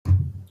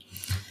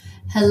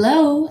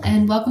Hello,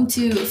 and welcome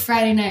to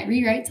Friday Night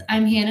Rewrites.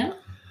 I'm Hannah,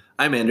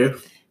 I'm Andrew.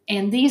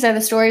 and these are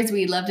the stories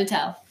we love to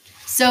tell.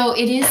 So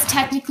it is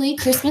technically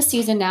Christmas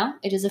season now.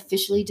 It is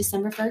officially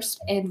December 1st,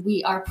 and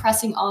we are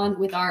pressing on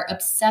with our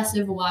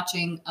obsessive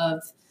watching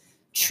of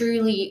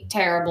truly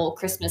terrible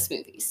Christmas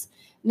movies.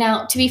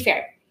 Now, to be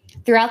fair,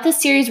 throughout this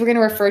series, we're going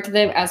to refer to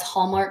them as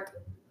Hallmark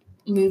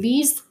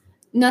movies.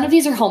 None of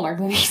these are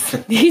Hallmark movies.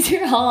 These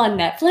are all on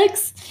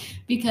Netflix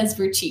because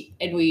we're cheap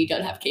and we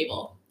don't have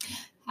cable.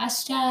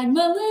 Hashtag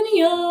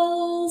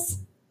millennials.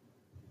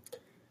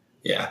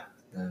 Yeah.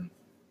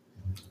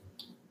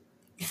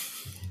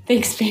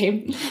 Thanks,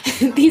 babe.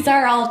 These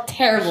are all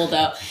terrible,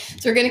 though.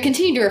 So we're going to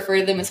continue to refer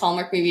to them as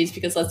Hallmark movies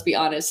because, let's be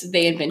honest,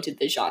 they invented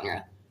the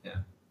genre. Yeah.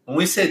 When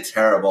we say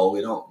terrible,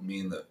 we don't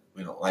mean that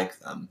we don't like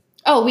them.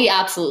 Oh, we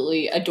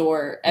absolutely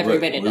adore every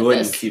minute of this. We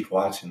wouldn't keep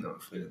watching them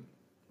if we didn't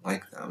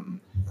like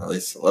them, at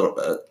least a little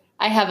bit.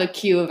 I have a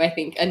queue of, I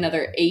think,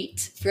 another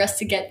 8 for us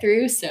to get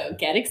through, so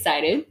get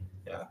excited.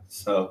 Yeah,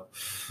 so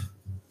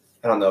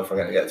I don't know if we're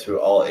going to get through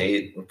all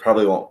 8. We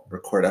probably won't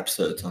record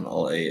episodes on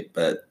all 8,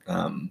 but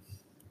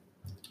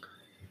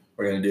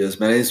we're going to do as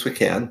many as we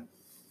can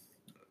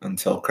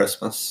until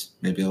Christmas,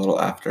 maybe a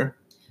little after.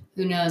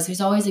 Who knows?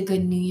 There's always a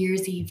good New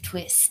Year's Eve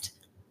twist.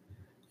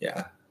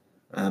 Yeah.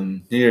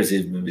 New Year's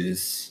Eve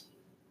movies,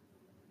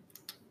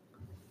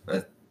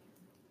 I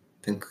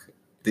think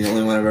the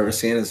only one I've ever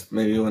seen is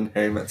maybe When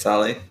Harry Met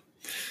Sally.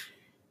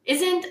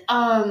 Isn't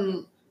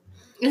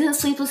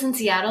Sleepless in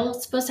Seattle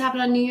supposed to happen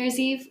on New Year's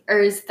Eve? Or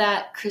is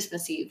that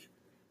Christmas Eve?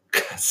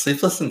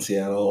 Sleepless in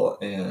Seattle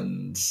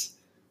and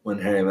When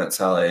Harry Met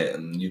Sally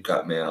and You've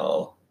Got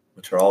Mail,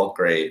 which are all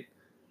great,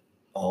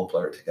 all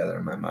blurred together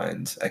in my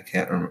mind. I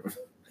can't remember.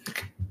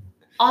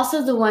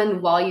 Also, the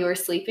one While You Were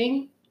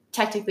Sleeping,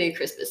 technically a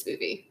Christmas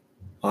movie.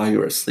 While You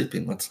Were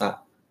Sleeping? What's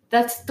that?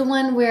 That's the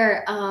one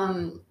where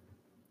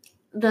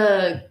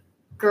the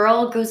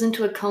girl goes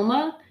into a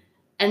coma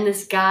and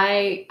this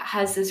guy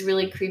has this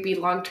really creepy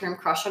long-term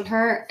crush on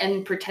her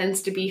and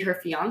pretends to be her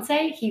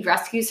fiance. He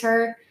rescues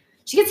her.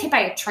 She gets hit by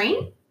a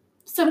train,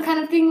 some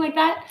kind of thing like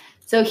that.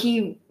 So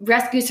he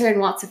rescues her and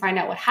wants to find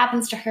out what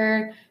happens to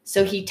her.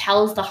 So he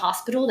tells the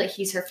hospital that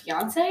he's her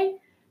fiance.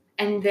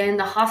 And then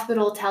the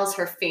hospital tells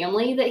her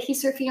family that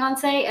he's her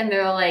fiance. And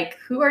they're like,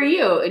 who are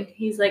you? And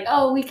he's like,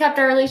 oh, we kept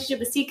our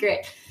relationship a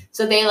secret.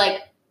 So they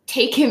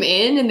take him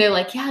in and they're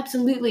like, yeah,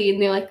 absolutely.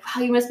 And they're like,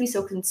 wow, you must be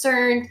so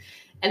concerned.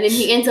 And then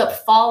he ends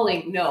up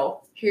falling.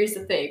 No, here's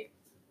the thing.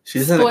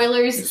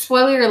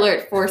 Spoiler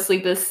alert for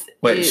Sleepless.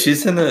 Wait,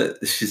 she's in a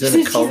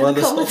coma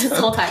this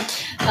whole time?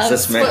 Is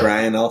this Meg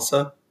Ryan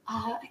also?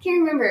 I can't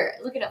remember.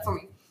 Look it up for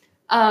me.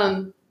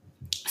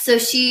 So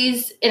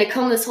she's in a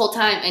coma this whole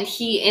time, and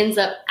he ends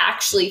up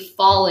actually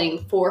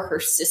falling for her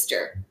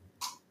sister,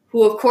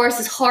 who, of course,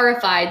 is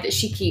horrified that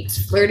she keeps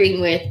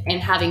flirting with and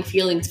having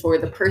feelings for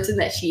the person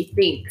that she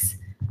thinks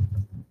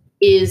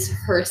is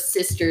her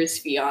sister's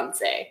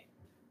fiance.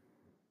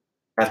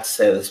 I have to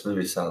say, this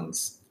movie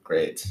sounds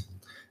great.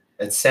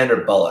 It's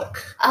Sandra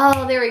Bullock.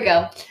 Oh, there we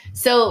go.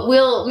 So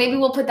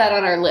we'll put that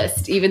on our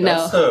list, even though...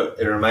 Also,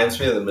 it reminds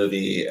me of the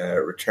movie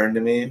Return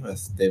to Me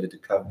with David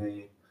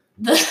Duchovny.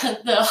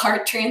 The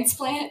heart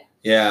transplant?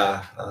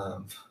 Yeah.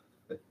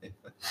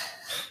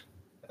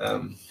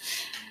 That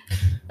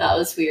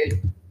was weird.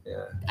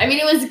 Yeah. I mean,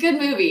 it was a good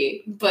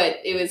movie, but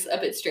it was a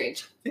bit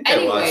strange. I think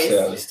I watched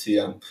it. I was too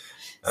young.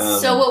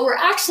 So what we're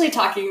actually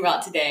talking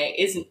about today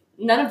is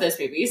none of those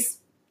movies.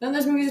 None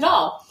of those movies at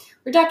all.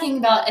 We're talking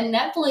about a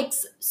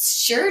Netflix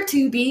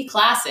sure-to-be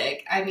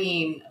classic. I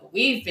mean,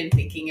 we've been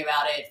thinking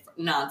about it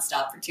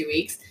nonstop for 2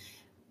 weeks.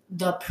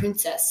 The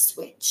Princess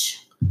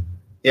Switch.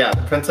 Yeah,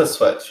 The Princess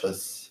Switch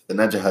was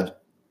Vanessa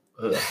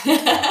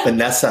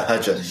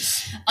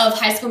Hudgens. Of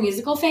High School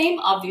Musical fame,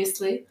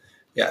 obviously.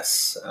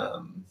 Yes,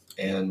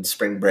 and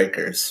Spring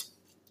Breakers.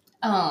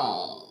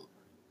 Oh,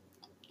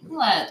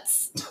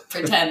 let's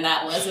pretend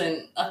that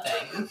wasn't a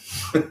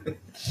thing.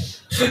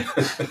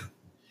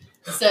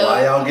 So,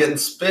 why y'all getting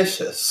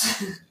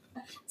suspicious?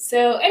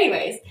 So,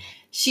 anyways,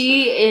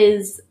 she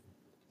is...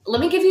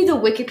 Let me give you the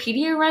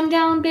Wikipedia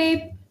rundown,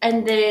 babe,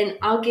 and then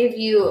I'll give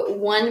you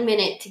 1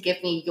 minute to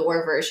give me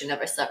your version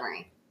of a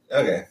summary.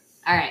 Okay.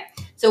 All right.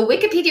 So,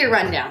 Wikipedia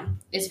rundown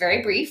is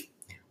very brief.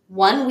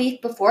 1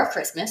 week before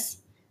Christmas,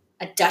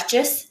 a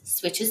duchess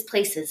switches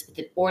places with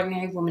an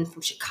ordinary woman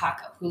from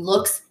Chicago who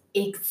looks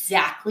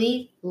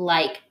exactly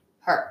like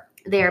her.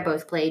 They are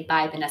both played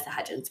by Vanessa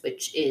Hudgens,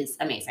 which is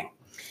amazing.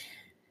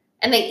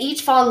 And they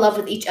each fall in love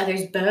with each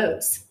other's beaux.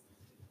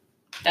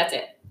 That's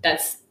it.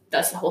 That's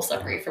the whole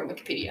summary from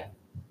Wikipedia.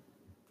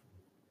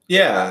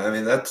 Yeah, I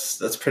mean,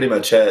 that's pretty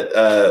much it.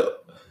 I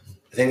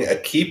think a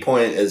key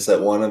point is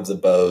that one of the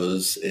beaux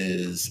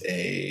is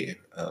a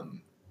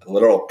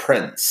literal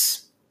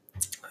prince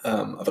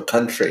of a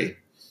country,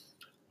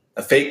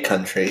 a fake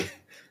country,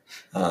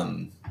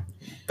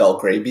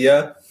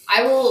 Belgravia.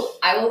 I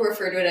will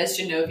refer to it as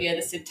Genovia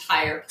this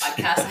entire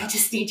podcast. I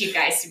just need you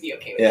guys to be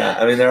okay with that.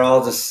 Yeah, I mean, they're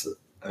all just...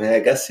 I mean,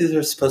 I guess these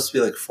are supposed to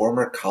be like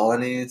former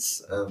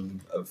colonies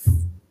of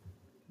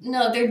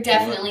No, they're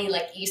definitely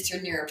like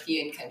Eastern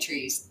European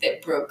countries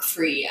that broke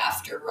free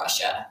after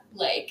Russia.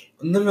 Like,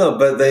 No,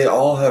 but they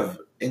all have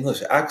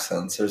English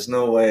accents. There's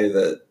no way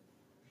that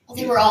well,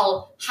 they were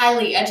all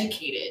highly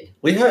educated.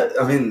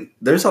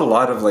 there's a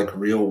lot of like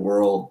real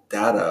world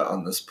data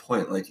on this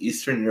point. Like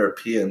Eastern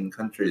European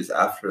countries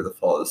after the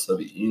fall of the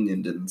Soviet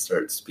Union didn't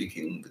start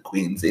speaking the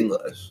Queen's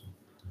English.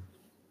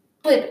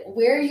 But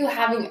where are you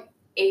having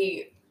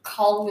a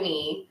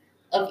colony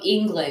of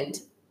England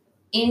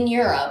in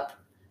Europe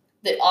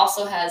that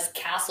also has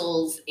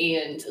castles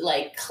and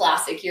like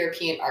classic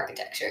European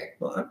architecture?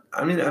 Well,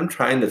 I'm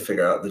trying to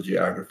figure out the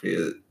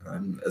geography.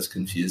 I'm as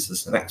confused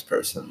as the next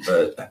person,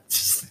 but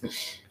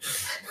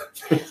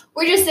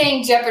we're just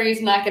saying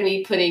Jeopardy's not going to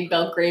be putting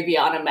Belgravia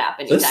on a map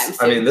anytime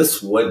soon.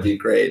 This would be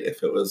great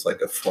if it was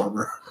like a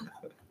former.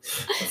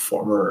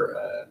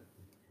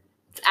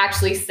 It's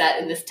actually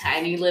set in this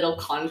tiny little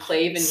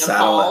conclave in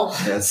Nepal.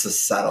 Yeah, it's a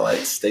satellite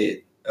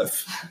state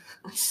of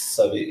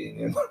Soviet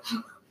Union.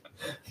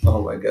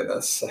 Oh my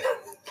goodness.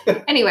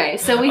 Anyway,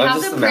 so we have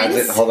the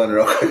prince. Hold on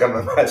real quick. I'm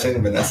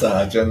imagining Vanessa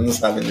Hudgens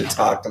having to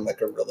talk in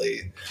like a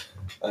really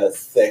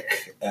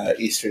thick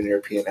Eastern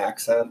European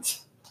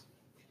accent.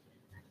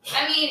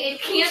 I mean,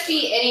 it can't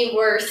be any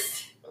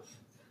worse.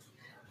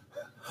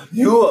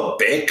 You a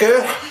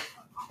baker?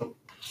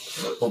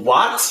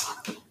 What?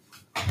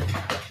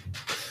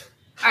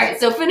 All right,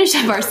 so finish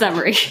up our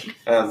summary.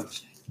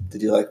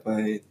 Did you like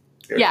my...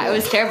 Yeah, it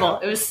was terrible.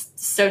 It was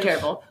so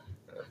terrible.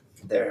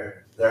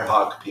 They're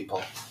hog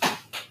people.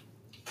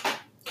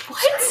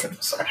 What?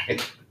 I'm sorry.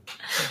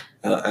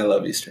 I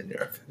love Eastern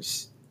Europe.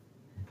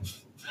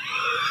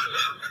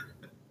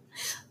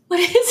 What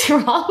is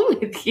wrong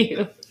with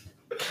you?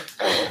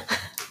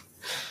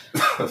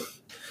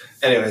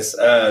 Anyways,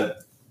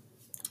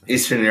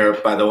 Eastern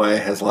Europe, by the way,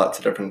 has lots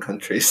of different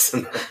countries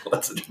and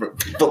lots of different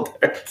people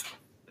there.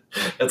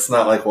 It's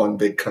not like one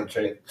big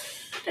country.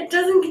 That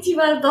doesn't get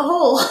you out of the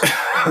hole.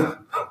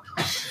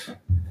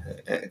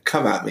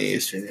 Come at me,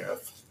 Eastern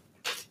Europe.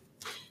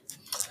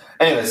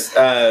 Anyways,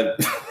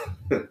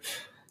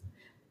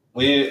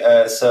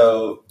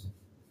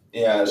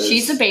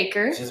 she's a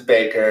baker. She's a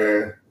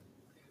baker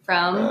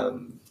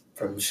from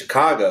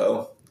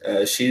Chicago.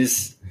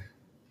 She's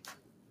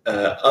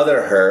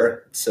other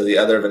her. So the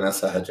other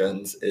Vanessa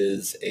Hudgens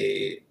is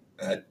a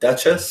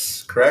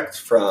duchess, correct?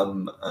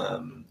 From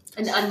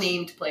an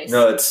unnamed place.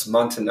 No, it's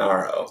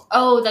Montenaro.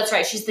 Oh, that's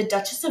right. She's the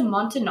Duchess of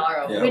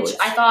Montenaro, Yeah, which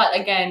I thought,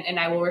 again, and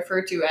I will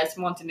refer to as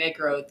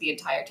Montenegro the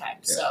entire time.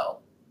 Yeah. So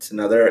it's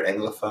another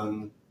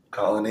Anglophone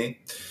colony,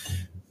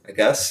 I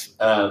guess.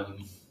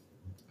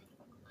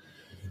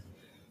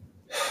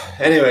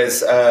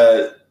 Anyways,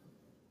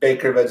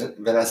 Baker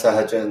Vanessa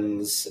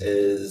Hudgens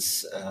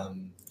is...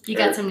 you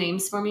got some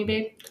names for me,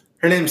 babe?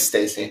 Her name's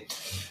Stacy.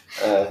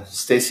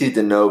 Stacy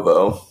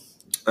DeNovo.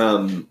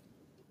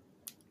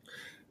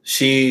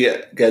 She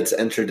gets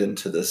entered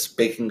into this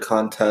baking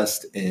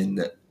contest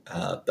in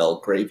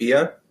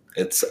Belgravia.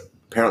 It's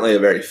apparently a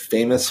very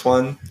famous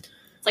one.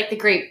 It's like the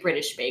Great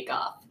British Bake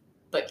Off,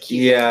 but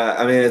cute. Yeah,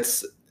 I mean,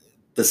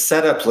 the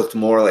setup looked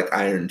more like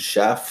Iron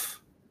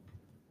Chef.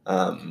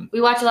 We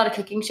watch a lot of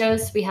cooking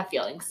shows. We have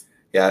feelings.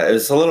 Yeah, it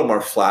was a little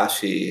more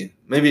flashy,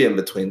 maybe in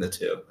between the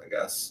two, I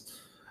guess.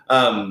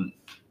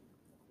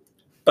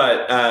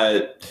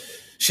 But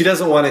she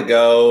doesn't want to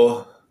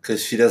go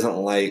because she doesn't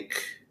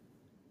like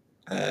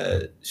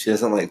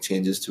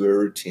changes to her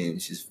routine.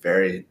 She's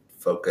very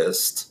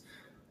focused.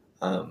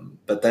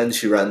 But then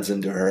she runs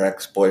into her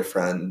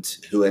ex-boyfriend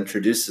who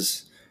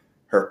introduces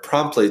her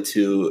promptly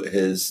to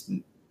his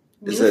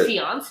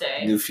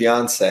new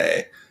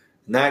fiance.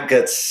 And that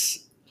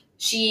gets...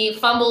 She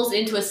fumbles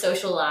into a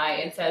social lie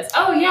and says,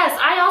 "Oh yes,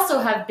 I also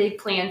have big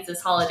plans this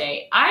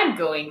holiday. I'm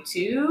going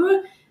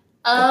to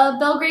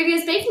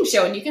Belgravia's baking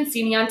show and you can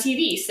see me on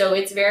TV. So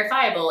it's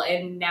verifiable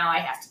and now I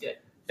have to do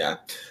it." Yeah.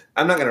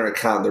 I'm not going to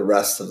recount the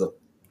rest of the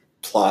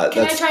plot.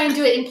 Can I try and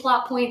do it in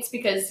plot points?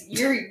 Because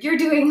you're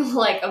doing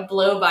like a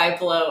blow by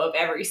blow of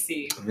every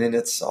scene. I mean,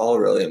 it's all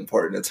really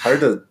important. It's hard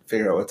to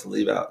figure out what to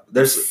leave out.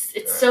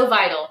 It's so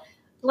vital.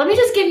 Let me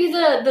just give you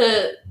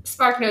the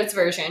SparkNotes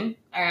version,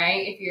 all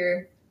right, if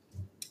you're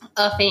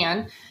a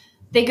fan.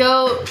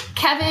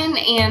 Kevin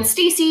and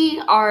Stacy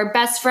are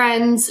best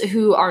friends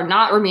who are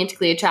not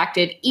romantically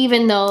attracted,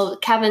 even though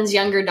Kevin's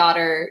younger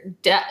daughter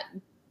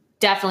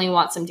definitely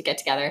wants them to get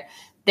together.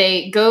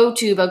 They go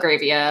to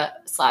Belgravia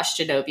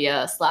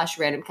 /Genovia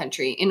 /random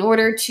country in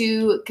order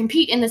to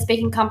compete in this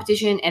baking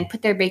competition and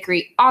put their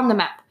bakery on the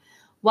map.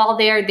 While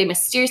there, they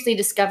mysteriously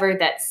discover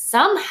that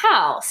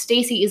somehow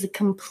Stacy is a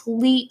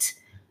complete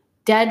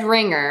dead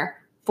ringer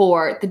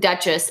for the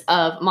Duchess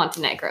of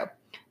Montenegro.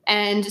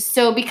 And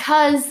so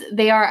because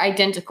they are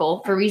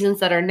identical for reasons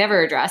that are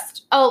never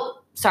addressed.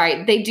 Oh,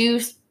 sorry. They do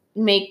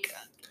make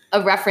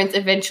a reference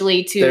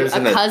eventually to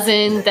a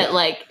cousin that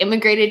like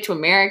immigrated to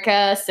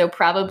America. So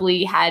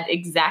probably had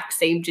exact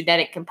same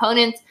genetic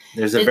components.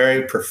 There's a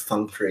very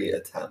perfunctory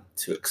attempt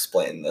to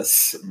explain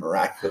this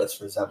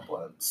miraculous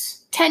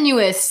resemblance.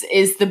 Tenuous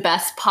is the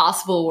best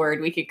possible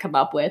word we could come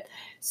up with.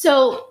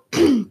 So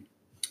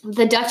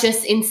the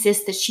Duchess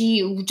insists that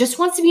she just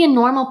wants to be a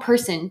normal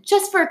person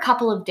just for a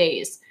couple of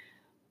days.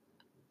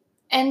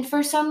 And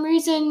for some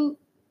reason,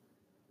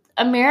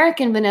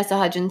 American Vanessa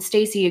Hudgens,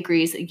 Stacy,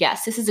 agrees,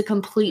 yes, this is a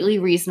completely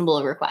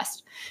reasonable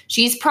request.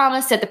 She's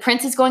promised that the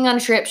prince is going on a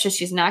trip, so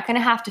she's not going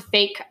to have to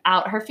fake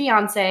out her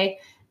fiance,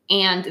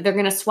 and they're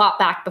going to swap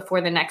back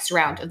before the next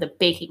round of the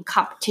baking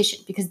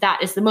competition, because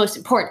that is the most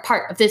important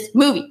part of this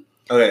movie.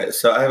 Okay,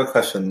 so I have a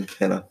question,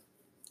 Hannah.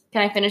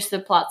 Can I finish the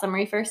plot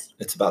summary first?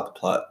 It's about the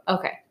plot.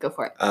 Okay, go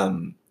for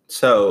it.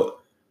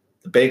 So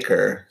the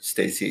baker,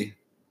 Stacy,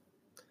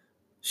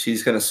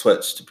 she's going to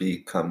switch to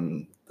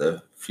become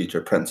the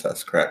future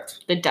princess,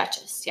 correct? The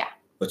Duchess, yeah.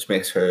 Which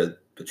makes her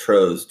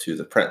betrothed to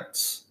the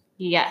prince.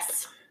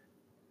 Yes.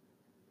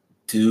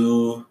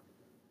 Do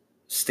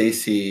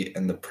Stacy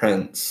and the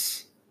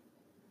prince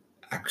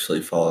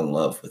actually fall in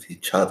love with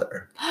each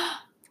other?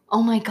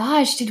 Oh my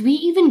gosh, did we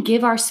even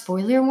give our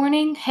spoiler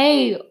warning?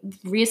 Hey,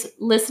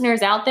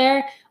 listeners out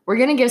there, we're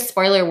going to give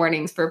spoiler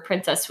warnings for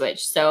Princess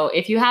Switch. So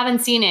if you haven't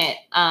seen it,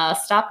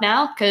 stop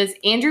now, because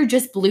Andrew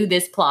just blew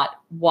this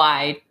plot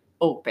wide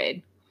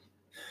open.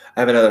 I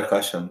have another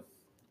question.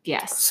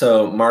 Yes.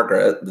 So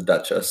Margaret, the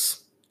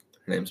Duchess,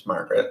 her name's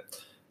Margaret.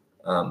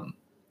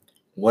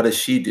 What does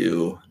she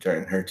do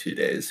during her 2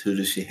 days? Who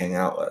does she hang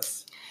out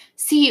with?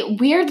 See,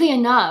 weirdly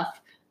enough,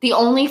 the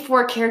only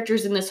 4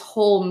 characters in this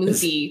whole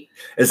movie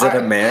Is it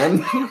a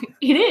man?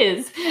 It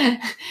is.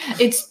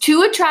 It's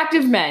 2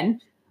 attractive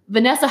men,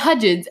 Vanessa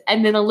Hudgens,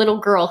 and then a little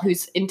girl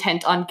who's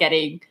intent on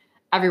getting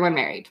everyone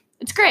married.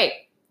 It's great.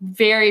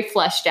 Very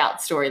fleshed out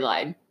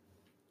storyline.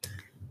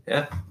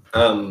 Yeah.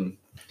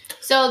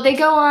 So they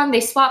go on,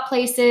 they swap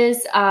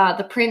places.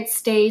 The prince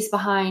stays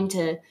behind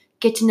to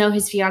get to know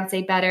his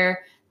fiancée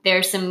better.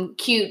 There's some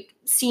cute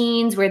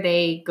scenes where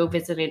they go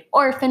visit an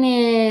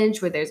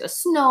orphanage, where there's a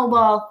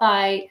snowball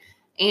fight,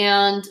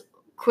 and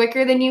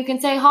quicker than you can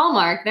say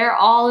Hallmark, they're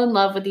all in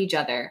love with each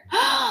other.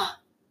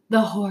 The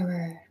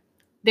horror.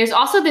 There's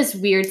also this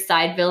weird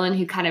side villain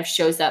who kind of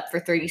shows up for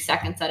 30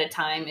 seconds at a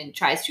time and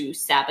tries to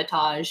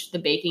sabotage the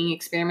baking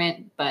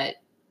experiment, but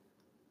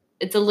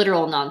it's a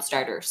literal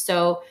non-starter.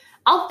 So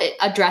I'll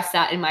address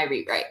that in my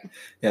rewrite.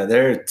 Yeah,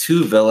 there are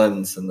 2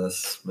 villains in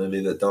this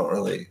movie that don't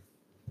really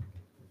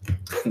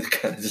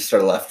kind of just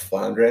are left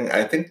floundering.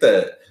 I think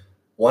that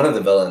one of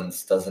the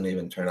villains doesn't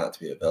even turn out to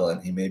be a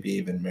villain. He maybe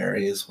even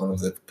marries one of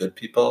the good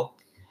people.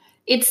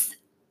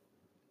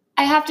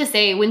 I have to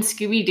say, when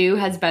Scooby-Doo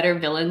has better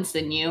villains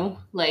than you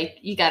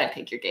gotta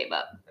pick your game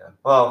up. Yeah.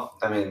 Well,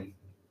 I mean,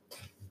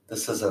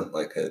 this isn't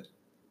like a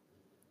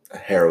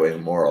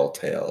harrowing moral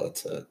tale.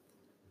 There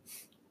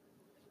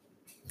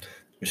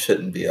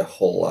shouldn't be a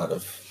whole lot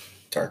of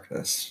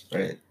darkness,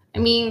 right? I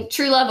mean,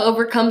 true love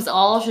overcomes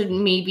all should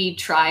maybe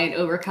try and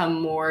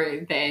overcome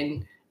more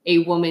than a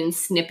woman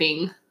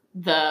snipping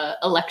the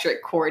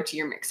electric cord to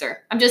your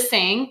mixer. I'm just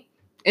saying,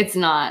 it's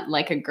not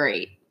like a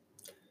great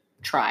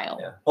trial.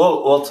 Yeah,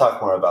 we'll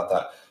talk more about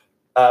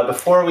that.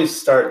 Before we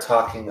start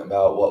talking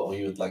about what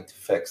we would like to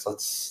fix,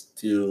 let's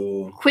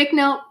do... Quick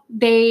note,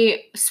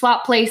 they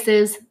swap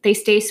places, they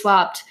stay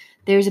swapped,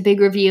 there's a big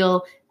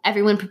reveal,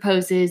 everyone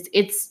proposes,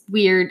 it's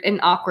weird and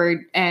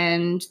awkward,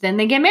 and then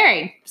they get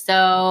married.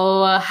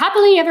 So,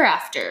 happily ever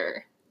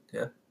after.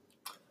 Yeah.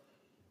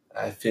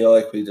 I feel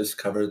like we just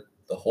covered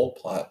the whole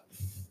plot.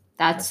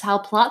 That's how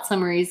plot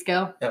summaries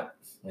go. Yeah,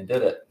 we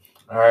did it.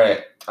 All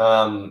right.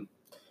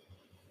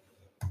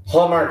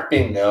 Hallmark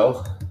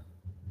Bingo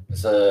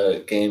is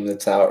a game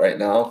that's out right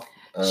now.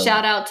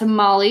 Shout out to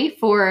Molly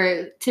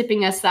for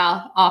tipping us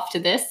off to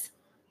this.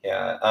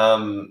 Yeah.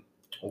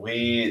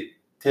 We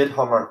did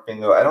Hallmark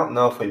Bingo. I don't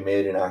know if we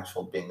made an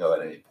actual bingo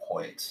at any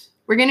point.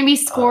 We're going to be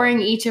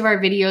scoring each of our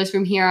videos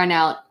from here on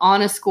out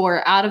on a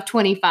score out of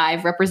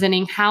 25,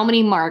 representing how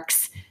many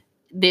marks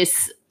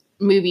this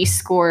movie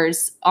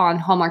scores on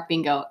Hallmark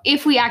Bingo.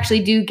 If we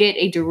actually do get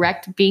a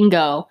direct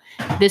bingo,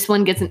 this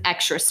one gets an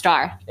extra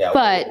star. Yeah,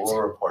 but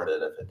we'll report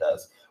it if it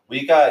does.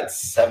 We got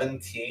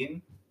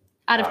 17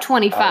 out of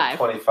 25. Out of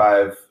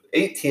 25,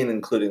 18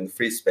 including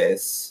free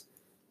space.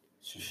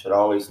 Which you should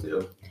always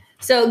do.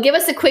 So give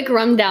us a quick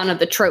rundown of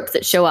the tropes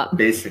that show up.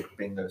 Basic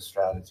bingo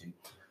strategy.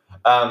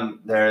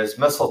 There's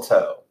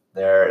mistletoe.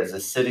 There is a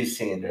city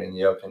scene during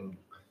the open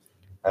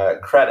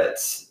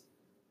credits.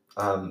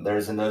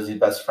 There's a nosy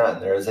best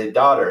friend. There is a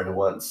daughter who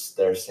wants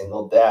their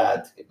single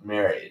dad to get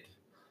married.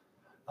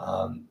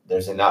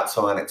 There's a not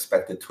so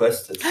unexpected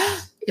twist.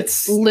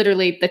 It's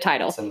literally the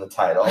title. It's in the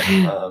title.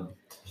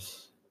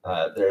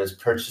 There's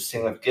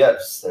purchasing of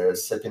gifts.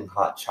 There's sipping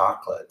hot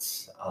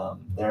chocolates.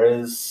 There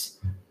is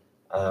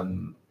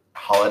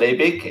holiday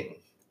baking.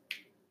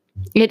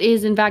 It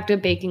is, in fact, a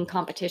baking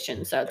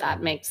competition, so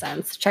that makes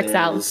sense. Checks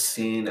out. There's a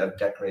scene of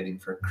decorating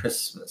for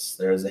Christmas.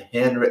 There's a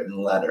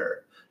handwritten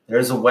letter.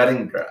 There's a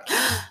wedding dress.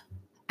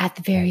 At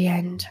the very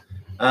end.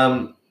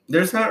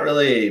 There's not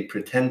really a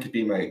pretend to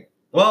be my...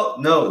 Well,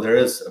 no, there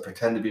is a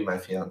pretend to be my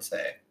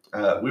fiance.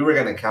 We were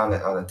going to count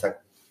it on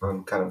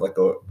kind of like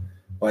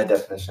wide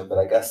definition, but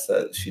I guess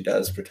that she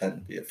does pretend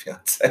to be a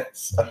fiance.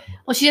 So.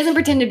 Well, she doesn't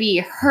pretend to be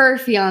her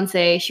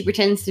fiance. She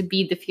pretends to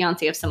be the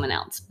fiance of someone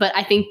else. But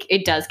I think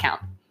it does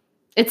count.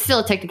 It's still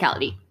a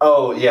technicality.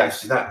 Oh, yeah.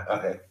 She's not.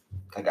 Okay.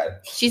 I got it.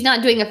 She's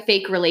not doing a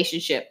fake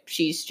relationship.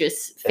 She's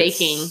just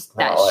faking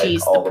that like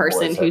she's the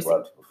person who's.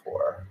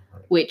 Before.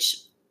 Which,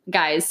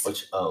 guys.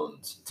 Which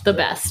owns. The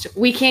best.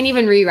 We can't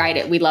even rewrite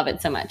it. We love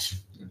it so much.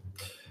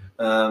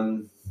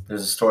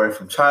 There's a story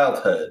from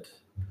childhood.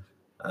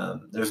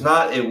 There's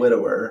not a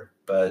widower,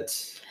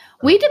 but...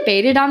 we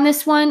debated on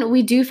this one.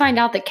 We do find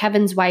out that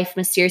Kevin's wife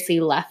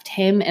mysteriously left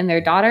him and their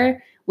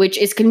daughter, which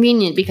is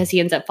convenient because he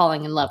ends up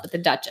falling in love with the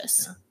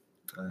Duchess.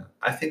 Yeah.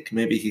 I think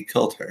maybe he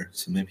killed her,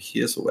 so maybe he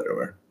is a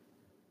widower.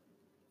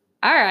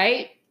 All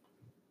right.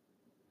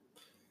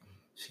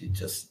 She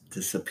just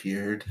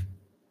disappeared.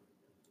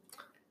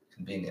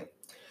 Convenient.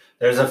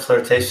 There's a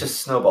flirtatious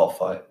snowball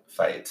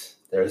fight.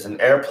 There's an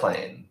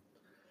airplane.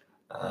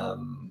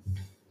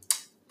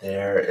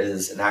 There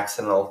is an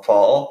accidental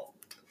fall.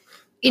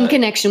 In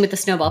connection with the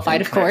snowball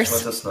fight, of course.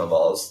 With the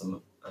snowballs.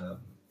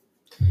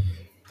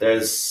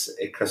 There's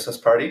a Christmas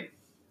party,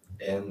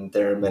 and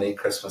there are many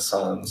Christmas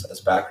songs as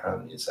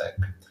background music.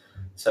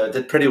 So it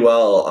did pretty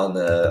well on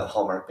the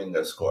Hallmark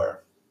Bingo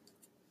score.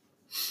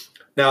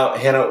 Now,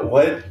 Hannah,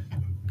 what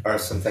are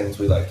some things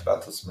we liked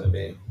about this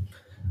movie?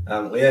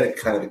 We had a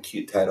kind of a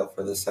cute title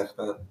for this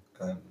segment.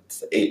 It's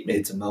The 8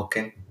 Maids of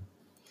Milking.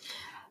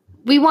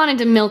 We wanted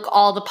to milk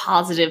all the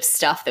positive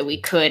stuff that we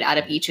could out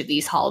of each of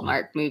these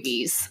Hallmark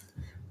movies.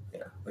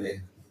 Yeah.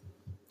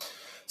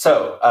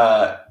 So,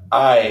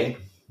 I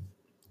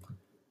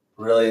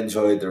really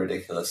enjoyed the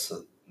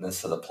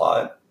ridiculousness of the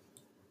plot.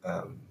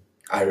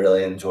 I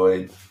really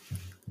enjoyed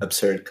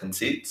absurd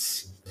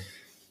conceits.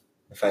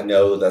 If I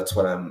know that's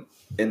what I'm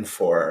in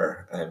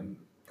for,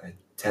 I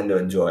tend to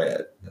enjoy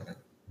it,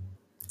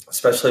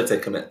 especially if they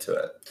commit to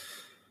it.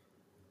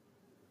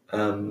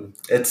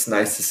 It's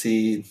nice to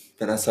see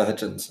Vanessa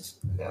Hudgens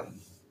again.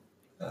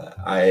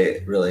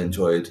 I really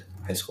enjoyed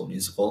High School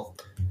Musical.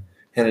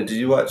 Hannah, did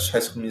you watch High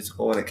School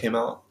Musical when it came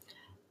out?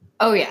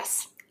 Oh,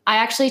 yes. I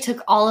actually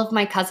took all of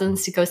my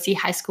cousins to go see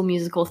High School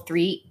Musical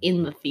 3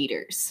 in the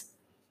theaters.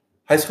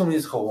 High School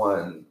Musical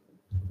 1,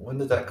 when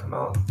did that come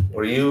out?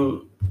 Were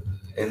you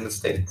in the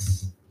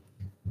States?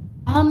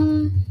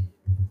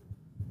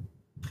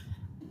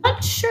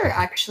 Not sure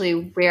actually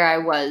where I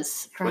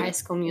was for High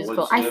School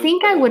Musical. I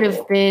think I would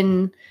have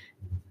been.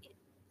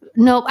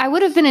 No, I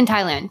would have been in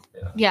Thailand.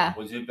 Yeah.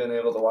 Would you have been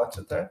able to watch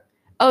it there?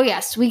 Oh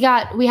yes, we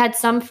had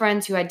some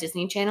friends who had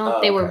Disney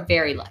Channel. They were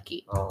very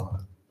lucky. Oh,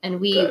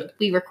 and we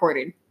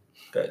recorded.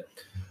 Good.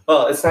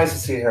 Well, it's nice to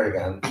see her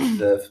again.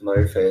 The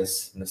familiar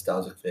face,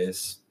 nostalgic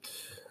face.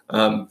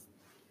 There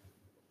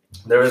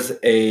was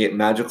a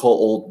magical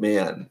old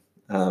man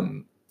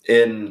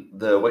in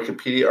the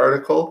Wikipedia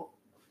article.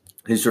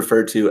 He's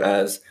referred to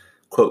as,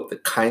 quote, the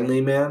kindly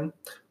man,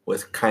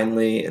 with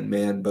kindly and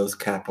man both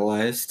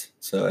capitalized.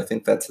 So I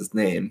think that's his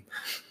name.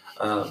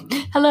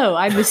 Hello,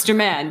 I'm Mr.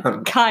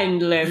 Man.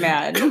 Kindly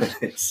man.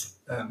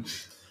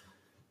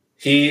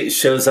 He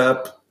shows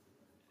up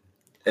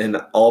in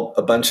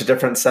a bunch of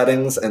different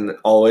settings and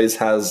always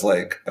has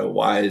like a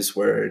wise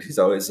word. He's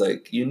always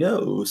like,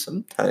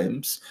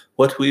 sometimes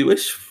what we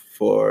wish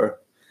for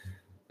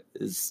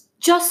is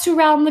just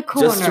around the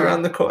corner. Just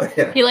around the corner.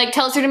 Yeah. He like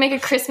tells her to make a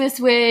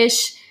Christmas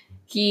wish.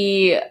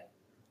 He's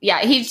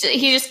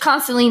just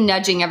constantly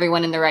nudging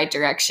everyone in the right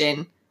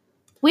direction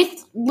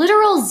with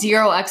literal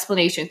zero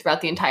explanation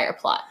throughout the entire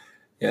plot.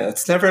 Yeah,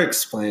 it's never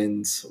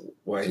explained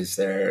why he's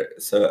there.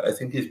 So I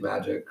think he's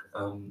magic.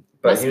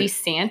 Must be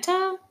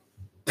Santa?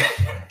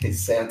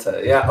 He's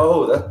Santa. Yeah.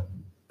 Oh,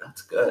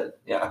 that's good.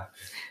 Yeah.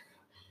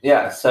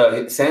 Yeah.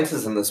 So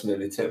Santa's in this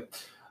movie too.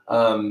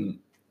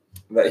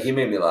 But he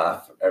made me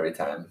laugh every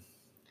time.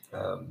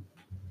 All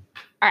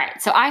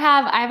right. So I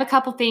have a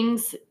couple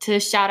things to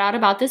shout out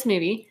about this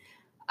movie.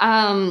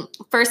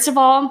 First of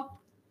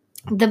all,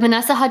 the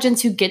Vanessa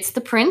Hudgens who gets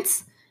the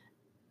prince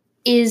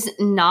is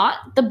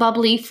not the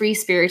bubbly,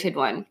 free-spirited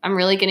one. I'm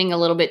really getting a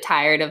little bit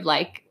tired of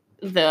like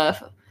the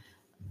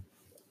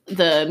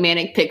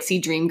manic pixie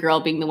dream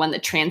girl being the one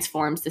that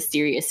transforms the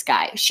serious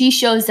guy. She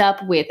shows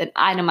up with an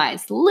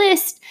itemized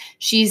list.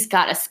 She's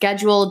got a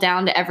schedule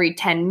down to every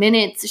 10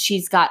 minutes.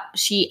 She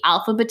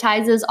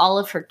alphabetizes all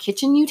of her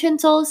kitchen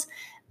utensils.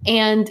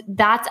 And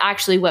that's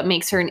actually what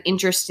makes her an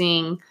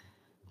interesting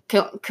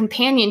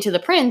companion to the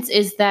prince,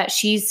 is that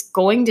she's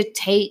going to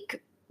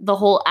take the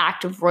whole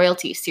act of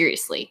royalty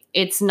seriously.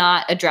 It's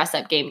not a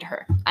dress-up game to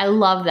her. I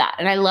love that.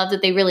 And I love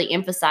that they really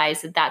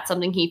emphasize that that's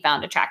something he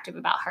found attractive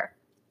about her.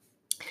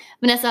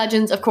 Vanessa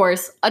Hudgens, of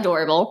course,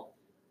 adorable.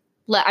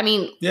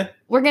 Yeah.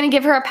 We're going to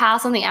give her a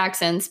pass on the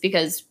accents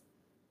because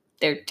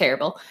they're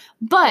terrible.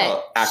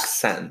 But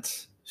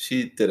accent.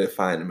 She did a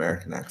fine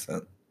American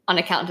accent. On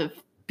account of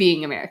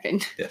being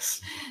American.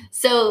 Yes.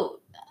 So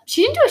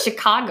she didn't do a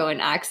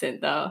Chicagoan accent,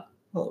 though.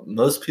 Well,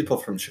 most people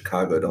from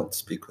Chicago don't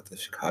speak with a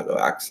Chicago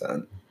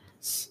accent.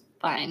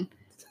 Fine.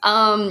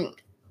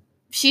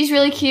 she's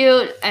really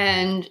cute,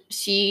 and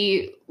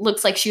she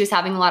looks like she was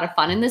having a lot of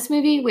fun in this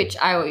movie, which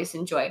I always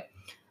enjoy.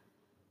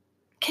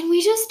 Can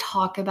we just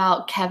talk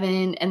about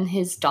Kevin and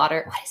his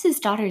daughter? What is his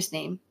daughter's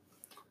name?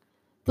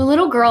 The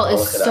little girl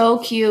is so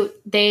cute.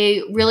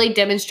 They really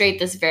demonstrate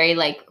this very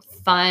like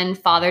fun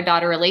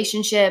father-daughter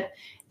relationship,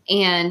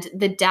 and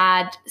the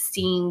dad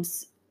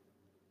seems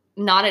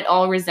not at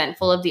all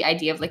resentful of the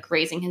idea of like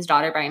raising his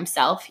daughter by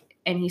himself,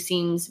 and he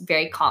seems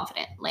very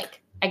confident.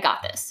 Like, I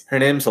got this. Her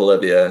name's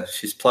Olivia.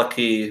 She's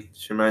plucky.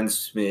 She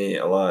reminds me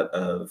a lot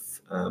of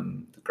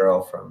the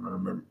girl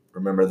from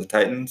Remember the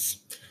Titans.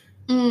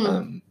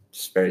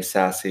 Just very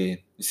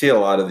sassy. You see a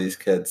lot of these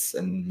kids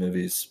in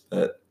movies,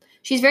 but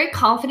she's very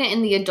confident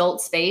in the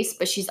adult space,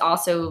 but she's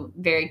also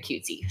very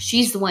cutesy.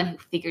 She's the one who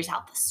figures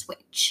out the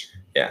switch.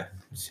 Yeah,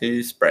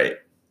 she's bright.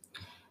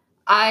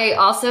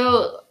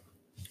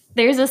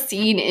 There's a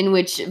scene in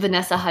which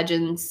Vanessa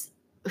Hudgens,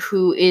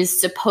 who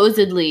is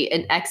supposedly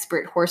an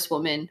expert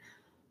horsewoman,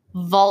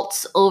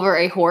 vaults over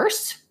a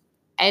horse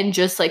and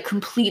just like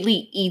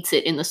completely eats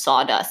it in the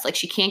sawdust. Like,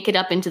 she can't get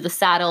up into the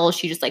saddle.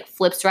 She just like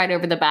flips right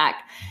over the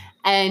back,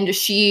 and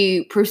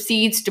she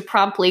proceeds to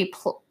promptly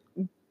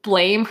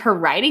blame her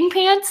riding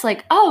pants.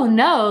 Like, oh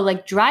no,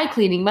 like dry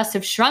cleaning must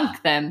have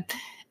shrunk them.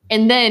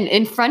 And then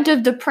in front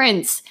of the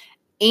prince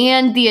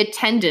and the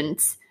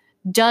attendants,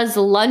 does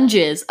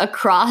lunges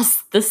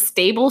across the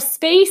stable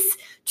space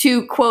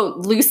to, quote,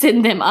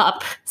 loosen them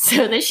up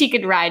so that she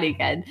could ride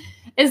again.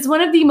 It's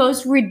one of the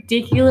most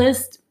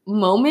ridiculous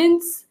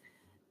moments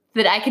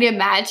that I can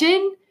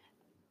imagine,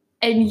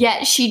 and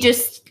yet she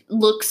just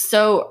looks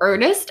so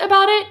earnest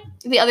about it.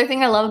 The other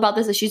thing I love about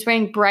this is she's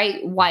wearing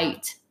bright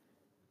white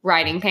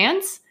riding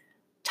pants,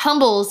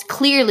 tumbles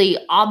clearly,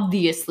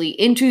 obviously,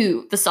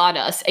 into the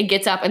sawdust, and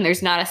gets up, and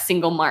there's not a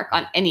single mark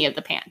on any of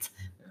the pants.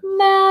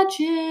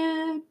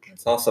 Magic.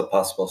 It's also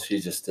possible she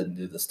just didn't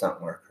do the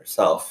stunt work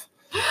herself.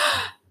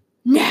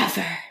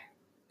 Never.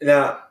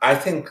 Now, I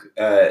think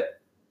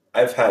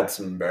I've had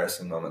some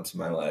embarrassing moments in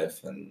my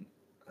life, and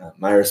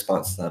my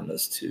response to them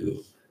is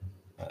to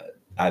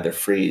either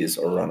freeze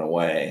or run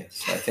away.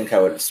 So I think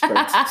I would have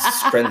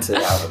sprinted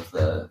out of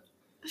the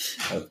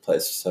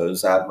place. So it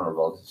was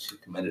admirable that she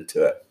committed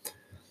to it.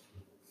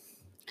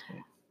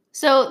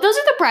 So those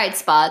are the bright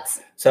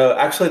spots. So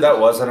actually, that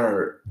wasn't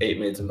our 8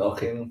 Maids of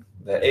Milking.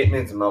 The 8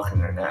 Maids of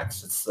Milking are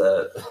next.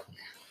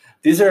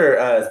 These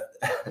are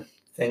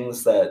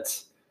things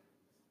that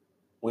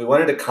we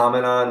wanted to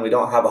comment on. We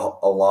don't have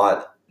a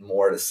lot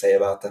more to say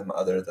about them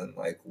other than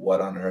like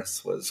what on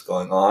earth was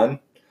going on.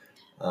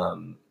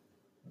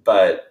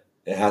 But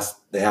they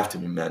have to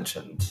be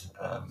mentioned.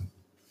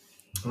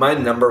 My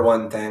number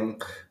one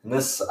thing, and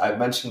this I've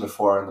mentioned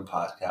before in the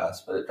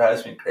podcast, but it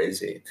drives me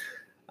crazy.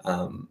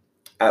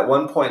 At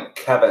one point,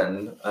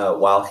 Kevin,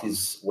 while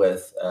he's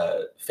with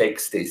fake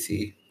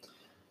Stacy,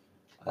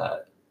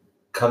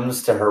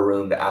 comes to her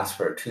room to ask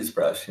for a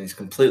toothbrush, and he's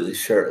completely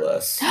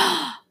shirtless,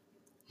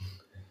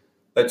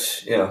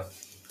 which,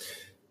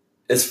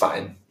 is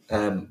fine.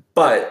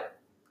 But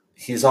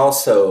he's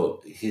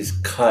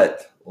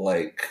cut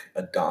like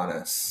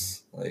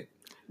Adonis. Like,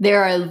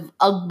 there are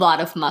a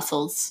lot of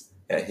muscles.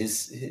 Yeah,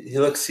 he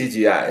looks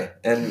CGI,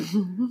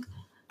 and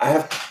I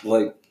have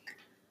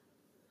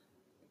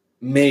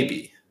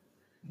maybe,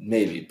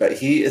 but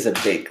he is a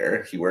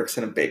baker. He works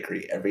in a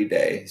bakery every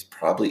day. He's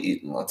probably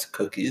eating lots of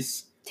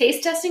cookies.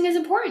 Taste testing is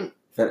important.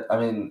 But I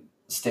mean,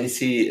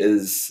 Stacy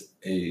is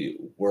a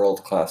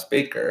world-class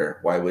baker.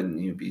 Why wouldn't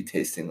you be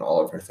tasting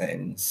all of her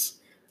things?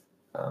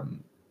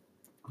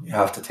 You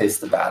have to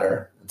taste the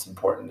batter. It's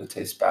important to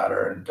taste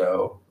batter and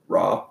dough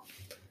raw.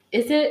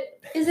 Is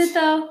it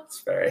though?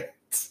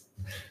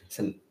 It's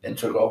an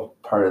integral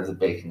part of the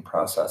baking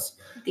process.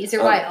 These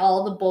are why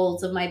all the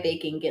bowls of my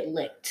baking get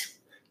licked.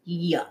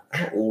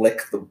 Yuck.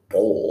 Lick the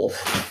bowl.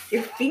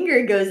 Your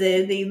finger goes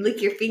in, then you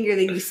lick your finger,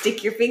 then you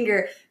stick your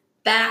finger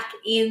back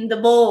in the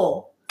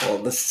bowl.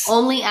 Well,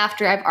 only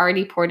after I've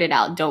already poured it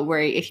out. Don't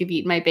worry, if you've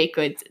eaten my baked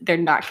goods, they're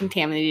not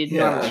contaminated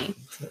normally.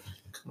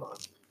 Come on.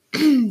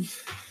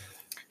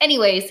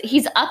 Anyways,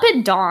 he's up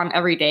at dawn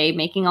every day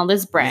making all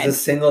this bread. He's a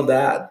single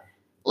dad.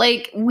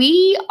 Like,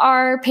 we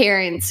are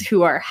parents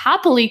who are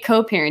happily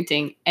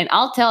co-parenting, and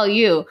I'll tell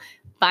you,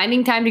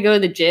 finding time to go to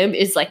the gym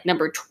is like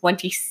number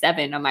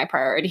 27 on my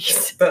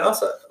priorities. But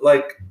also,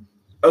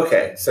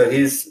 okay, so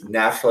he's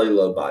naturally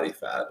low body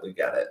fat. We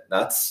get it.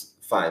 That's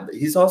fine. But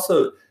he's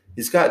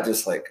got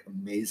just like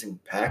amazing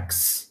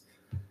pecs.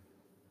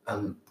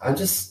 I'm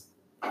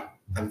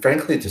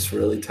frankly just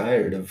really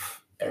tired of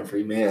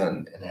every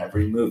man in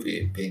every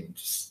movie being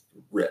just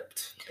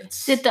ripped.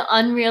 Is it the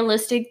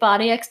unrealistic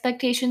body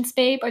expectations,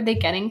 babe? Are they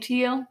getting to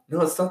you?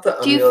 No, it's not the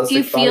unrealistic Do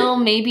you feel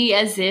maybe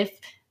as if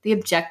the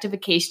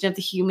objectification of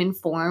the human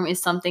form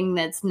is something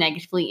that's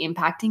negatively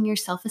impacting your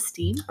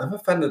self-esteem? I'm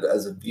offended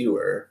as a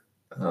viewer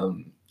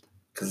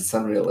because it's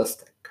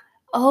unrealistic.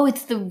 Oh,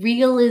 it's the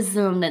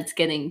realism that's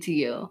getting to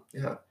you.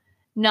 Yeah.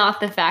 Not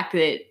the fact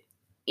that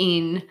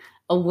in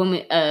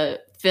a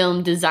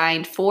film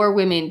designed for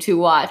women to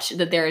watch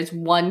that there is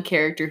one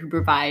character who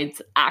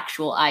provides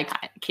actual eye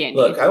candy.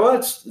 Look, I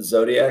watched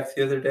Zodiac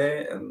the other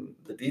day, and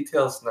the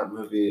details in that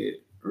movie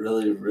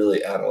really,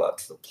 really add a lot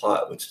to the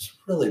plot, which is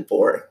really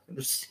boring.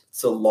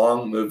 It's a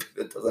long movie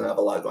that doesn't have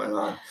a lot going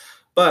on.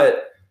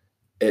 But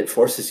it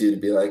forces you to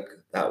be like,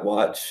 that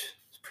watch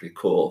is pretty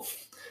cool.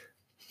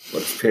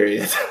 Looks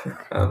period.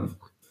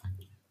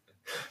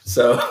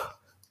 So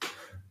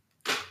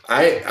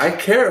I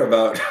care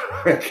about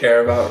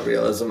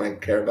realism. I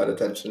care about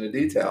attention to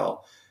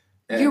detail.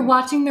 And you're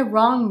watching the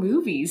wrong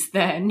movies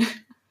then.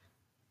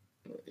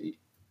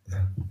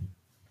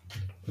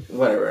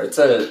 Whatever. It's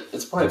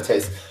a point of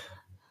taste.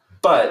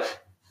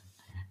 But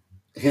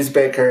he's a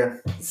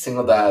baker,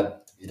 single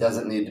dad. He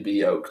doesn't need to be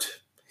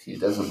yoked. He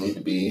doesn't need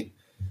to be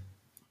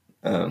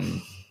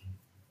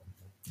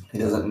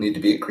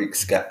a Greek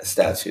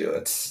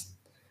statue.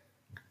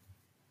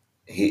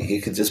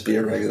 He could just be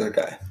a regular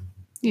guy.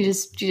 You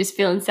just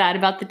feeling sad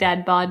about the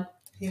dad bod?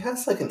 He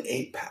has like an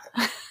 8-pack.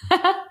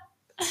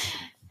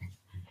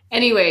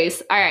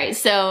 Anyways, all right.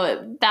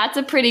 So that's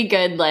a pretty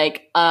good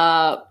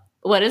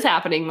what is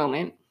happening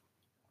moment.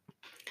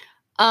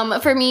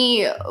 For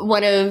me,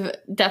 one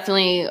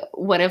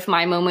of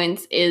my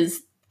moments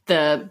is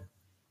the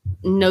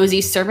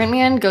nosy servant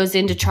man goes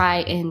in to try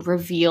and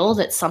reveal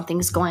that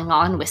something's going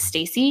on with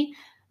Stacy,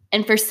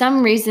 and for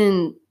some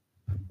reason,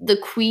 the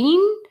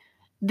queen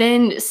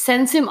then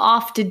sends him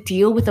off to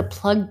deal with a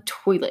plugged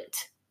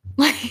toilet.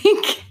 Like,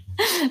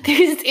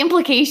 there's this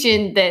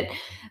implication that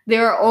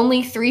there are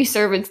only 3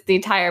 servants in the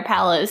entire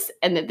palace,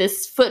 and that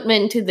this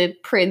footman to the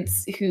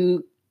prince,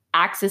 who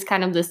acts as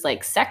kind of this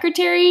like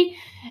secretary,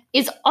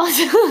 is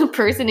also the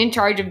person in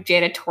charge of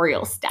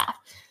janitorial staff.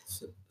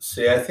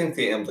 See, I think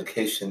the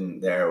implication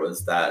there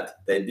was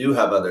that they do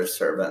have other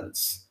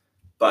servants,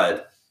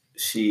 but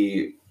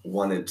she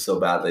wanted so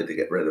badly to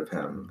get rid of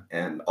him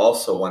and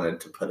also wanted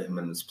to put him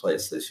in his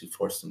place that she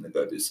forced him to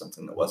go do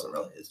something that wasn't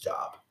really his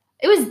job.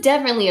 It was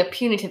definitely a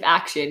punitive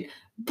action,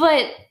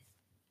 but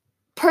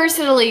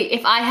personally,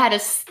 if I had a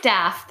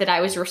staff that I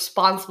was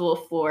responsible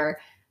for,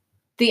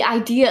 the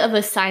idea of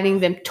assigning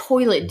them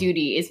toilet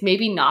duty is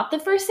maybe not the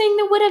first thing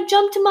that would have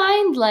jumped to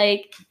mind.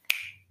 Like,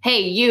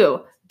 hey,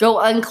 you, go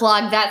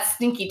unclog that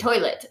stinky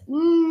toilet.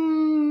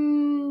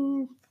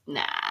 Nah.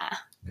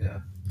 Yeah.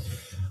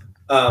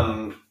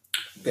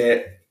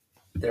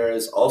 There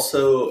is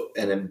also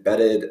an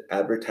embedded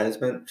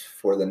advertisement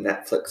for the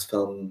Netflix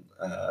film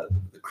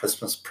The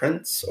Christmas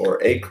Prince,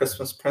 or A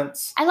Christmas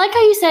Prince. I like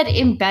how you said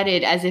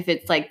embedded as if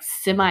it's like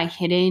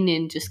semi-hidden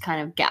and just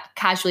kind of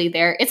casually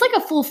there. It's like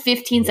a full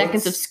 15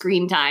 seconds of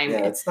screen time.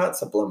 Yeah, it's not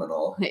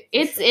subliminal.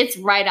 It's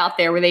right out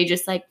there where they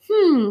just like,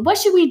 what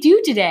should we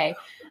do today?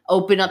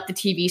 Open up the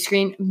TV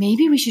screen.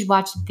 Maybe we should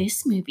watch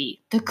this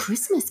movie, The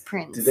Christmas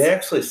Prince. Do they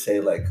actually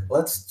say like,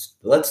 let's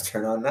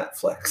turn on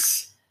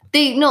Netflix?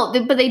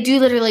 But they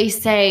do literally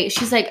say,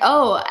 she's like,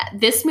 oh,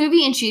 this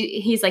movie? And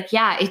he's like,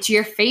 yeah, it's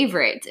your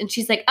favorite. And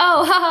she's like,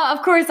 oh, haha,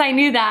 of course I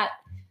knew that.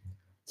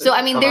 So,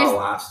 I mean, there's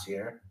last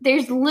year.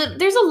 There's a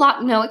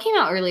lot. No, it came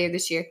out earlier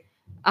this year.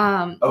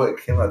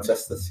 It came out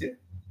just this year?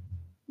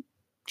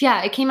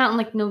 Yeah, it came out in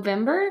like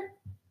November.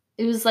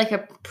 It was like a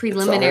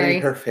preliminary. It's already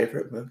her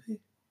favorite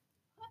movie?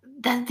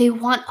 That they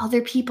want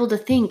other people to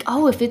think,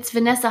 oh, if it's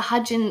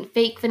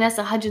fake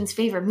Vanessa Hudgens'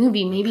 favorite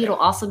movie, maybe it'll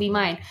also be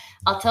mine.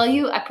 I'll tell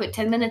you, I put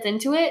 10 minutes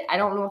into it. I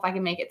don't know if I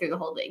can make it through the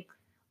whole thing.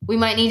 We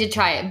might need to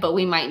try it, but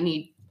we might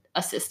need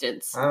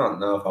assistance. I don't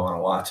know if I want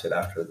to watch it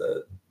after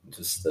the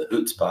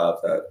chutzpah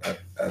of that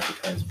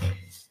advertisement.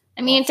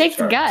 I mean, it takes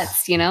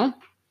guts, you know?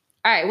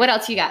 All right, what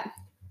else you got?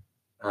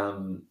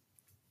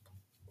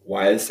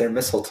 Why is there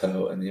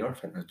mistletoe in the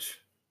orphanage?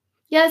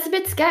 Yeah, it's a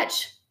bit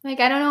sketch. Like,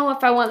 I don't know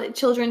if I want the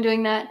children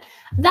doing that.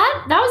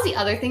 That was the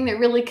other thing that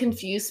really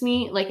confused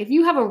me. Like, if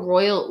you have a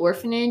royal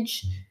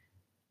orphanage,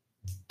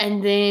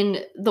 and then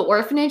the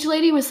orphanage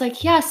lady was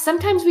like, yeah,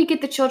 sometimes we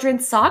get the children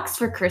socks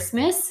for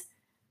Christmas.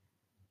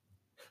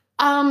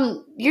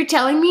 You're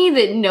telling me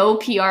that no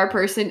PR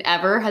person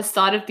ever has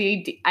thought of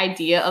the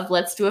idea of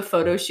let's do a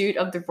photo shoot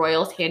of the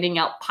royals handing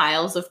out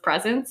piles of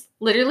presents?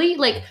 Literally,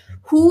 like,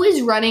 who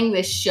is running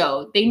this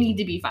show? They need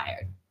to be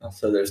fired.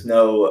 So there's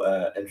no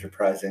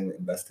enterprising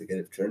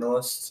investigative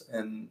journalists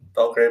in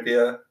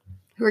Belgravia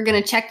who are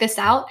going to check this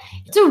out.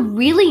 It's a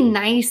really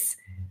nice,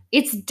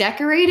 it's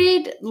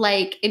decorated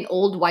like an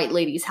old white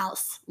lady's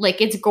house. Like,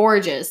 it's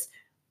gorgeous.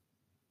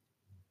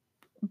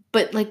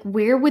 But like,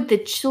 where would the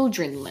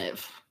children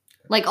live?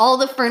 Like, all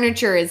the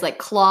furniture is like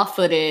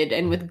claw-footed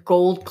and with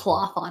gold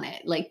cloth on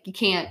it. Like, you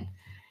can't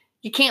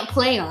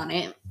play on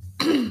it.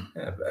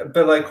 Yeah,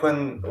 but like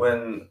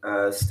when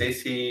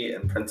Stacy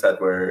and Prince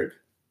Edward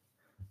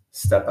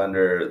step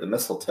under the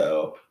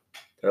mistletoe,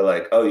 they're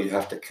like, oh, you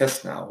have to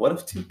kiss now. What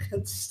if 2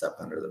 kids step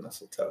under the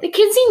mistletoe? The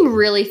kids seem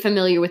really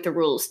familiar with the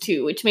rules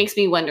too, which makes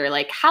me wonder,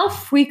 like, how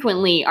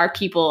frequently are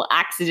people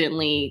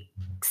accidentally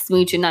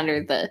smooching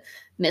under the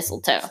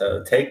mistletoe?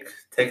 So take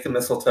the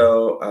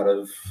mistletoe out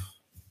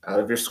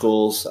of your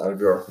schools, out of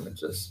your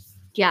orphanages.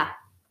 Yeah.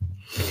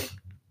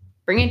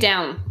 Bring it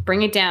down.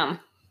 Bring it down.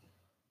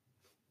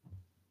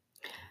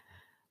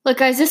 Look,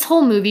 guys, this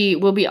whole movie,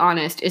 we'll be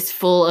honest, is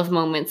full of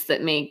moments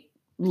that make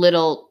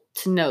little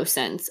to no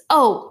sense.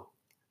 Oh,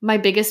 my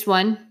biggest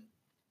one.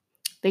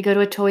 They go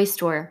to a toy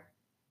store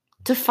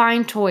to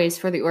find toys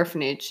for the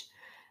orphanage.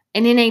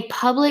 And in a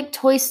public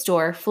toy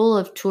store full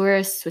of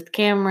tourists with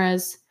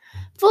cameras,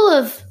 full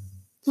of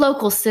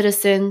local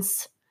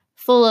citizens,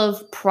 full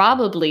of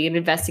probably an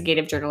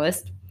investigative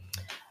journalist,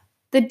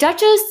 the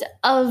Duchess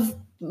of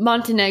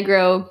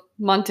Montenegro,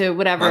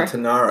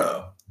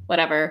 Montanaro.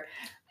 whatever,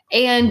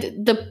 and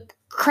the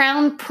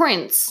Crown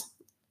Prince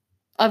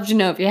of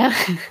Genovia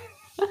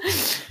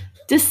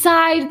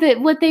decide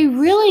that what they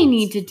really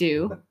need to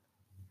do,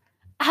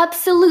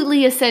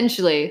 absolutely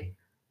essentially,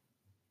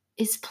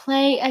 is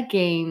play a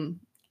game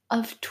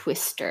of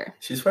Twister.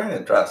 She's wearing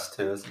a dress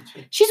too, isn't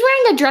she? She's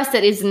wearing a dress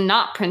that is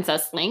not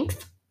princess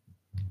length.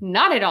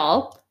 Not at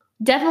all.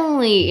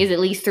 Definitely is at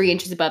least 3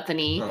 inches above the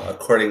knee.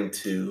 According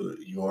to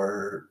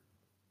your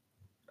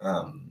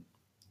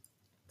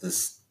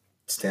this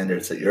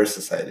standards that your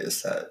society has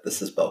set,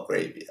 this is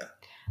Belgravia.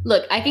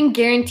 Look, I can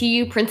guarantee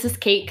you Princess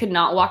Kate could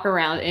not walk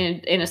around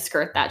in a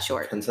skirt that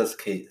short. Princess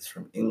Kate is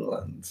from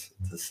England.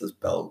 This is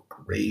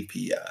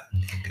Belgravia.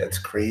 That's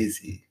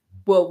crazy.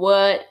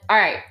 What? All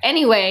right.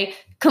 Anyway,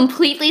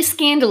 completely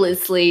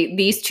scandalously,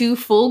 these two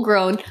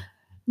full-grown,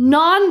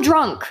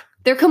 non-drunk,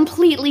 they're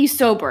completely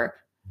sober.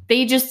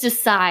 They just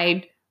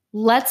decide,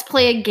 let's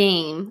play a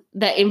game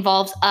that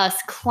involves us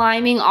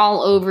climbing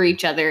all over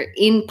each other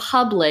in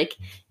public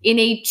in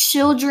a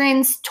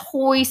children's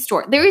toy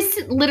store.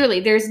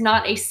 There's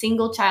not a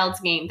single child's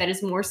game that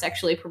is more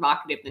sexually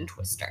provocative than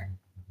Twister.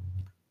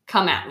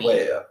 Come at me.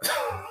 Wait,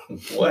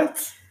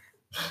 what?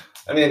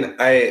 I mean,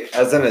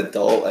 as an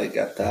adult, I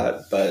get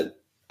that, but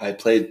I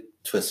played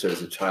Twister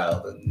as a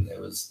child, and it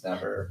was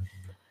never...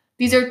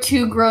 These are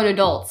two grown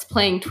adults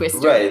playing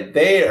Twister. Right,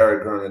 they are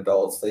grown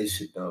adults. They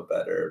should know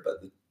better, but...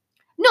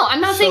 No, I'm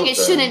not saying it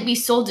shouldn't be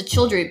sold to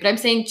children, but I'm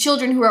saying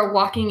children who are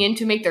walking in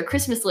to make their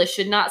Christmas list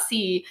should not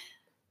see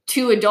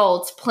two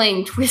adults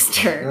playing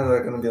Twister. No,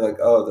 they're going to be like,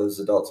 oh, those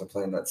adults are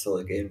playing that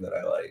silly game that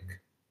I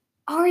like.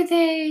 Are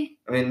they?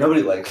 I mean,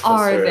 nobody likes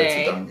Twister. It's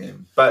a dumb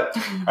game. But,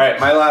 all right,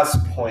 my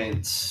last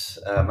point,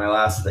 my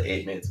last of the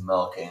 8 Maids of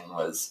Milking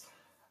was,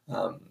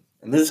 and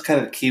this is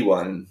kind of a key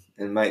one,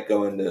 and might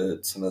go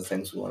into some of the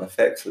things we want to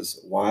fix,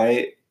 is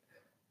why...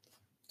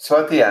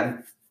 So at the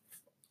end,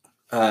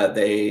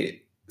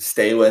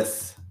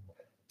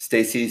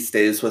 Stacy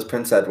stays with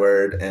Prince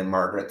Edward, and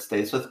Margaret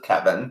stays with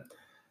Kevin.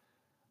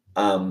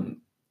 And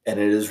it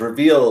is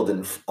revealed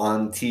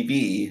on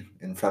TV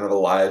in front of a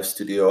live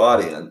studio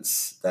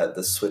audience that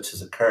the switch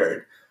has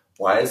occurred.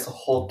 Why is the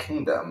whole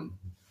kingdom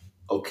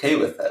okay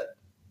with it?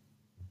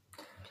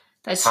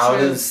 That's How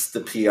true. does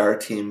the PR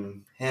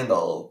team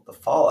handle the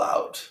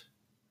fallout?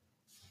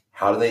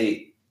 How do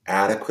they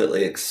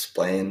adequately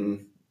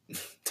explain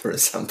the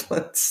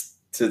resemblance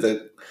to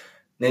the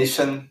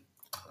nation?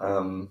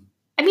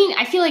 I mean,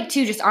 I feel like,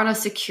 too, just on a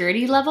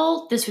security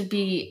level, this would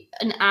be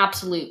an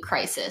absolute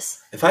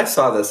crisis. If I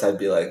saw this, I'd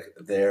be like,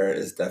 there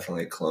is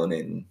definitely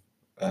cloning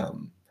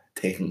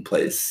taking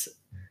place,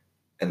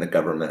 and the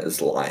government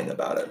is lying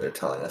about it. They're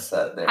telling us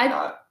that they're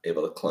not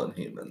able to clone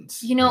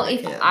humans. You know,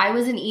 if I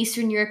was an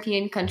Eastern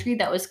European country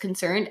that was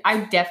concerned,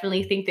 I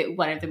definitely think that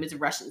one of them is a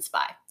Russian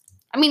spy.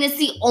 I mean, it's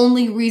the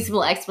only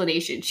reasonable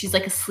explanation. She's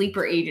like a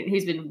sleeper agent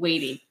who's been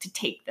waiting to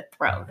take the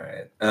throne. All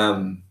right.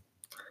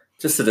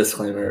 Just a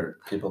disclaimer,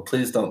 people,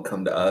 please don't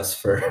come to us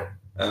for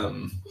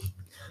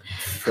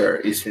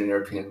Eastern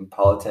European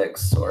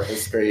politics or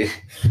history.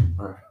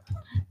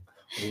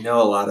 We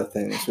know a lot of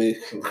things. We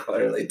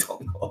clearly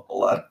don't know a whole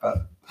lot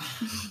about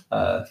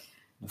the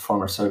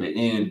former Soviet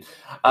Union.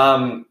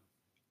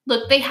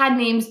 Look, they had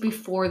names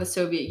before the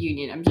Soviet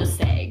Union. I'm just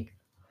saying.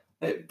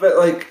 But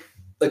like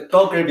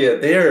Belgravia,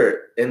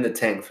 they're in the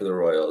tank for the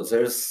royals.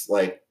 There's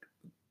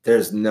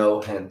no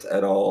hint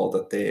at all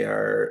that they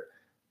are.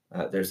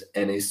 There's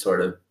any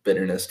sort of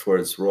bitterness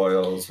towards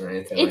royals or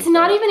anything. It's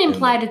not even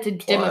implied it's a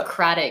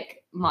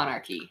democratic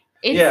monarchy.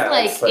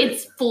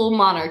 It's full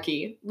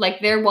monarchy.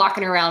 Like, they're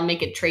walking around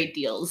making trade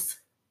deals.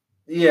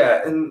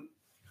 Yeah, and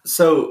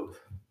so,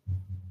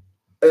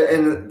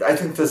 and I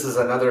think this is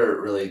another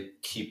really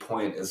key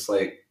point is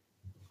so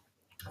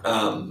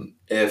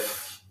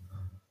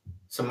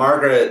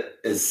Margaret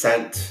is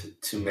sent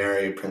to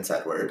marry Prince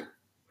Edward,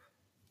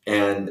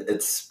 and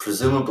it's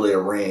presumably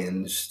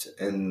arranged,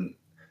 and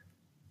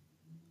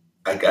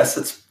I guess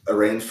it's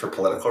arranged for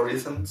political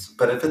reasons,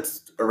 but if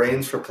it's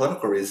arranged for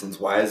political reasons,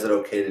 why is it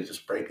okay to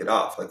just break it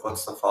off? Like,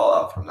 what's the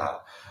fallout from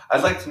that?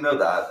 I'd like to know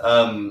that.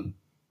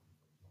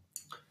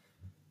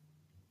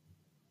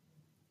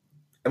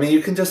 I mean,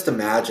 you can just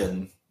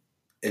imagine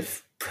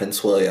if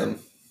Prince William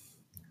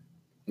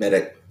met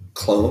a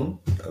clone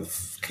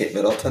of Kate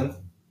Middleton.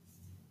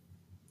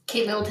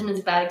 Kate Middleton is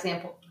a bad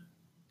example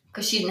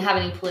because she didn't have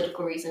any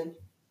political reason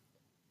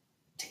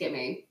to get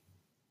married.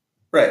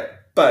 Right,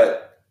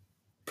 but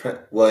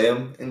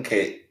William and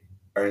Kate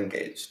are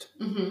engaged.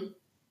 Mm-hmm.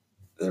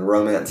 The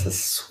romance has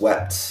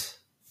swept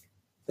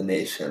the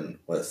nation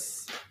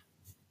with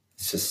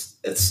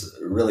it's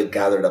really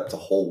gathered up the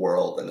whole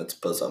world in its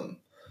bosom.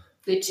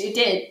 Which it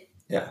did.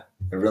 Yeah,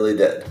 it really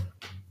did.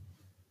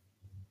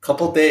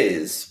 Couple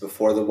days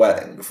before the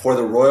wedding, before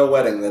the royal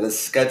wedding that is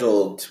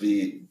scheduled to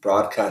be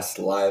broadcast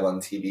live on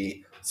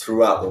TV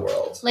throughout the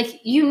world. Like,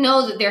 you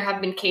know that there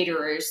have been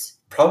caterers.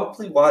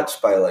 Probably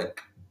watched by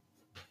like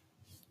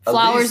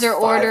flowers are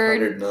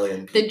ordered,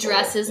 million the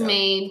dress is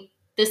made,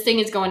 this thing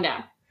is going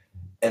down.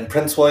 And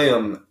Prince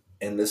William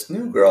and this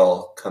new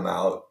girl come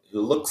out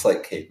who looks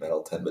like Kate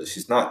Middleton, but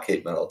she's not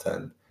Kate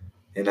Middleton.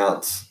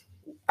 Announce,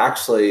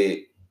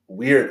 actually,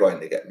 we're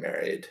going to get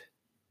married.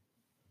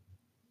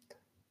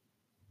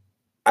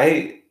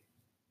 The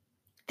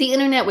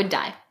internet would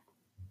die.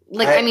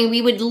 Like,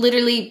 we would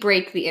literally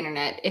break the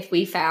internet if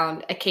we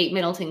found a Kate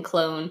Middleton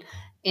clone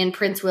and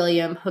Prince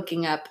William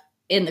hooking up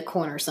in the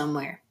corner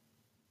somewhere.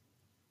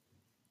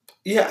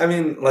 Yeah, I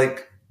mean,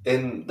 like,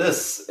 in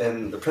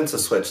The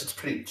Princess Switch, it's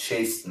pretty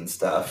chaste and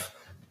stuff.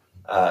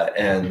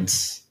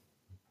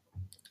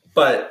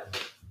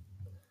 But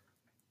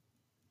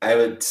I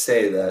would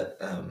say that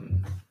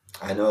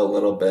I know a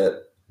little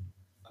bit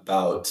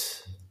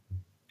about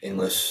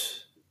English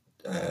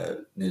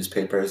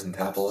newspapers and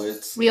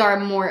tabloids. We are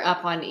more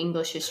up on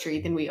English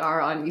history than we are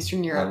on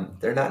Eastern Europe.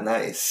 They're not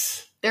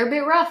nice. They're a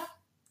bit rough.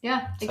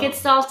 Yeah, it gets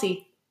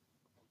salty.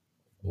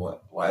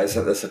 What? Why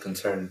isn't this a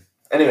concern?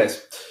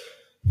 Anyways.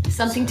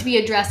 Something to be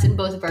addressed in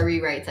both of our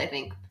rewrites, I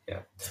think. Yeah.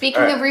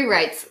 Speaking of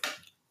rewrites,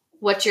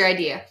 what's your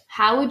idea?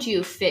 How would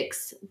you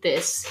fix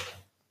this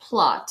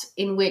plot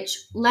in which,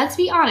 let's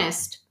be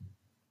honest,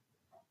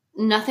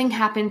 nothing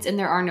happens and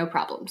there are no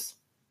problems?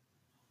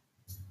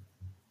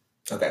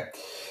 Okay.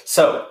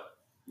 So,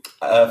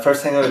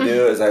 first thing I would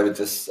do is I would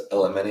just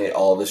eliminate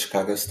all the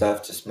Chicago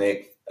stuff. Just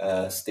make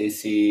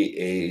Stacy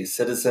a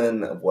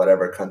citizen of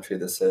whatever country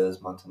this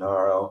is,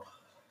 Montenegro.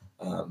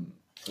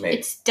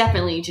 It's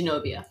definitely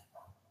Genovia.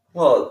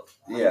 Well,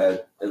 yeah,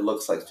 it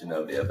looks like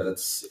Genovia, but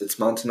it's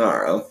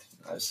Montenegro.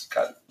 I just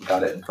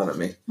got it in front of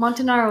me.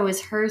 Montenegro is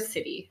her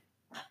city.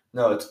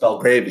 No, it's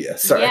Belgravia.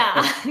 Sorry.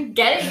 Yeah,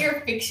 get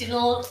your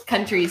fictional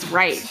countries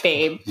right,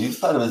 babe. You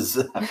thought it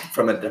was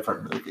from a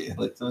different movie.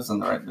 Like, it was in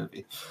the right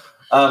movie.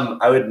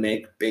 I would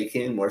make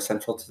baking more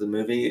central to the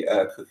movie.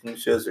 Cooking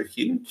shows are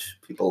huge.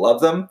 People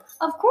love them.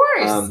 Of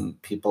course.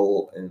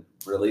 People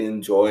really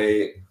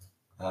enjoy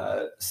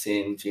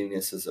seeing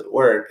geniuses at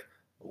work.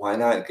 Why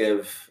not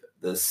give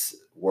this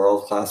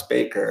world-class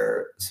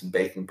baker some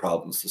baking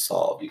problems to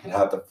solve? You could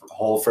have the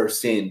whole first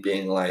scene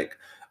being like,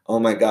 oh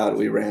my God,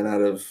 we ran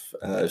out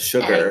of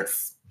sugar.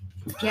 Eggs.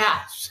 Yeah.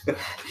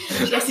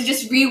 She has to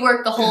just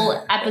rework the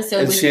whole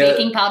episode with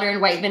baking powder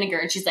and white vinegar.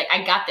 And she's like,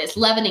 I got this.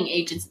 Leavening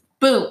agents.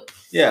 Boom.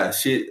 Yeah,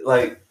 she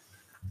like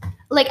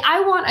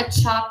I want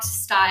a Chopped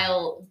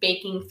style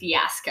baking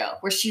fiasco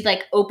where she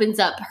like opens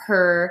up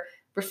her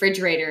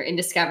refrigerator and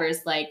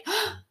discovers like,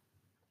 oh,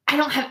 I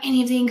don't have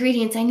any of the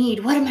ingredients I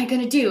need. What am I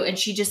going to do? And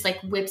she just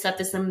like whips up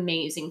this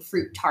amazing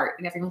fruit tart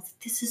and everyone's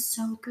like, this is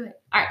so good.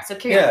 All right, so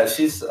carry on.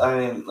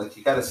 Yeah,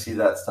 you got to see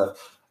that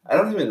stuff. I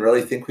don't even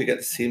really think we get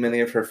to see many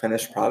of her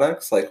finished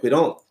products. Like,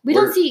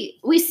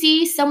 we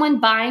see someone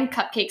buying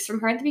cupcakes from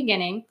her at the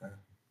beginning.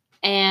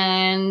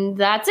 And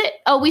that's it.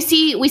 Oh, we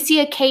see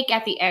a cake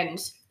at the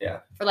end. Yeah.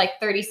 For like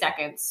 30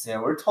 seconds.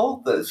 Yeah, we're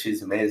told that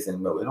she's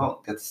amazing, but we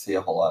don't get to see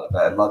a whole lot of it.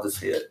 I'd love to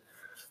see it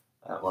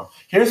more.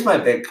 Here's my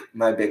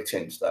big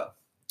change, though.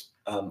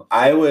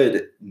 I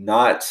would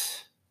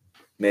not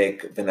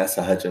make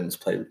Vanessa Hudgens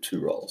play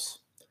two roles.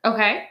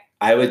 Okay.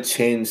 I would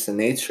change the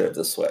nature of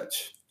the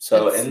Switch.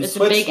 So in the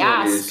Switch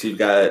movies, you've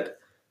got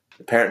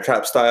the Parent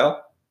Trap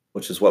style,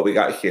 which is what we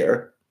got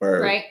here.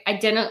 Right.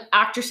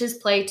 Actresses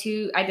play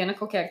two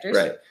identical characters.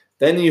 Right.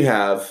 Then you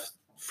have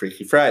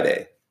Freaky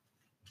Friday.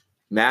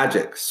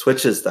 Magic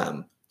switches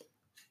them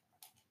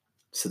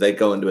so they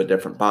go into a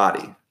different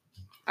body.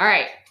 All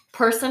right.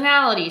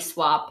 Personality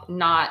swap,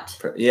 not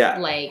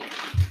like,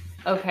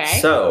 okay.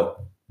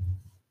 So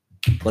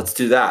let's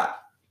do that.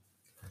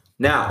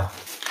 Now,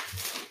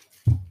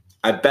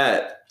 I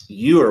bet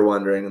you are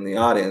wondering in the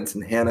audience,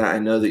 and Hannah, I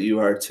know that you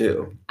are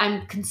too.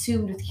 I'm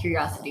consumed with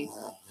curiosity.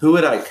 Who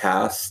would I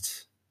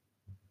cast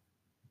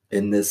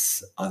in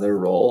this other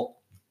role?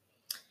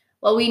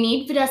 Well, we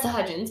need Vanessa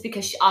Hudgens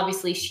because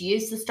she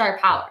is the star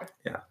power.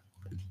 Yeah.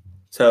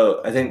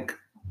 So I think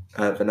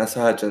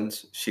Vanessa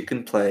Hudgens, she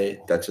can play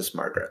Duchess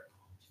Margaret.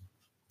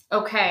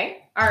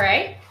 Okay. All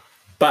right.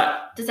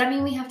 But does that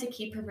mean we have to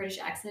keep her British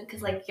accent?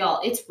 Because, like,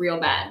 y'all, it's real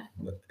bad.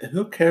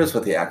 Who cares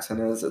what the accent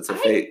is? It's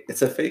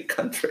a fake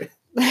country.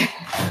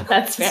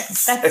 That's fair.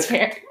 That's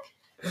fair.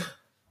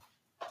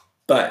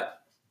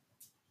 But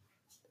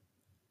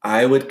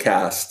I would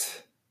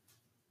cast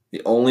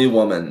the only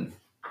woman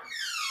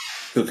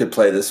who could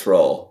play this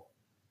role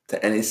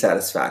to any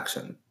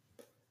satisfaction.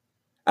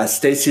 As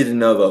Stacey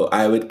DeNovo,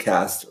 I would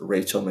cast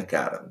Rachel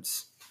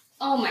McAdams.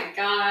 Oh my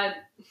God.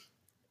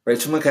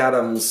 Rachel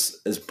McAdams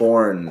was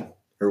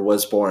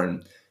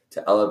born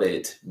to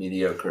elevate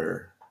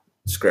mediocre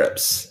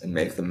scripts and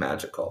make them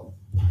magical.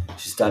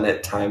 She's done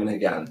it time and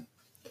again.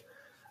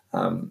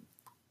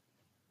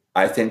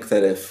 I think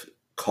that if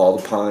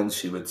called upon,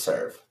 she would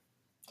serve.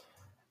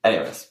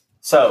 Anyways,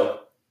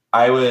 so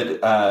I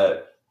would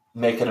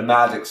make it a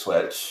magic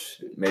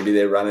switch. Maybe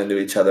they run into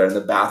each other in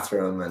the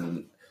bathroom,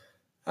 and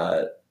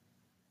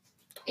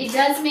it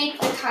does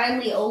make the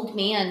kindly old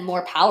man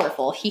more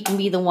powerful. He can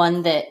be the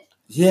one that.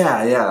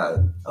 Yeah.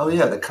 Oh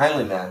yeah, the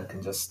kindly man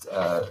can just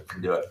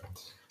can do it.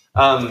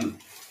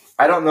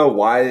 I don't know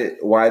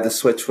why the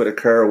switch would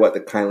occur. Or what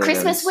the kindly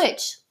Christmas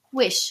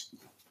wish.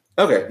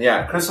 Okay,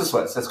 yeah, Christmas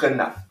wish. That's good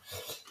enough.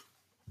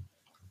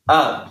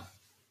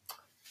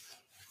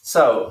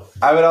 So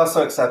I would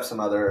also accept some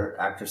other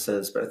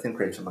actresses, but I think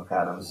Rachel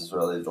McAdams is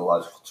really the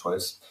logical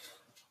choice.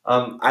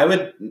 I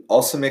would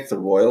also make the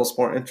royals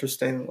more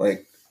interesting.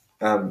 Like,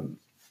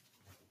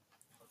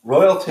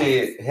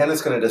 royalty,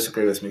 Hannah's going to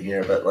disagree with me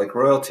here, but like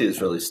royalty is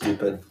really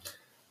stupid.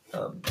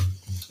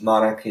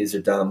 Monarchies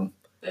are dumb.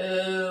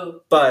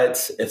 Boo.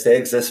 But if they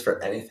exist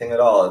for anything at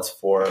all, it's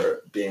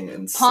for being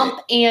insane.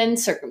 Pomp and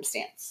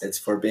circumstance. It's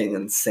for being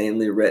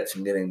insanely rich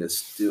and getting to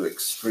do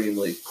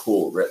extremely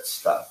cool, rich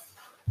stuff.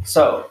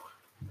 So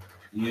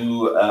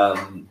you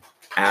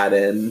add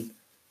in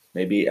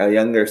maybe a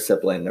younger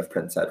sibling of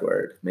Prince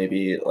Edward,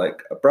 maybe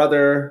like a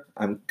brother.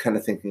 I'm kind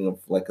of thinking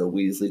of like a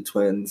Weasley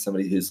twin,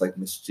 somebody who's like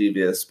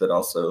mischievous but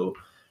also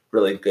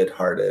really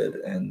good-hearted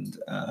and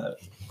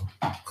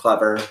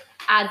clever.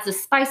 Adds the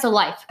spice of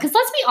life. Because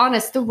let's be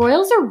honest, the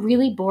royals are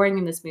really boring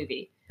in this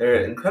movie.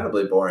 They're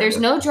incredibly boring. There's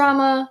no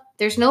drama.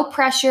 There's no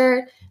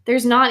pressure.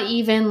 There's not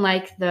even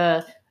like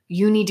the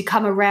you need to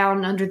come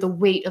around under the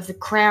weight of the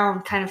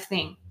crown kind of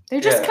thing.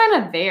 They're just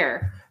kind of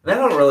there. And I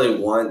don't really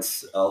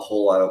want a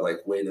whole lot of like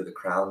weight of the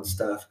crown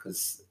stuff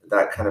because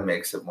that kind of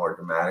makes it more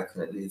dramatic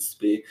than it needs to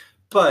be.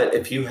 But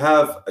if you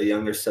have a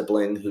younger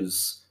sibling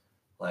who's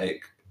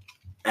like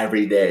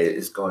every day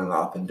is going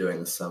off and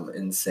doing some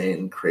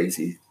insane,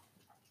 crazy,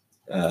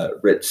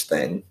 rich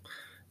thing,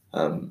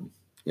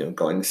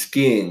 going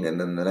skiing, and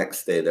then the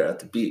next day they're at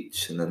the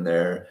beach, and then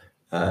they're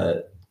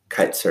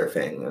kite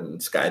surfing and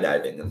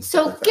skydiving and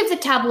stuff. So like give the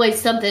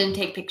tabloids something to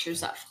take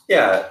pictures of.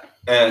 Yeah.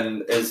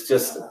 And is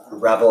just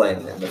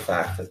reveling in the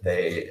fact that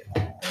they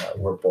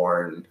were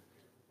born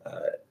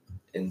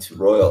into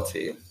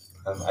royalty.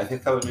 I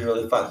think that would be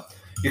really fun.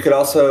 It could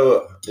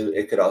also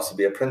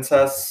be a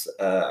princess.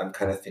 I'm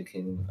kind of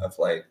thinking of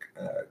like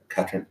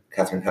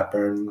Katharine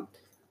Hepburn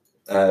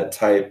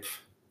type.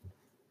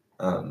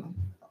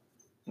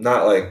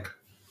 Not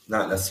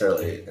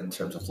necessarily in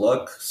terms of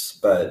looks,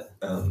 but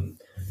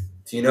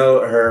do you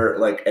know her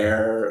like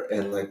heir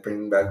and like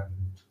Bring Back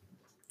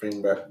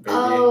Baby?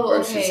 Oh, where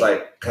okay. She's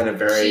like kind of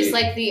very. She's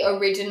like the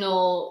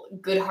original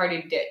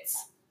good-hearted ditz.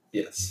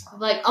 Yes.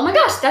 Like, oh my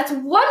gosh, that's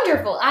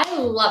wonderful. I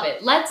love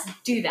it. Let's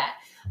do that.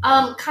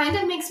 Kind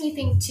of makes me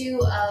think too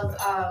of.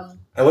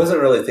 I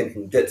wasn't really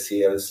thinking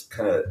ditzy. I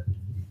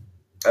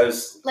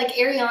was like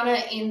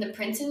Ariana in The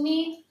Prince and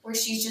Me, where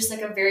she's just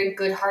like a very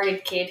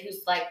good-hearted kid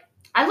who's like,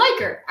 I like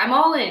her. I'm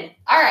all in.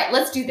 All right,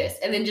 let's do this,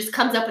 and then just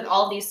comes up with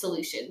all these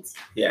solutions.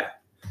 Yeah.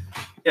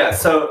 Yeah,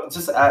 so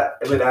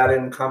it would add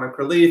in comic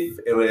relief.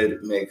 It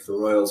would make the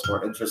royals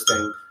more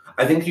interesting.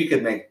 I think you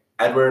could make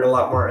Edward a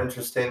lot more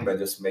interesting by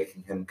just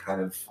making him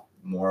kind of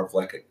more of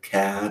like a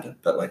cad,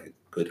 but like a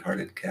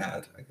good-hearted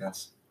cad, I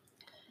guess.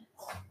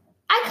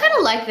 I kind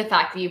of like the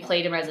fact that you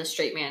played him as a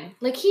straight man.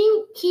 Like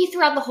he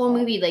throughout the whole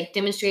movie like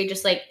demonstrated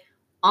just like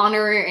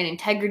honor and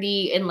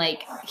integrity, and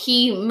like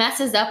he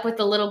messes up with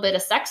a little bit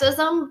of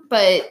sexism,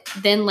 but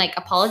then like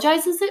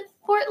apologizes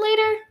for it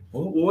later.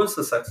 What was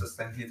the sexist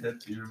thing he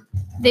did to you?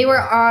 They were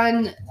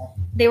on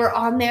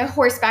their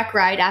horseback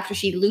ride after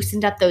she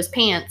loosened up those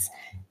pants,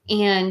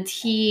 and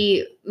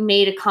he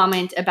made a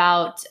comment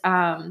about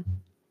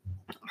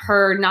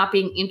her not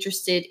being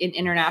interested in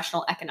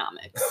international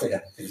economics. Oh,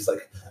 yeah, he's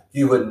like,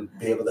 you wouldn't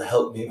be able to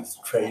help me with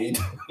trade.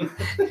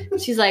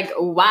 She's like,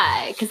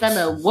 why? Because I'm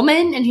a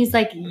woman? And he's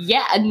like,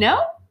 yeah,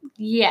 no?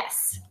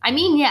 Yes. I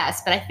mean,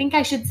 yes, but I think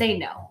I should say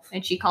no.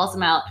 And she calls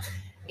him out.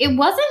 It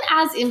wasn't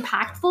as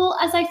impactful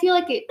as I feel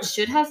like it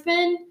should have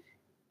been.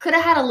 Could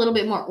have had a little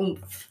bit more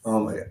oomph. Oh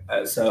my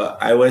God. So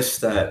I wish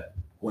that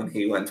when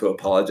he went to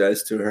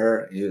apologize to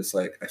her, he was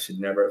like, I should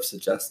never have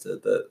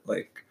suggested that,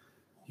 like,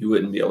 you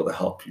wouldn't be able to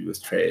help you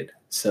with trade.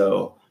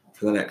 So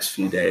for the next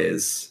few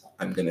days,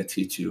 I'm going to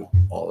teach you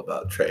all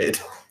about trade.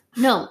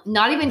 No,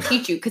 not even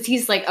teach you, because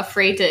he's like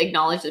afraid to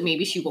acknowledge that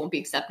maybe she won't be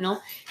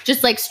acceptable.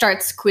 Just like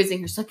starts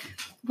quizzing her. She's like,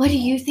 what do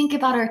you think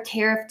about our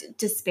tariff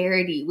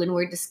disparity when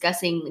we're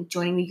discussing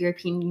joining the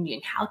European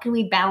Union? How can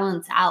we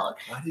balance out?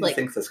 Why do you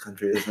think this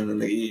country isn't in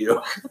the EU?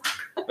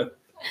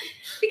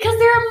 Because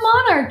they're a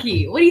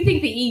monarchy. What do you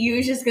think the EU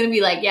is just going to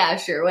be like, yeah,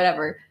 sure,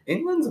 whatever?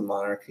 England's a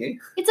monarchy.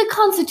 It's a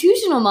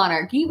constitutional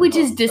monarchy, which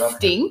is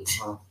distinct.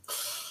 Okay.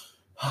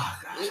 Oh,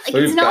 gosh.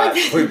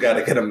 Like, we've got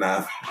to get a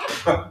map.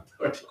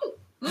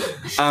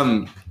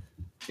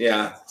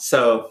 Yeah,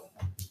 so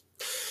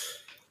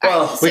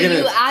well, right, so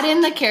you add in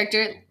the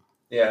character.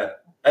 Yeah,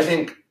 I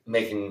think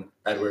making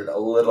Edward a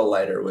little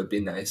lighter would be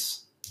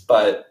nice,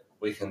 but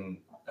we can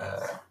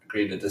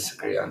agree to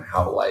disagree on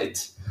how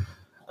light.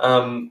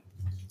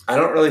 I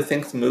don't really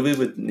think the movie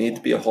would need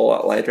to be a whole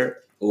lot lighter.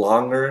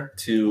 longer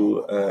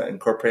to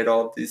incorporate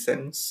all of these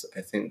things.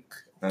 I think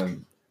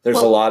there's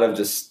a lot of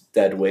just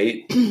dead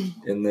weight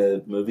in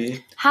the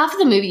movie. Half of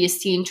the movie is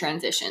scene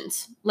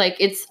transitions. Like,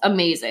 it's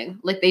amazing.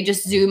 Like, they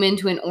just zoom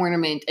into an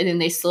ornament and then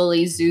they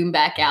slowly zoom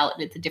back out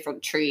and it's a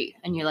different tree.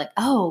 And you're like,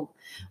 oh,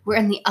 we're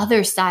on the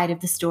other side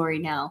of the story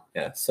now.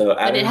 Yeah, so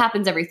it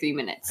happens every 3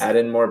 minutes. Add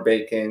in more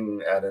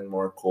baking, add in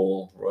more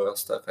cool royal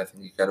stuff. I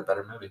think you got a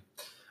better movie.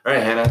 All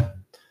right, Hannah.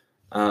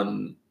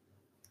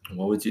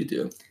 What would you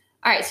do?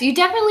 All right, so you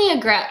definitely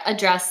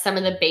address some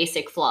of the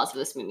basic flaws of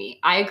this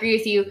movie. I agree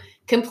with you.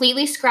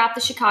 Completely scrap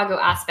the Chicago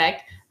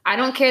aspect. I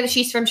don't care that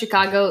she's from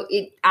Chicago.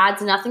 It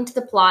adds nothing to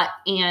the plot.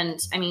 And,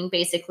 I mean,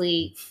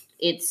 basically,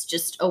 it's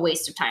just a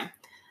waste of time.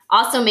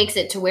 Also makes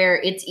it to where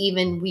it's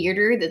even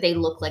weirder that they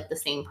look like the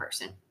same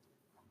person.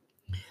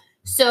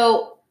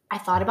 So I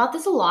thought about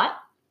this a lot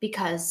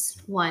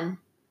because, one,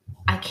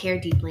 I care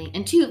deeply.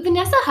 And two,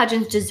 Vanessa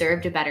Hudgens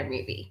deserved a better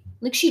movie.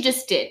 Like, she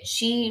just did.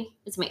 She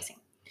is amazing.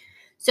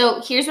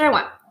 So here's what I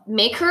want.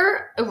 Make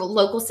her a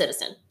local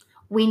citizen.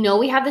 We know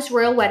we have this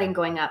royal wedding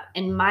going up.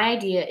 And my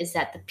idea is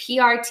that the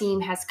PR team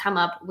has come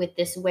up with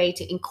this way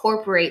to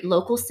incorporate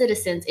local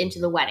citizens into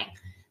the wedding.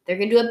 They're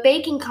going to do a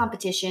baking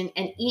competition,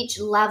 and each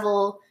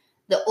level,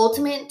 the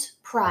ultimate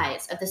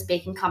prize of this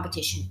baking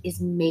competition is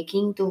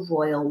making the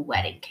royal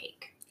wedding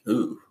cake.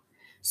 Ooh.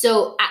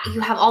 So you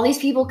have all these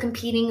people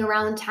competing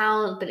around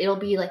town, but it'll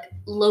be like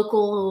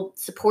local,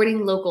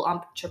 supporting local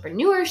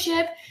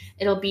entrepreneurship.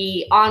 It'll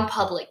be on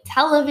public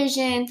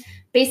television,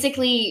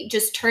 basically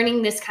just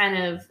turning this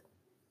kind of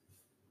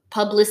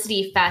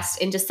publicity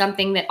fest into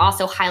something that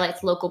also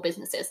highlights local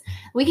businesses.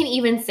 We can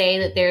even say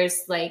that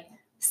there's like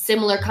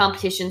similar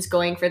competitions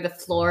going for the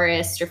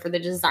florist or for the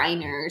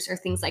designers or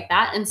things like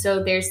that. And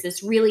so there's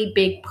this really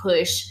big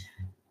push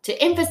to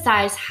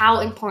emphasize how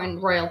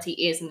important royalty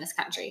is in this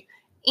country,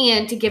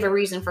 and to give a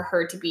reason for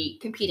her to be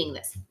competing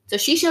this. So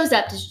she shows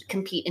up to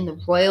compete in the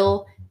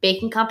royal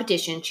baking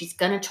competition. She's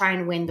going to try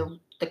and win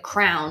the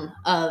crown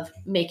of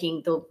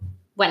making the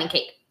wedding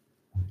cake.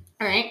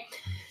 All right.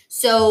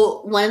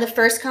 So one of the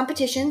first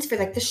competitions for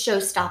like the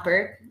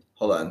showstopper.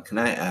 Hold on. Can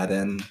I add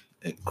in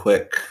a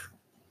quick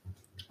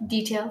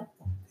detail?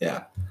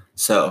 Yeah.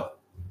 So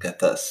get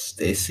this.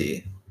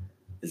 Stacy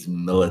is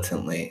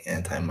militantly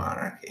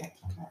anti-monarchy.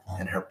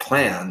 And her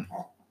plan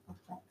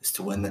is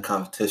to win the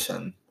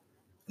competition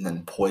and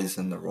then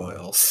poison the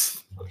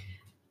royals.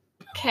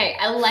 Okay,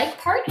 I like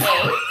part A.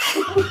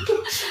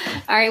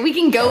 All right, we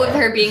can go with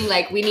her being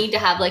like, we need to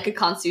have like a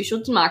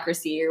constitutional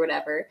democracy or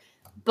whatever.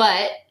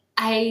 But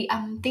I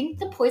think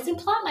the poison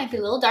plot might be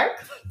a little dark.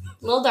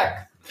 A little dark.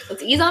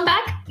 Let's ease on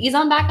back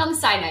on the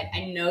cyanide.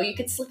 I know you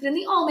could slip it in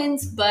the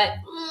almonds, but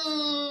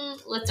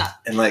let's not.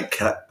 And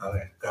like, okay,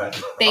 go ahead.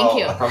 Thank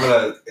you. I'm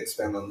going to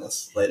expand on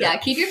this later. Yeah,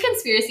 keep your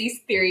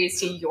conspiracy theories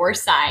to your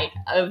side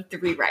of the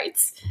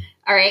rewrites.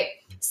 All right.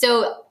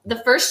 So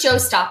the first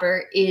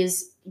showstopper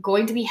is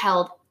going to be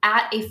held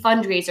at a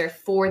fundraiser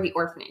for the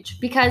orphanage,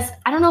 because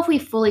I don't know if we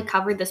fully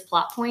covered this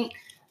plot point.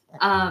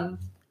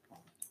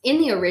 In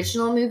the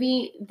original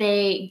movie,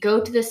 they go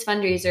to this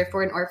fundraiser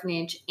for an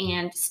orphanage,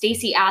 and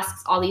Stacy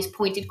asks all these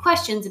pointed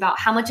questions about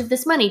how much of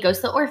this money goes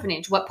to the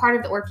orphanage, what part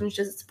of the orphanage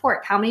does it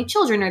support, how many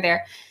children are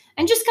there,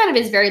 and just kind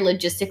of is very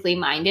logistically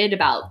minded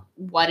about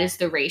what is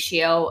the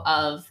ratio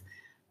of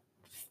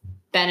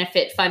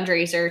benefit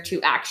fundraiser to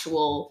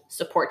actual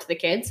support to the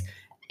kids.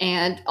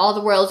 And all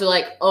the royals are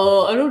like,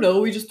 oh, I don't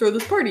know, we just throw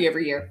this party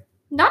every year.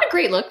 Not a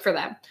great look for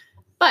them.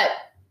 But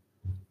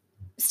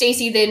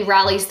Stacy then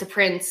rallies the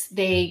prince.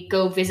 They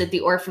go visit the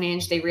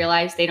orphanage. They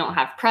realize they don't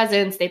have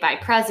presents. They buy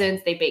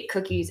presents. They bake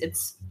cookies.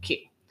 It's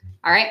cute.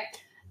 All right.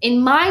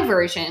 In my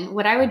version,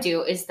 what I would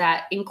do is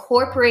that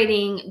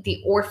incorporating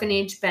the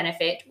orphanage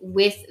benefit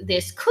with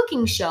this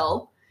cooking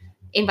show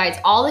invites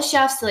all the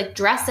chefs to like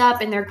dress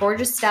up in their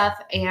gorgeous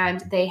stuff,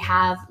 and they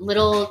have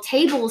little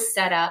tables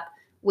set up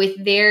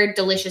with their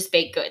delicious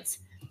baked goods.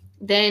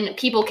 Then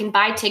people can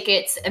buy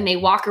tickets and they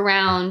walk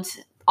around.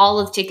 All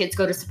of the tickets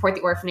go to support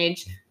the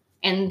orphanage.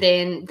 And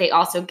then they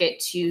also get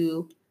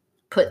to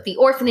put the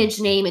orphanage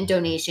name and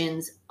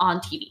donations on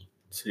TV.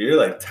 So you're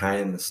like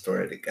tying the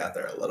story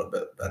together a little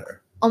bit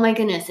better. Oh my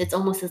goodness. It's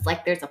almost as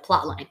like there's a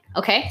plot line.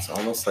 Okay. It's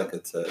almost like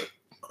it's a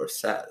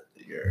corset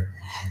that you're...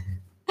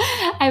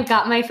 I've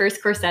got my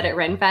first corset at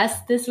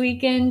Renfest this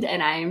weekend,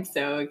 and I'm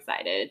so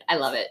excited. I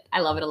love it. I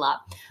love it a lot.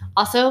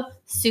 Also,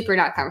 super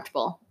not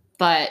comfortable.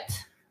 But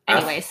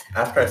anyways.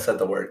 After I said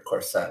the word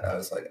corset, I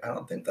was like, I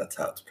don't think that's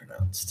how it's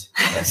pronounced.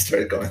 And I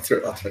started going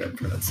through alternate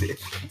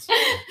pronunciations.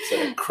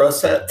 So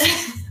corset.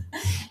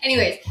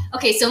 Anyways.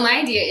 Okay, so my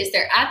idea is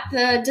they're at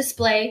the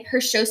display. Her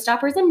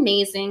showstopper is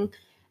amazing.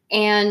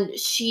 And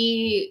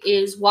she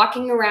is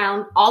walking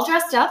around all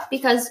dressed up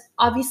because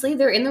obviously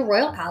they're in the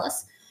royal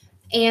palace.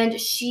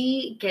 And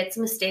she gets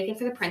mistaken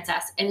for the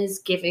princess and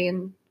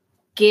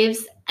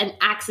gives an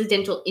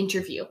accidental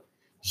interview.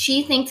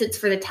 She thinks it's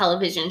for the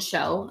television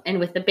show and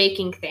with the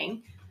baking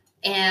thing.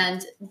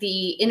 And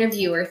the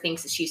interviewer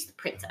thinks that she's the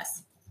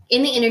princess.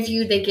 In the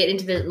interview, they get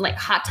into the like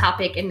hot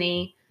topic, and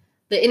they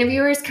the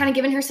interviewer is kind of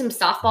giving her some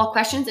softball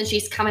questions, and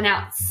she's coming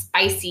out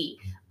spicy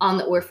on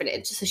the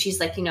orphanage. So she's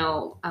like,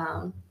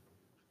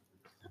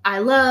 I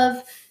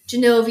love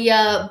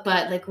Genovia,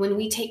 but like when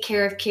we take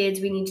care of kids,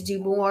 we need to do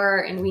more,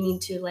 and we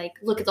need to like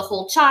look at the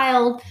whole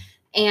child.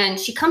 And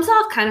she comes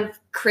off kind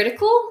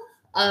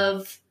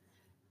of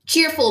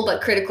cheerful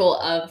but critical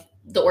of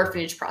the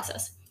orphanage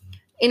process.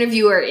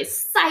 Interviewer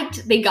is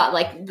psyched. They got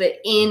like the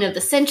in of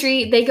the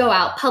century. They go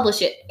out,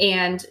 publish it,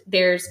 and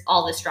there's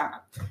all this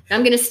drama. Now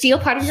I'm going to steal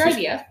part of your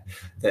idea.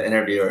 The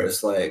interviewer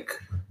is like,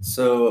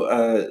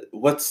 so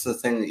what's the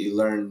thing that you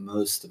learned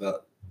most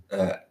about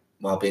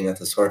while being at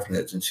this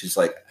orphanage? And she's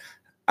like,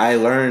 I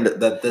learned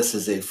that this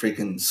is a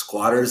freaking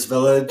squatter's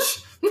village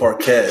for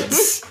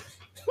kids.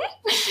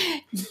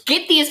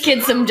 Get these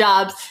kids some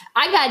jobs.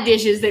 I got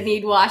dishes that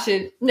need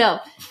washing.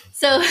 No.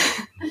 So,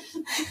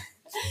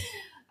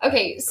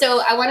 okay,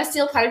 so I want to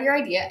steal part of your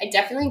idea. I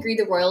definitely agree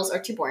the royals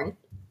are too boring.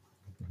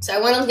 So I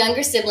want a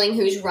younger sibling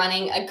who's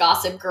running a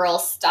Gossip Girl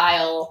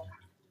style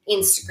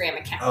Instagram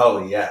account.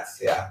 Oh, yes,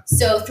 yeah.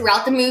 So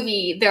throughout the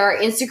movie, there are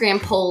Instagram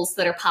polls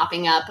that are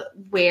popping up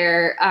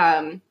where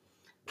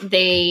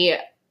they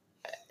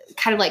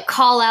kind of like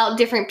call out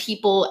different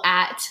people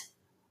at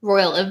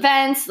royal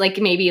events, like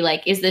maybe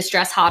like, is this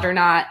dress hot or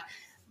not?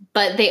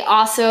 But they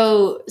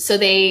also, so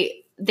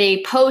they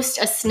post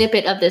a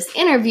snippet of this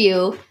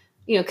interview,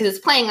 because it's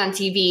playing on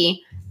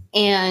TV,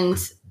 and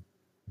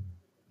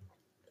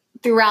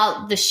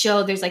throughout the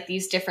show, there's like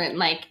these different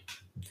like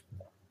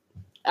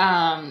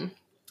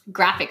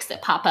graphics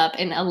that pop up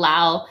and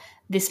allow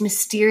this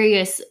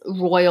mysterious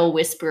royal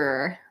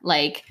whisperer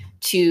like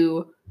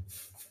to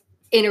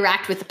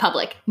interact with the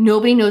public.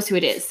 Nobody knows who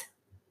it is.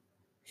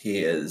 He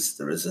is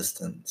the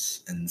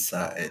resistance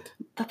inside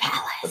the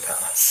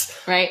palace.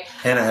 Right.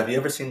 Hannah, have you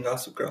ever seen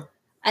Gossip Girl?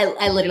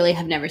 I literally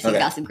have never seen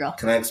Gossip Girl.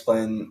 Can I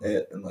explain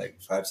it in like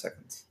 5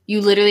 seconds?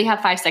 You literally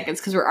have 5 seconds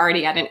because we're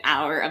already at an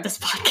hour of this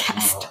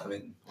podcast. Oh, I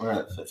mean, we're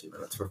at 50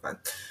 minutes. We're fine.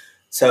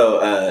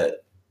 So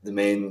the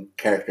main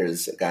character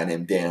is a guy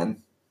named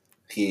Dan.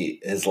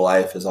 His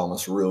life is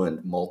almost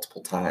ruined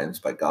multiple times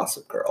by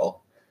Gossip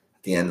Girl.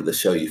 At the end of the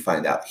show, you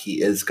find out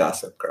he is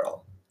Gossip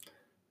Girl.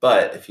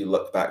 But if you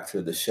look back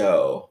through the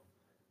show,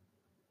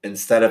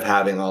 instead of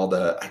having all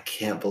the, I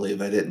can't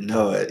believe I didn't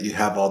know it, you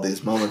have all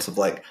these moments of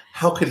like,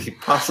 how could he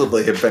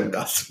possibly have been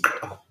Gossip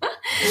Girl?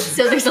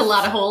 So there's a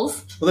lot of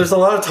holes. Well, there's a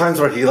lot of times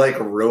where he like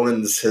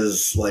ruins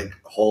his like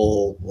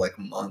whole like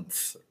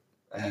month.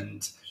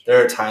 And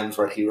there are times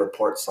where he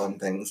reports on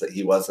things that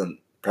he wasn't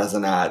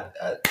present at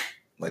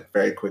like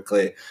very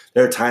quickly.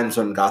 There are times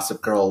when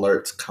Gossip Girl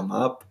alerts come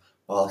up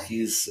while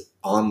he's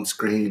on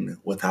screen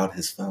without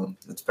his phone.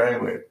 It's very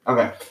weird.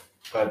 Okay.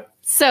 But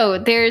so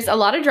there's a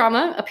lot of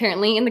drama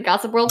apparently in the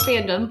Gossip World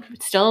fandom.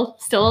 It's still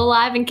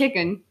alive and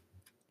kicking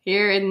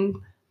here in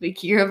the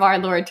year of our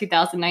Lord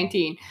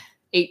 2019.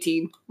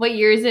 18. What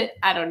year is it?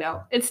 I don't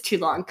know. It's too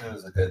long. It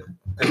was a good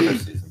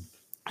first season.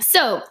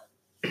 So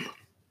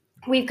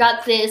we've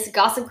got this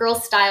Gossip Girl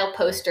style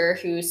poster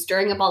who's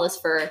stirring up all this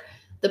fur.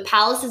 The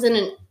palace is in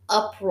an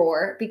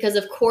uproar because,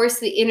 of course,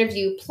 the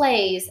interview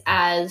plays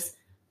as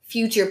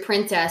future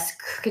princess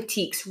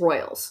critiques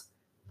royals.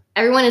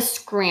 Everyone is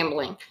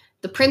scrambling.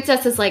 The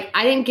princess is like,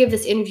 I didn't give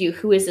this interview.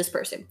 Who is this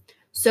person?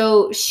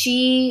 So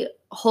she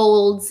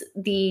holds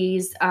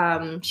these,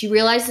 she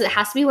realizes it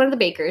has to be one of the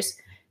bakers.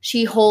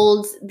 She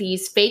holds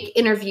these fake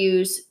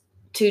interviews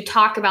to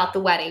talk about the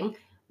wedding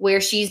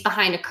where she's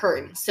behind a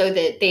curtain so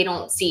that they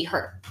don't see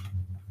her.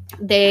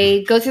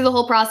 They go through the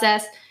whole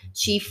process.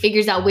 She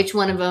figures out which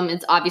one of them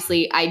is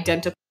obviously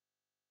identical.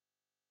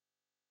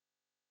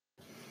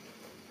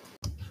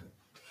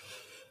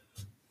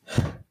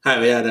 Hi,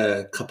 we had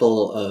a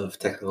couple of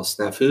technical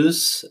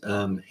snafus.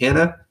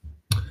 Hannah,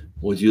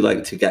 would you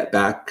like to get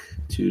back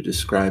to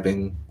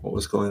describing what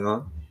was going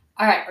on?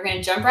 All right, we're going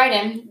to jump right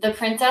in. The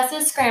princess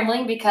is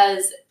scrambling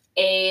because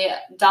a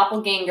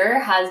doppelganger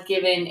has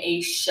given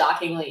a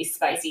shockingly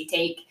spicy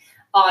take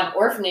on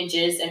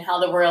orphanages and how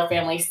the royal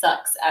family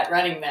sucks at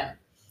running them.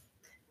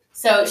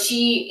 So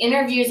she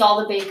interviews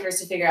all the bakers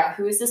to figure out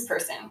who is this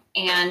person.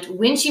 And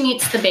when she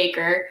meets the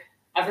baker,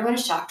 everyone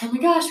is shocked. Oh my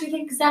gosh, we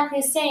look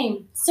exactly the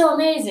same. So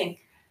amazing,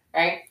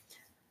 right?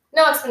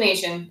 No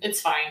explanation.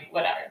 It's fine.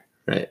 Whatever.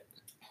 Right.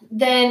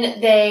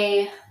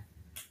 Then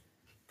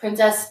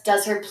Princess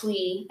does her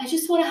plea. I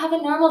just want to have a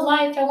normal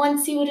life. I want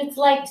to see what it's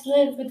like to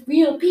live with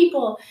real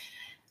people.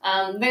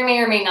 There may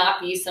or may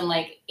not be some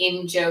like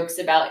in jokes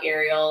about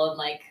Ariel and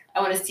like,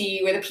 I want to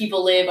see where the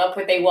people live, up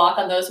where they walk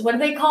on those, what do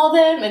they call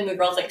them? And the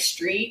girl's like,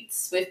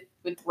 streets with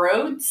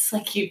roads.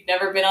 Like, you've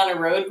never been on a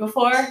road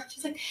before?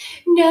 She's like,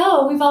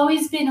 no, we've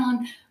always been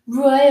on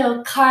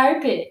royal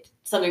carpet.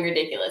 Something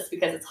ridiculous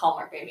because it's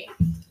Hallmark baby.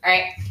 All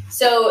right.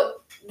 So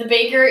the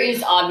baker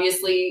is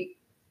obviously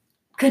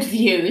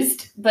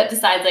confused, but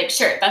decides like,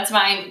 sure, that's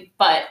fine,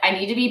 but I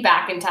need to be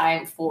back in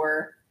time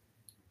for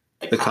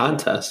the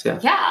contest.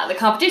 Yeah, the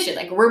competition.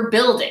 Like, we're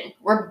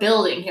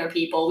building here,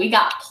 people. We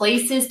got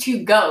places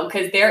to go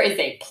because there is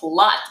a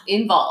plot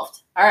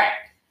involved. All right.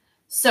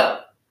 So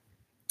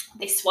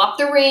they swap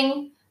the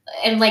ring.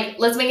 and like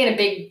let's make it a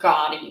big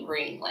gaudy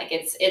ring. Like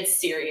it's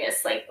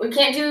serious. Like we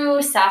can't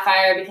do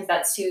sapphire because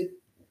that's too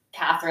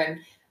Catherine.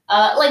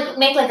 Like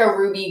make like a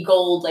ruby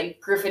gold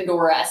like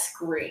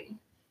Gryffindor-esque ring.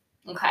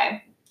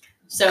 Okay.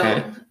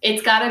 So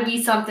it's got to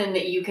be something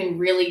that you can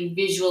really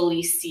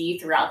visually see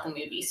throughout the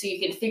movie, so you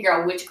can figure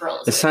out which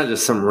girl is. It's not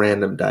just some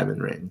random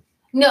diamond ring.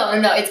 No.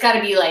 It's got to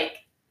be like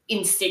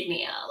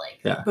insignia,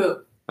 like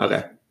boom.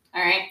 Okay.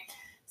 All right.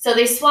 So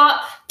they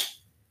swap.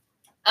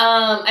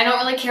 I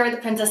don't really care what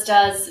the princess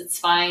does. It's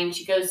fine.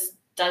 She does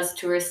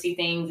touristy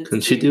things.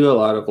 Can she do a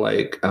lot of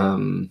like,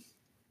 the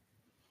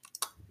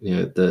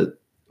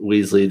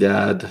Weasley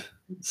dad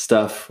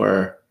stuff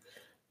where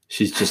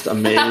she's just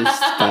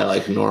amazed by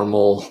like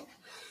normal.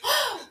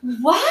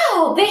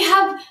 Wow, they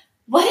have.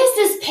 What is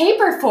this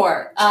paper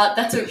for?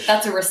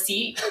 That's a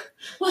receipt.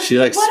 She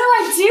likes. What do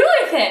I do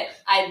with it?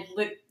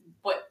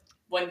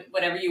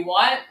 Whatever you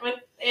want with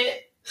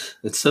it.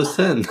 It's so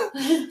thin.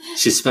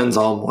 She spends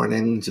all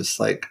morning just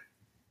like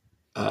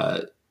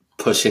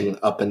pushing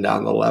up and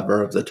down the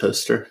lever of the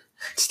toaster,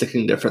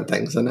 sticking different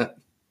things in it.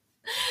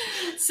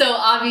 So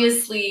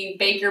obviously,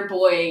 Baker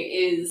Boy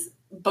is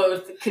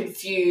both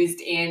confused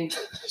and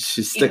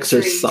she sticks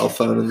her cell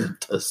phone in the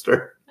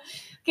toaster.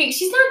 Okay,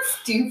 she's not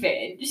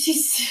stupid.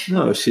 She's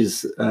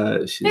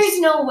there's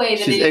no way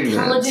that an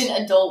intelligent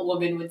adult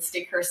woman would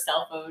stick her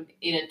cell phone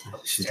in a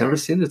toaster. She's never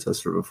seen a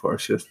toaster before.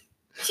 She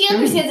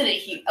understands that it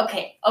heat.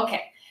 Okay.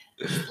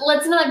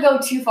 Let's not go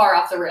too far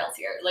off the rails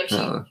here. Like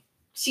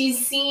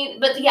she's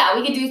seen, but yeah,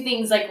 we could do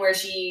things like where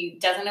she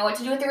doesn't know what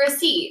to do with the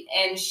receipt,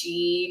 and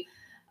she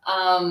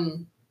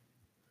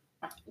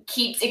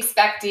keeps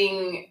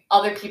expecting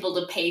other people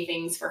to pay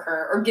things for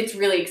her, or gets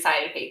really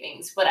excited to pay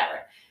things.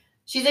 Whatever.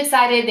 She's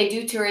excited. They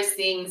do tourist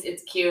things.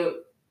 It's cute.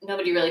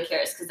 Nobody really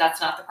cares because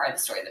that's not the part of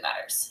the story that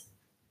matters.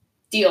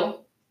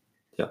 Deal.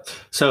 Yeah.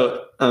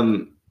 So,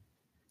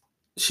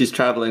 she's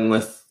traveling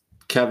with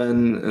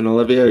Kevin and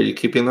Olivia. Are you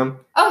keeping them?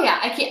 Oh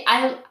yeah,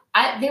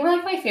 I they were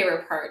like my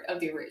favorite part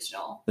of the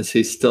original. Is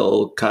he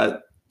still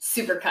cut?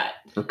 Super cut.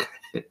 Okay.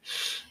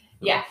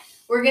 Yeah.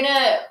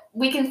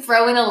 We can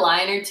throw in a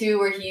line or two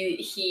where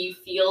he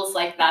feels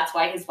like that's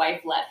why his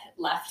wife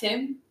left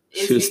him.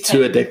 She was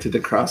too addicted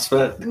to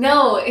CrossFit?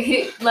 No,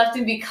 he left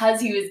him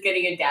because he was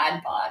getting a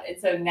dad bod. And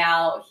so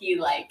now he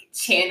like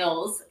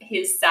channels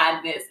his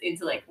sadness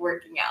into like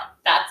working out.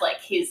 That's like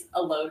his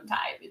alone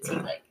time. It's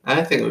like,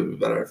 I think it would be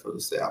better if it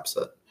was the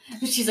opposite.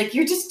 But she's like,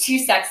 you're just too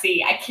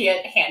sexy. I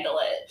can't handle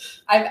it.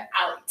 I'm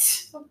out.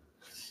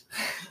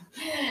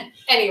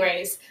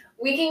 Anyways,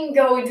 we can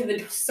go into the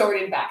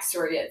sordid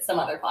backstory at some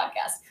other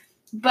podcast.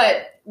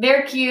 But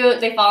they're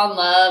cute. They fall in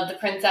love. The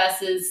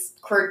princess is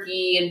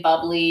quirky and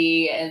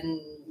bubbly, and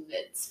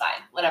it's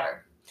fine.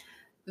 Whatever.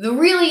 The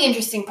really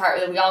interesting part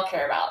that we all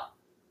care about,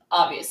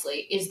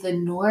 obviously, is the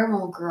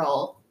normal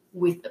girl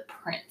with the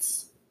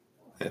prince.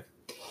 Okay.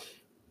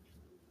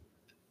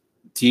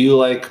 Do you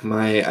like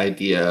my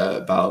idea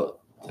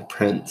about the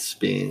prince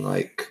being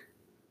like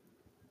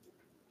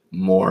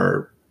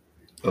more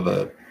of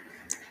a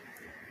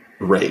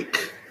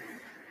rake?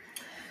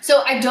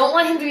 So I don't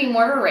want him to be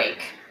more of a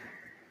rake.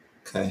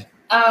 Okay.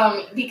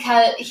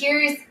 Because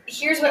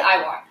here's what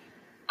I want.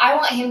 I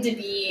want him to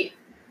be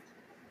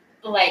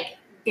like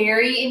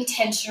very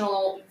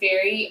intentional,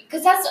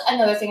 because that's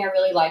another thing I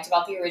really liked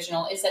about the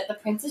original is that the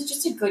prince is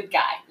just a good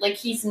guy. Like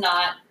he's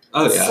not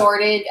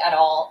sordid at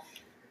all.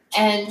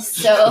 And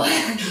so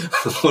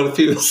what if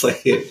he was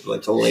like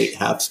a late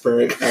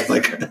Habsburg, had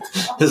like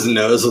his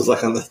nose was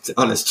like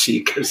on his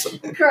cheek or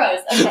something?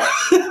 Gross. Okay.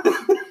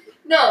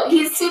 No,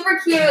 he's super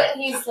cute.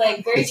 He's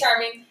like very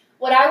charming.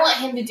 What I want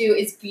him to do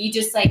is be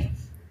just like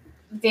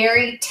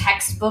very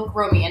textbook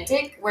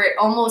romantic, where it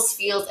almost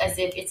feels as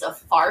if it's a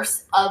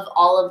farce of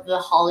all of the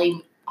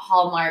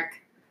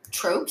Hallmark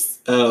tropes.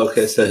 Oh,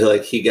 okay. So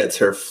he gets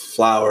her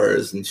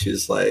flowers and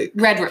she's like...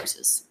 Red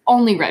roses.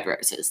 Only red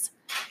roses.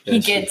 Yeah, he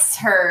gets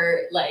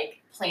her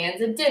like plans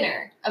of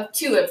dinner, of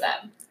 2 of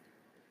them.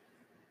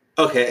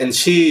 Okay, and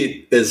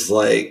she is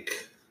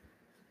like...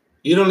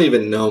 You don't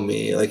even know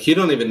me. Like, you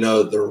don't even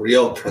know the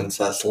real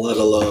princess, let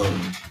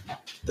alone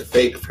the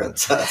fake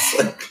princess.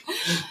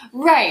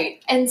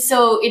 Right. And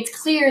so it's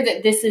clear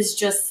that this is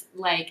just,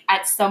 like,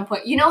 at some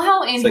point... You know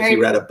how in Harry...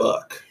 you read a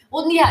book.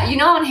 Well, yeah. You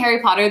know how in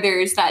Harry Potter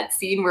there's that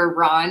scene where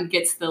Ron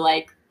gets the,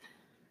 like,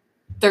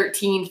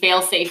 13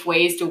 fail-safe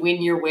ways to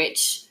win your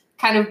witch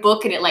kind of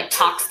book, and it, like,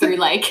 talks through,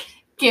 like,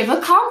 give a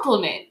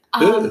compliment.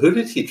 Who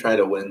did he try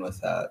to win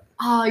with that?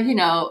 You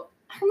know...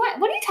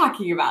 What are you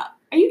talking about?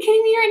 Are you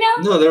kidding me right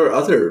now? No, there were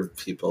other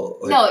people.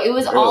 Like, no, it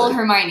was all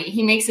Hermione.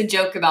 He makes a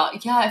joke about,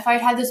 if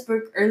I'd had this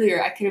book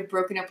earlier, I could have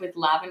broken up with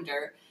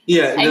Lavender.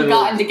 Yeah, and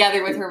gotten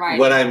together with Hermione.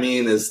 What I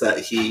mean is that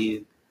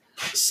he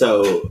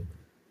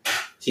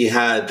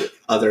had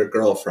other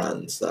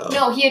girlfriends, though.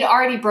 No, he had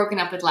already broken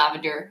up with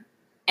Lavender,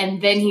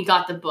 and then he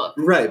got the book.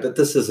 Right, but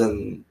this is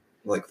in,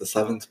 like, the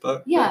 7th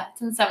book? Yeah,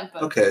 it's in the 7th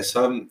book. Okay,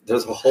 so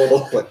there's a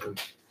whole, like,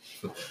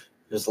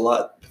 there's a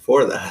lot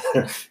before that.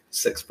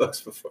 6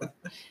 books before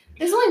that.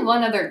 There's only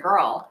one other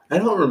girl. I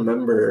don't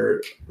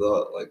remember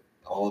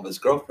all of his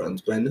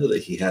girlfriends, but I knew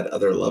that he had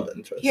other love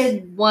interests. He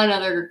had one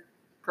other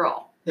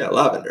girl. Yeah,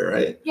 Lavender,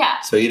 right?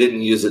 Yeah. So he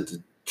didn't use it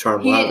to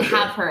charm He Lavender. didn't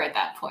have her at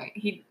that point.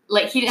 He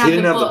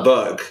didn't have the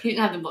book. He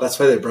didn't have the book. That's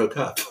why they broke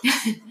up.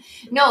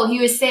 No, he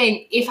was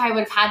saying, if I would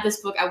have had this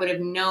book, I would have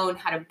known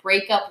how to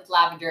break up with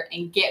Lavender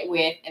and get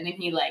with, and then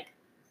he like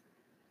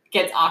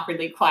gets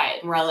awkwardly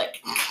quiet, and we're all like,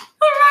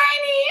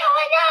 Hermione, oh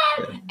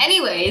my god. Yeah.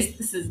 Anyways,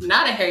 this is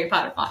not a Harry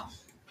Potter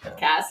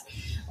podcast.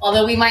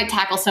 Although we might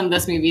tackle some of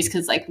those movies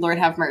because, like, Lord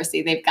have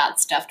mercy, they've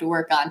got stuff to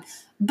work on.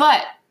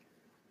 But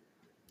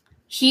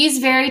he's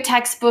very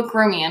textbook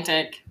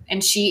romantic,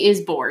 and she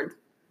is bored.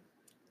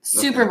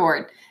 Super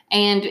bored.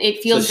 And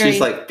it feels so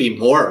she's like, be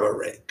more of a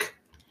rake.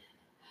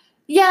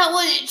 Yeah,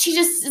 well, she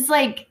just is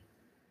like,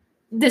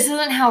 this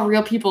isn't how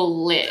real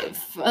people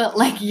live.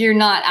 Like, you're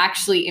not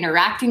actually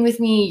interacting with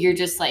me. You're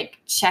just, like,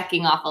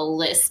 checking off a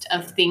list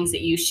of things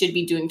that you should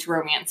be doing to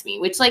romance me,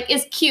 which, like,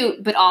 is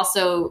cute, but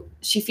also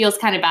she feels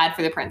kind of bad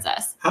for the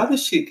princess. How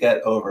does she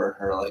get over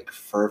her, like,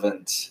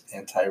 fervent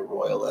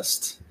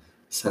anti-royalist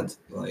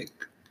sentiments?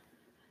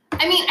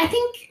 I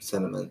think for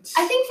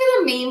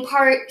the main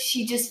part,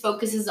 she just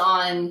focuses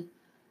on,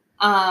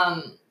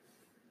 I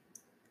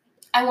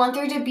want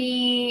there to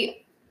be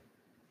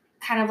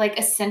kind of like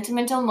a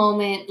sentimental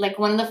moment, like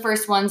one of the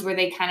first ones where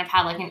they kind of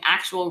have like an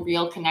actual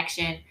real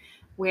connection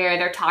where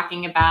they're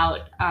talking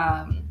about,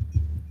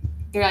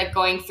 they're like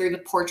going through the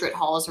portrait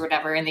halls or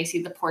whatever, and they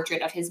see the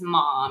portrait of his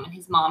mom, and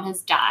his mom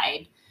has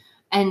died.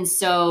 And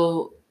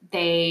so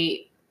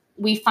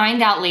we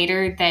find out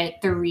later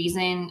that the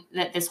reason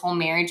that this whole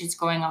marriage is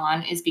going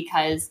on is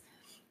because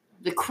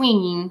the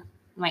queen,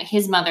 like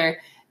his mother,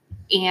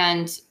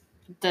 and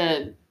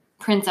the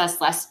princess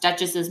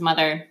Duchess's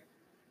mother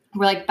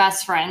were like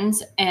best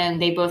friends,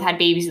 and they both had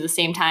babies at the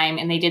same time,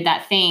 and they did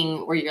that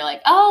thing where you're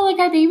like, oh, like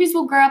our babies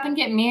will grow up and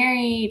get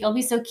married. They'll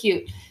be so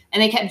cute.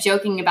 And they kept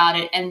joking about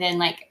it. And then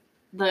like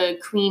the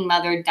queen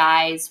mother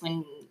dies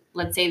when,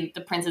 let's say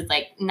the prince is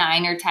like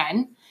 9 or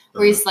 10,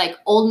 where he's like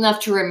old enough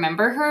to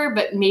remember her,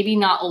 but maybe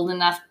not old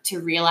enough to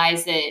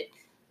realize that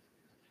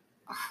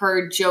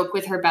her joke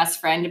with her best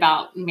friend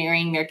about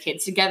marrying their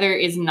kids together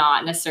is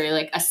not necessarily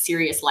like a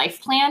serious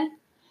life plan.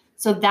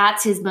 So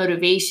that's his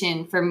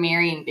motivation for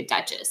marrying the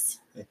Duchess.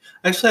 I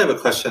actually have a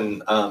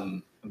question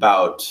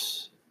about,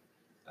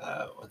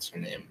 what's her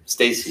name?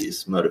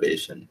 Stacy's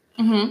motivation.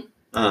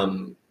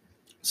 Mm-hmm.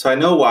 So I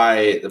know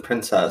why the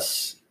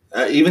princess,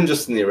 even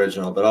just in the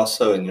original, but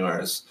also in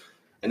yours,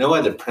 I know why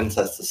the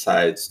princess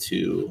decides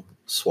to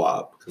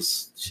swap,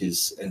 because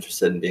she's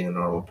interested in being a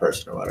normal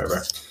person or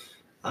whatever.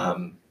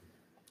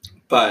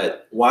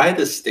 But why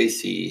does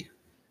Stacy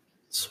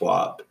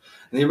swap?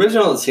 In the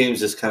original, it seems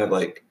just kind of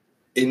like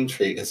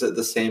intrigue. Is it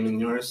the same in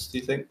yours, do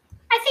you think?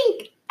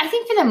 I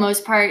think for the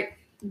most part,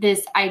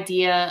 this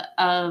idea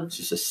of...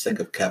 She's just sick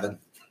of Kevin.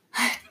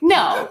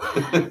 No.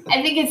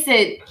 I think it's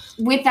that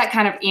with that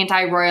kind of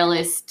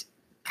anti-royalist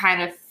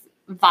kind of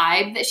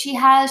vibe that she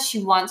has,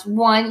 she wants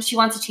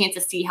a chance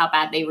to see how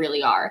bad they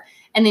really are.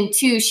 And then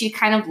 2, she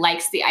kind of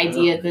likes the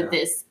idea that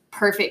this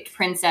perfect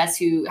princess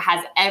who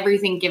has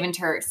everything given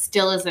to her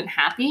still isn't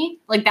happy.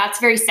 Like, that's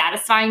very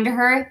satisfying to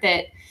her,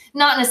 that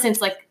not in a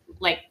sense like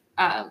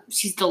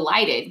she's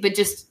delighted, but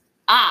just,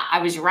 I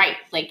was right.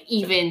 Like,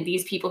 even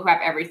these people who have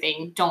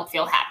everything don't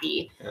feel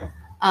happy. Yeah.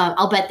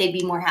 I'll bet they'd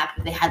be more happy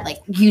if they had like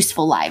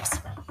useful lives.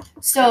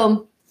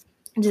 So,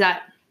 does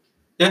that?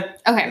 Yeah.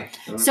 Okay.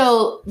 Yeah.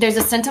 So there's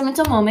a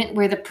sentimental moment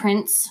where the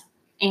prince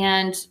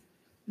and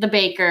the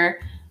baker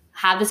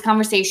have this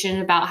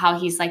conversation about how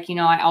he's like,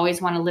 I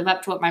always want to live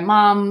up to what my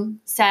mom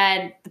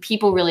said. The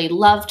people really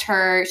loved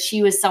her.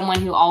 She was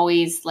someone who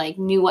always like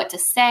knew what to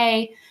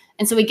say.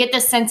 And so we get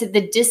this sense of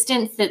the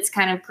distance that's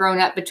kind of grown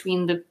up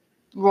between the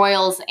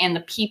royals and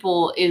the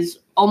people is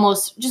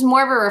almost just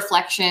more of a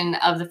reflection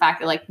of the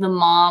fact that like the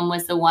mom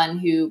was the one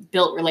who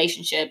built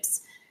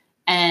relationships,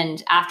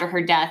 and after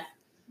her death,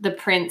 the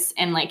prince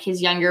and like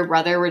his younger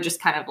brother were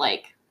just kind of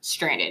like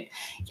stranded.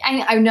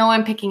 I know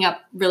I'm picking up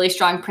really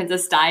strong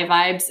Princess Di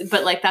vibes,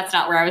 but like that's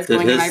not where I was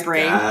going in my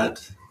brain. Dad,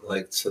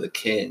 like, so the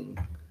king,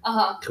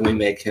 can we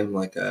make him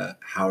like a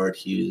Howard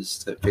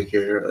Hughes type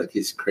figure? Like,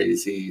 he's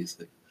crazy. He's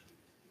like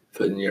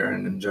putting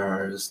urine in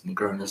jars and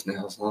growing his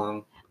nails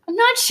long. I'm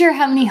not sure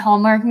how many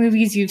Hallmark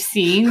movies you've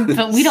seen,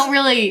 but we don't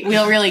really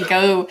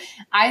go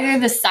either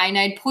the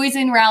cyanide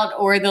poison route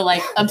or the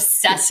like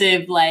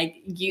obsessive like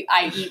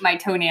I eat my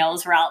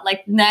toenails route.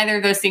 Like, neither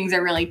of those things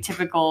are really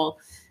typical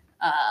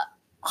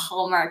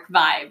Hallmark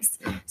vibes.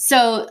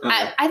 So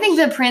I think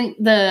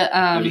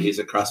maybe he's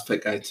a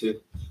CrossFit guy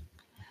too.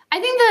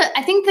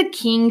 I think the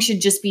king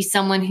should just be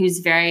someone who's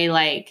very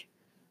like,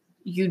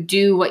 you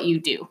do what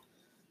you do,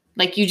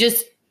 like you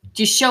just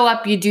show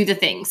up, you do the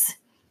things.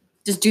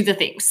 Just do the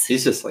things.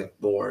 He's just like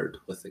bored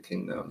with the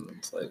kingdom.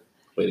 It's like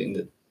waiting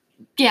to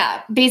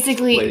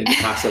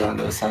pass it on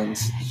to his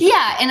sons.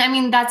 Yeah, and I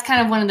mean that's kind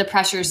of one of the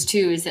pressures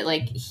too, is that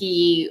like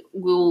he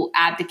will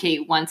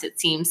abdicate once it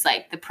seems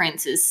like the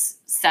prince is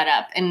set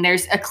up, and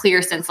there's a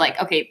clear sense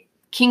like, okay,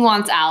 king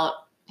wants out,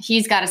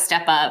 he's got to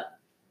step up,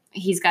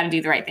 he's got to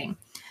do the right thing.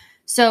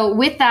 So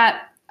with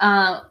that,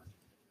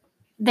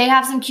 they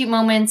have some cute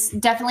moments,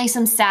 definitely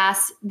some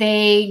sass.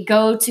 They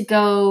go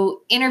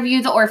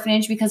interview the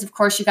orphanage because, of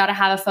course, you got to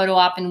have a photo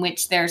op in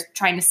which they're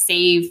trying to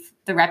save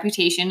the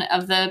reputation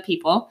of the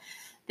people.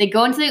 They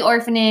go into the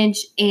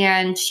orphanage,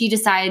 and she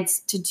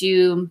decides to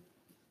do...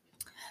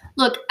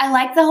 Look, I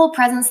like the whole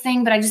presents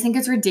thing, but I just think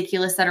it's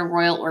ridiculous that a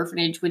royal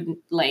orphanage would,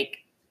 like,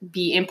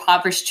 be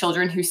impoverished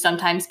children who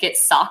sometimes get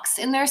socks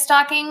in their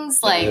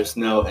stockings. Like, there's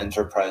no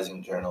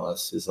enterprising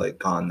journalist who's, like,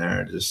 gone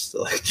there just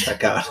to, like,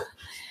 check out...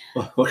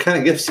 What kind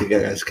of gifts do you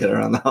guys get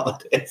around the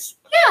holidays?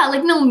 Yeah,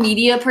 like no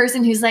media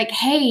person who's like,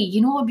 hey,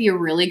 you know what would be a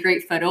really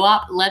great photo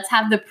op? Let's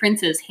have the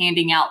princess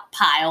handing out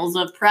piles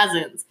of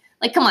presents.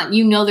 Like, come on,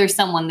 you know there's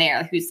someone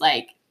there who's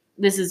like,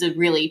 this is a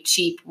really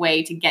cheap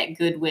way to get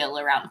goodwill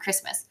around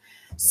Christmas.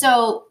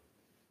 So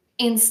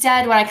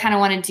instead, what I kind of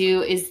want to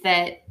do is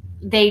that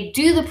they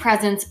do the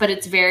presents, but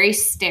it's very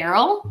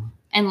sterile.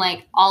 And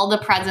like all the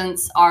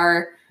presents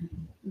are...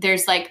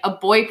 There's like a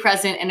boy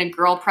present and a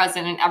girl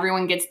present, and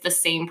everyone gets the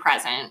same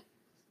present.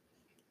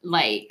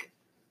 Like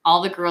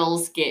all the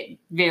girls get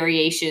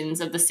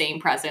variations of the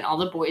same present. All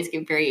the boys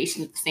get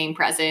variations of the same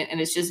present. And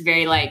it's just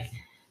very like,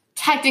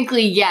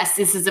 technically, yes,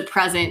 this is a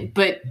present,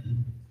 but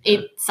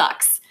it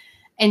sucks.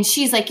 And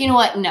she's like, you know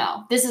what?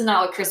 No, this is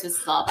not what Christmas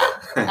is all about.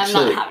 I'm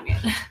not having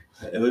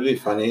it. It would be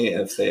funny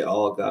if they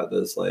all got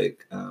this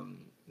like,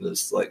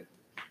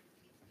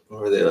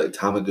 what were they, like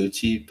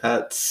Tamagotchi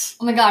pets?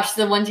 Oh my gosh,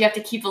 the ones you have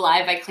to keep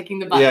alive by clicking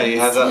the buttons. Yeah, you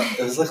have that.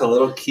 It was like a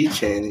little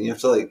keychain, and you have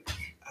to like.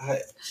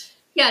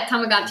 Yeah,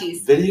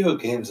 Tamagotchis. Video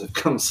games have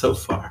come so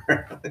far.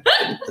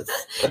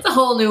 It's a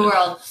whole new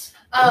world.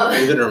 I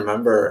don't even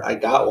remember. I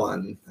got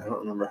one. I don't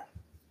remember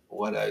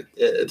what I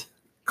did.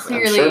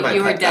 Clearly, sure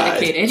you were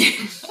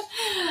dedicated.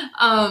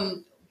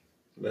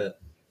 But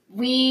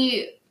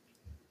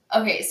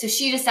okay, so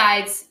she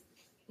decides,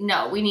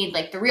 no, we need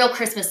like the real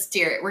Christmas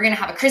spirit. We're gonna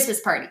have a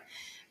Christmas party.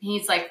 And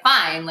he's like,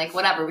 fine, like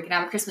whatever, we can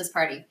have a Christmas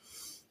party.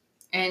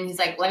 And he's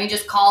like, let me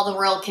just call the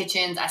Royal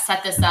Kitchens. I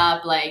set this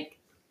up, like,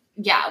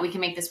 yeah, we can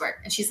make this work.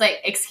 And she's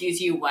like,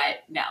 excuse you, what?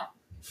 No.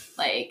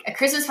 Like, a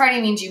Christmas party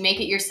means you make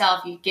it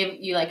yourself.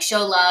 You like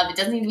show love. It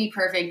doesn't need to be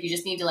perfect. You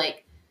just need to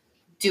like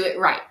do it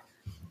right.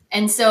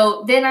 And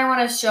so then I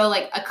want to show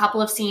like a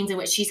couple of scenes in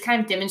which she's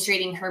kind of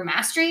demonstrating her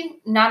mastery,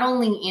 not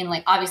only in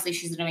like, obviously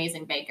she's an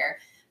amazing baker,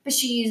 but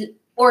she's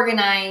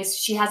organized.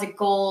 She has a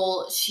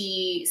goal.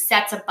 She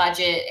sets a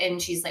budget, and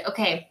she's like,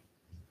 okay,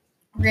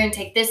 we're going to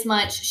take this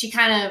much. She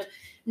kind of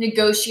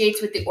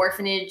negotiates with the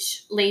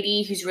orphanage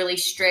lady who's really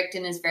strict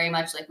and is very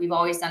much like, we've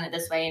always done it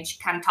this way. And she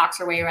kind of talks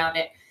her way around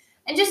it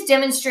and just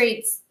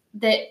demonstrates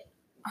that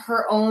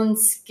her own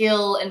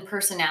skill and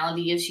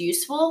personality is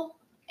useful.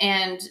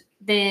 And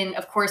then,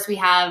 of course, we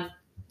have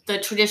the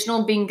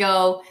traditional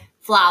bingo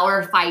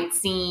flower fight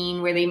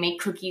scene where they make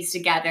cookies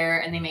together,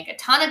 and they make a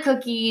ton of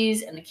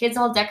cookies, and the kids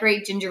all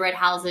decorate gingerbread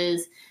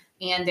houses,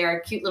 and there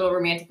are cute little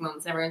romantic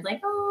moments. Everyone's like,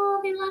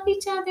 oh, they love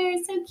each other.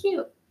 It's so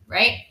cute,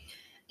 right?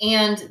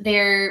 And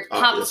there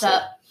pops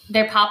up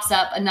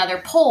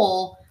another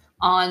poll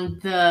on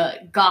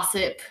the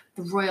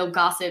royal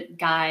gossip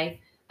guy.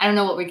 I don't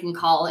know what we can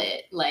call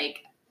it. Like,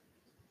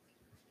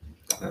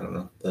 I don't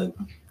know.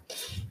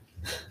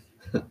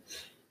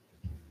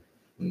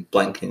 I'm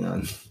blanking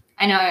on.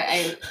 I know.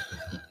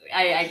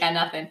 I got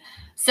nothing.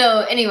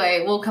 So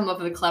anyway, we'll come up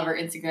with a clever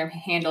Instagram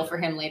handle for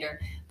him later.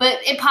 But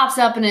it pops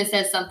up and it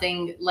says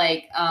something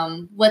like,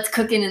 what's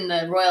cooking in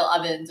the royal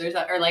ovens or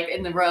like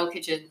in the royal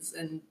kitchens.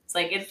 And it's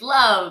like, it's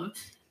love,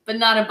 but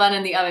not a bun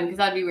in the oven because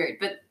that'd be weird.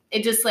 But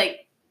it just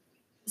like,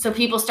 so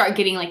people start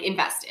getting like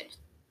invested.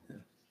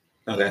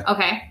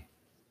 Okay.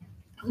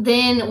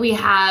 Then we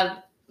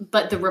have,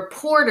 but the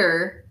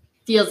reporter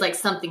feels like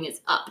something is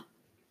up.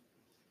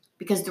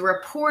 Because the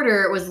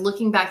reporter was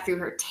looking back through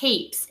her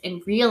tapes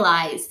and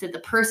realized that the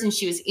person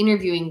she was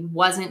interviewing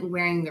wasn't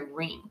wearing the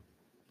ring.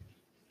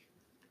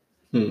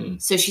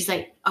 So she's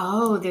like,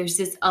 oh, there's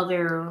this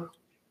other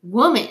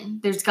woman.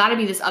 There's got to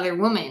be this other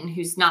woman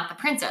who's not the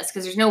princess,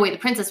 because there's no way the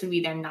princess would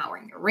be there not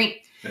wearing a ring.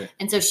 Right.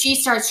 And so she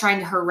starts trying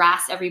to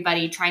harass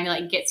everybody, trying to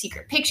like get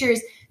secret pictures.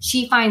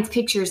 She finds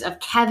pictures of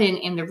Kevin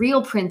and the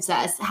real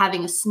princess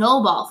having a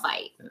snowball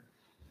fight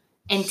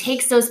and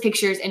takes those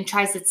pictures and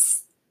tries to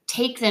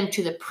take them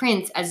to the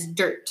prince as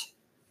dirt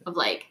of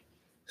like,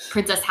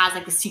 princess has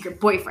like a secret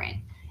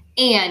boyfriend.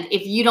 And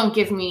if you don't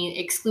give me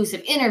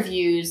exclusive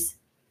interviews,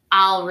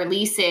 I'll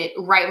release it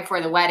right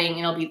before the wedding. And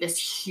it'll be this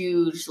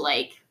huge,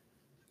 like,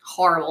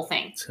 horrible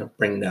thing. It's going to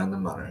bring down the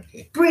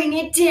monarchy. Bring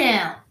it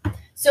down.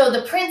 So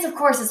the prince, of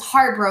course, is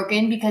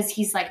heartbroken because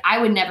he's like, I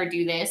would never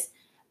do this.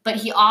 But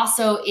he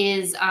also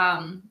is,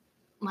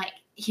 like,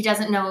 he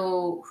doesn't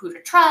know who to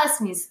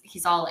trust. And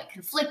he's all, like,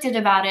 conflicted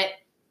about it.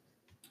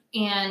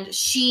 And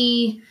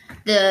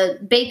the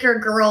baker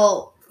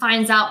girl,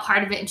 finds out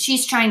part of it, and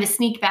she's trying to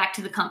sneak back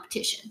to the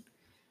competition.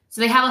 So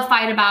they have a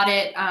fight about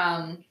it,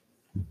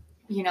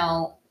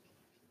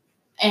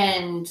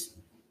 and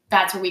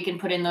that's where we can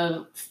put in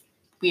the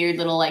weird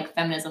little, like,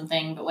 feminism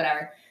thing, but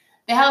whatever.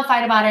 They have a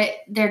fight about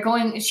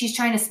it. She's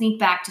trying to sneak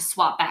back to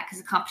swap back because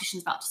the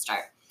competition's about to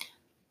start.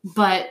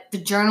 But the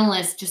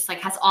journalist just like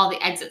has all the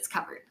exits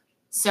covered.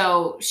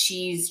 So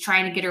she's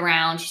trying to get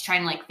around. She's trying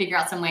to like figure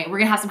out some way. We're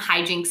going to have some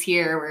hijinks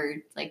here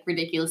where like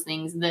ridiculous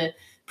things. The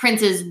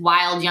prince's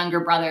wild younger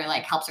brother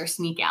like helps her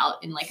sneak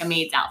out in like a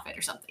maid's outfit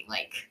or something,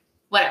 like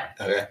whatever.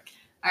 Okay.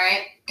 All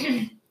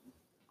right.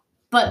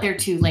 But they're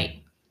too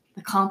late.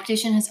 The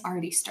competition has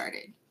already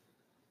started.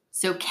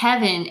 So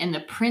Kevin and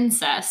the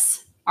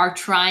princess are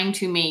trying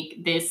to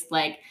make this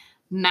like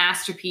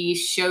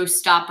masterpiece,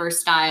 showstopper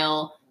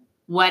style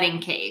wedding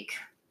cake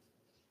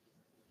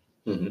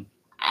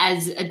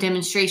as a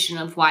demonstration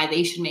of why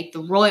they should make the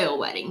royal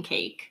wedding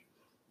cake.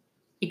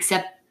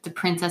 Except the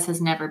princess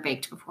has never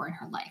baked before in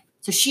her life.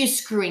 So she is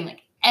screwing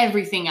like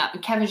everything up.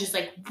 And Kevin's just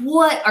like,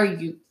 what are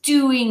you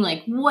doing?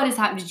 Like, what is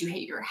happening? Did you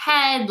hit your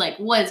head? Like,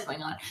 what is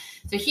going on?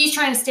 So he's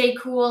trying to stay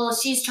cool.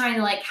 She's trying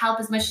to like help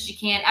as much as she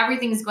can.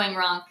 Everything's going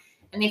wrong.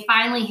 And they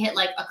finally hit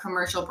like a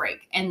commercial break.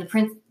 And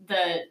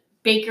the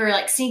baker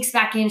like sneaks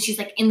back in. She's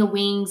like in the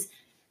wings.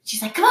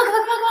 She's like, come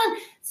on.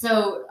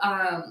 So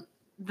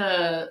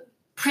the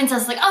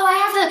princess is like, oh,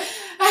 I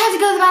have to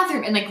go to the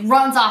bathroom. And like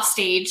runs off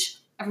stage.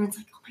 Everyone's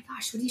like, oh my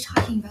gosh, what are you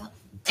talking about?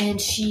 And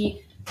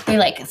they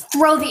like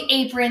throw the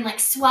apron, like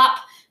swap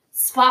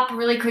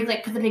really quick,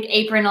 like put the big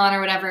apron on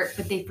or whatever,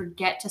 but they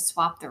forget to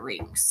swap the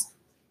rings.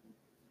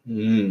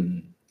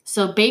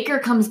 So Baker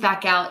comes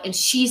back out and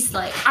she's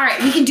like, all right,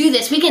 we can do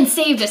this. We can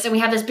save this. And we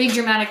have this big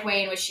dramatic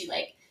way in which she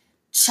like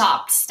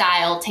chopped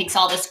style takes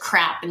all this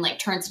crap and like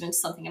turns it into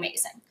something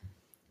amazing.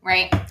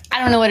 Right?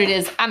 I don't know what it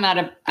is. I'm not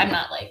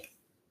like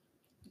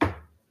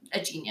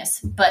a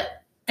genius,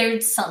 but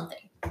there's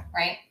something,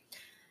 right?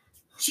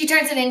 She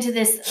turns it into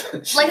this,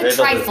 like a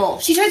trifle.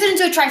 She turns it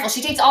into a trifle.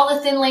 She takes all the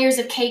thin layers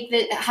of cake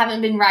that haven't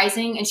been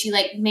rising, and she,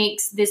 like,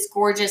 makes this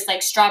gorgeous,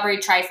 like, strawberry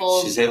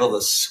trifle. She's able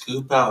to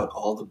scoop out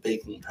all the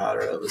baking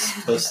powder that was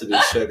supposed to be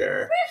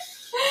sugar.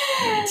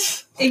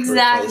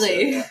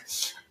 Exactly.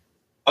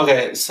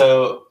 Okay,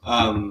 so...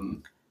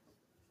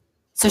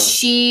 So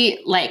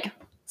she, like,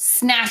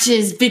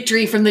 snatches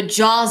victory from the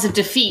jaws of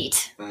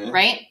defeat,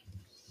 right?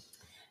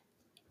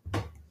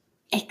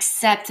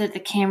 Except that the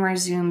camera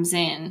zooms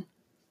in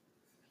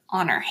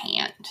on her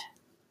hand.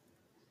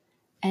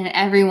 And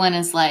everyone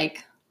is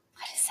like,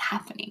 what is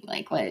happening?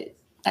 Like, what?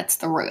 That's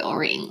the royal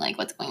ring. Like,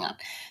 what's going on?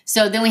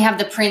 So then we have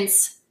the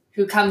prince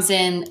who comes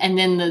in, and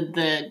then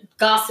the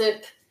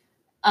gossip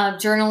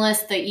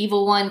journalist, the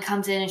evil one,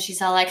 comes in, and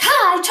she's all like,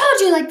 ha, I told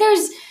you, like,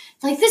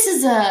 this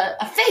is a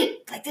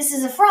fake. Like, this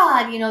is a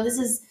fraud. You know, this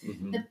is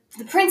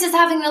the prince is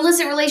having an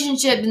illicit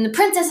relationship, and the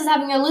princess is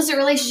having an illicit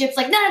relationship. It's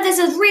like, none of this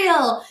is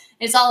real.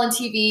 It's all on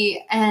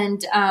TV,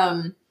 and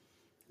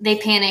they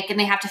panic and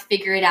they have to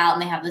figure it out,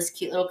 and they have this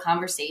cute little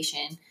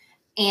conversation,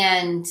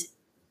 and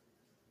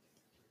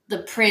the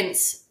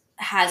prince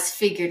has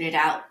figured it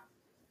out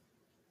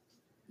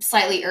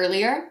slightly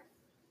earlier,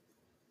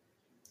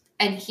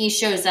 and he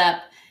shows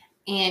up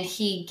and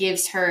he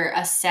gives her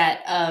a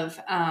set of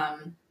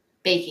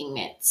baking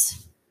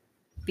mitts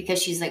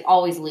because she's like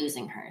always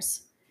losing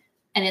hers.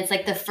 And it's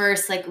like the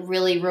first like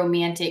really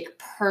romantic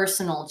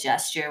personal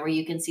gesture where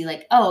you can see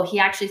like, oh, he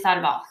actually thought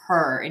about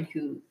her and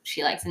who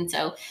she likes. And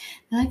so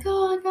they're like,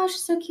 oh my gosh,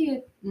 it's so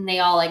cute. And they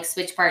all like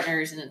switch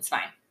partners and it's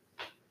fine.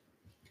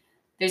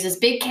 There's this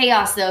big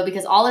chaos though,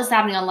 because all this is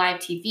happening on live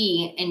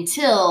TV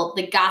until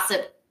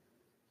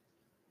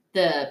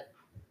the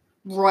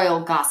royal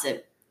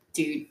gossip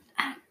dude.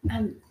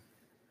 I'm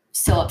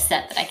so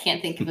upset that I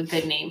can't think of a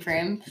good name for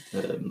him.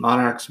 The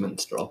monarch's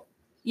minstrel.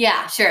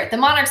 Yeah, sure. The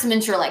monarch's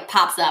minstrel like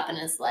pops up and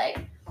is like,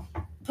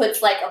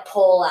 puts like a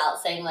poll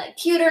out saying like,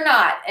 cute or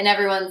not. And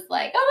everyone's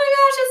like, oh my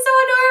gosh, it's so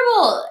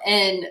adorable.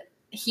 And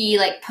he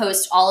like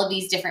posts all of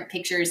these different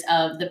pictures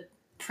of the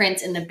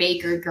prince and the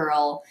baker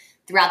girl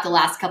throughout the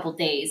last couple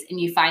days. And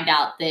you find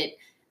out that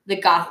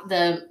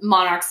the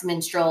monarch's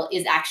minstrel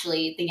is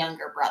actually the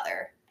younger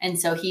brother. And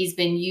so he's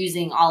been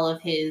using all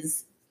of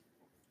his,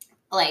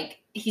 like,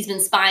 he's been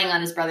spying on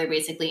his brother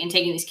basically and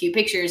taking these cute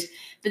pictures,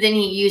 but then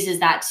he uses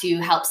that to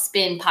help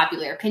spin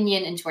popular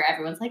opinion into where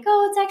everyone's like,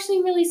 oh, it's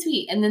actually really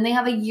sweet. And then they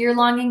have a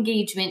year-long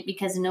engagement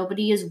because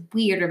nobody is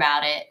weird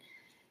about it,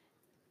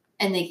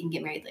 and they can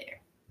get married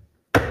later.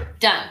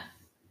 Done.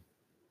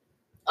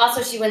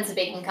 Also, she wins the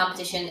baking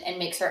competition and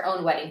makes her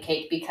own wedding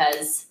cake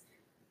because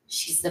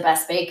she's the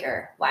best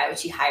baker. Why would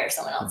she hire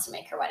someone else to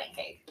make her wedding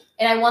cake?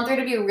 And I want there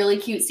to be a really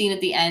cute scene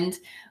at the end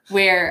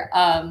where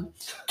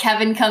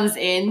Kevin comes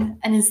in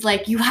and is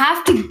like, you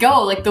have to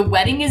go. Like, the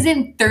wedding is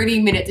in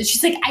 30 minutes. And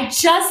she's like, I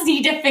just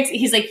need to fix it.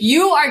 He's like,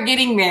 you are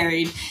getting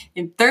married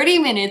in 30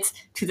 minutes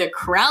to the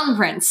crown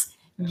prince.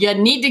 You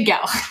need to go.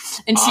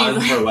 And she's on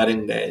like, her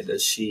wedding day,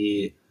 does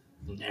she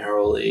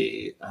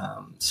narrowly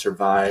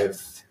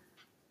survive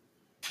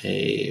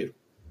a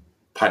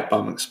pipe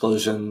bomb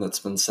explosion that's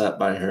been set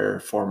by her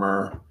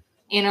former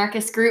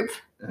anarchist group?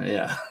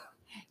 Yeah.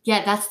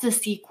 Yeah, that's the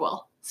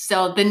sequel.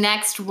 So the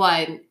next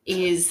one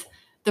is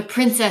The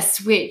Princess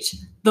Switch,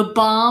 The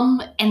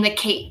Bomb and the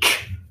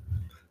Cake.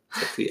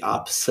 It's like the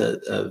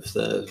opposite of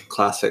the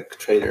classic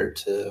traitor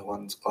to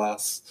one's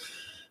class.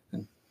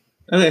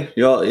 Okay,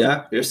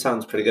 yours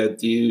sounds pretty good.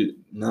 Do you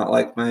not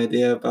like my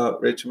idea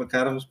about Rachel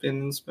McAdams being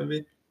in this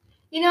movie?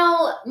 You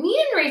know, me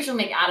and Rachel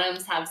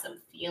McAdams have some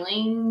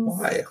feelings.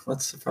 Why?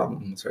 What's the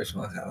problem with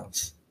Rachel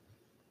McAdams?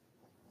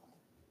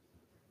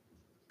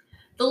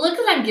 The look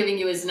that I'm giving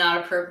you is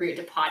not appropriate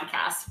to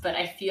podcast, but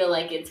I feel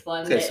like it's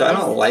one. Okay, so I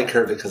don't like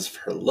her because of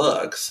her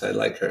looks. I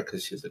like her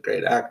because she's a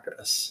great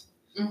actress.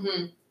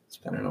 Mm-hmm. She's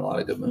been in a lot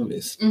of good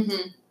movies.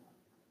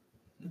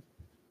 Mm-hmm.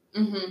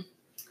 Mm-hmm.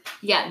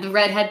 Yeah, the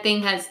redhead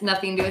thing has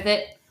nothing to do with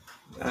it.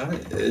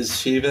 Is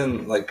she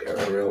even like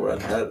a real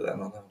redhead? I don't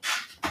know.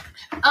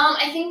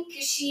 I think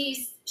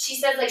she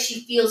says like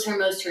she feels her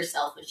most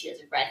herself when she has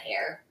red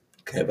hair.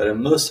 Okay, but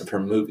in most of her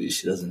movies,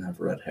 she doesn't have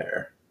red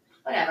hair.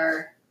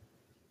 Whatever.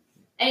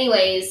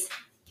 Anyways,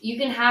 you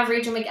can have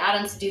Rachel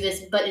McAdams do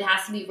this, but it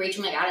has to be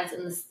Rachel McAdams,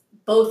 and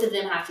both of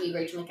them have to be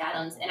Rachel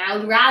McAdams. And I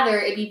would rather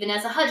it be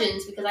Vanessa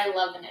Hudgens because I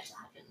love Vanessa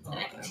Hudgens. Oh,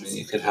 I mean,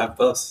 you could have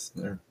both.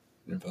 They're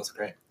both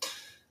great.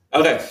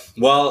 Okay,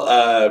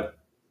 well,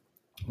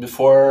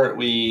 before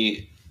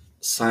we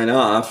sign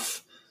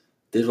off,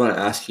 I did want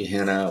to ask you,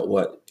 Hannah,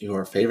 what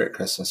your favorite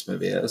Christmas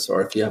movie is,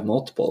 or if you have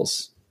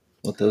multiples,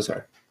 what those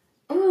are.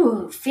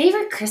 Ooh,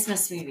 favorite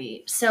Christmas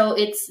movie. So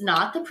it's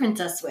not The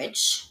Princess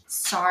Switch.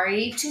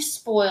 Sorry to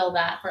spoil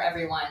that for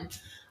everyone.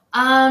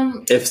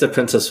 If The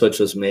Princess Switch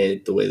was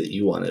made the way that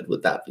you wanted,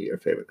 would that be your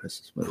favorite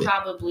Christmas movie?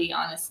 Probably,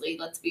 honestly.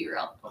 Let's be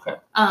real. Okay.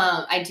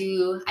 I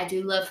do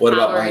love What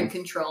Power about and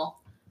Control.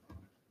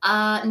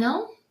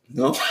 No.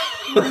 No?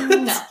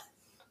 No.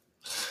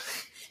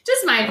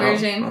 Just my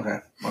version. Okay.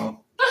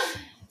 Well.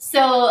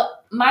 So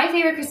my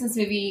favorite Christmas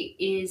movie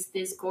is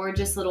this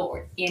gorgeous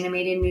little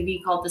animated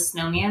movie called The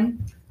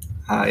Snowman.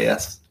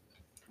 Yes.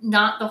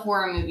 Not the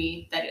horror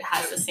movie that it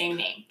has the same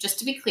name. Just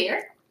to be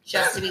clear.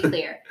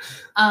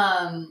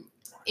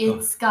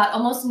 It's got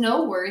almost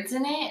no words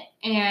in it,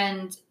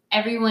 and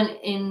everyone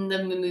in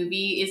the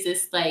movie is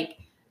this like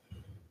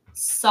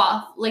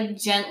soft, like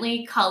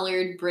gently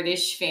colored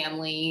British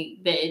family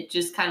that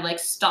just kind of like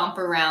stomp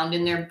around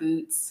in their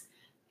boots.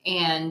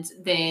 And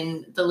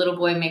then the little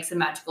boy makes a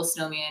magical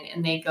snowman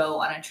and they go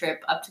on a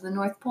trip up to the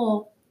North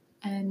Pole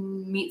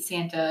and meet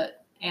Santa.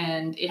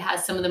 And it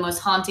has some of the most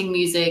haunting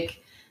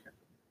music.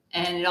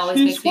 And it always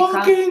makes me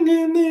cry. She's walking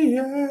in the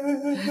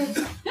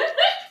air.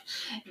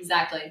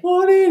 Exactly.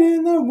 Walking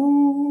in the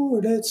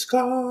moonlit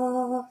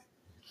sky.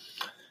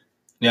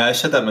 Yeah, I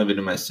showed that movie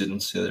to my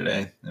students the other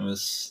day.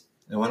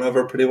 It went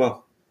over pretty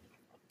well.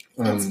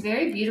 It's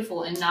very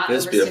beautiful and not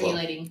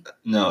overstimulating.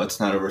 No, it's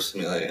not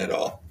overstimulating at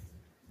all.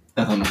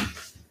 I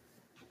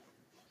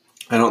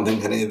don't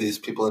think any of these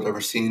people had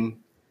ever seen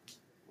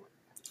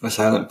a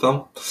silent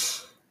film.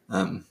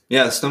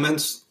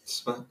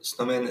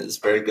 Snowman is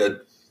very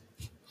good.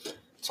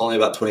 It's only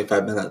about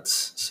 25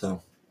 minutes,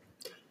 so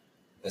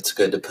it's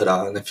good to put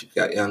on if you've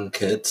got young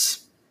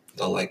kids.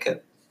 They'll like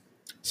it,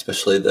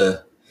 especially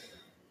the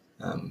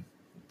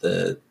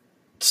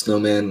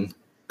snowman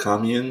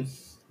commune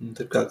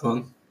they've got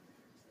going.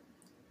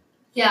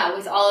 Yeah,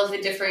 with all of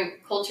the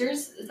different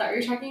cultures. Is that what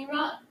you're talking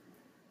about?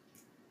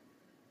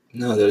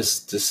 No,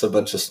 there's just a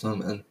bunch of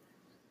snowmen.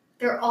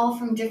 They're all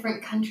from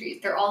different countries.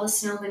 They're all the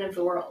snowmen of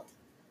the world.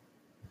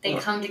 They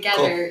come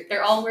together. Cool.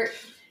 They're all...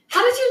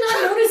 How did you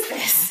not notice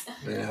this?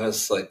 I mean, I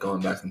was like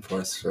going back and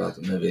forth throughout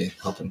the movie,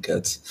 helping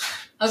kids.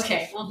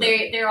 Okay, well,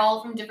 they're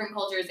all from different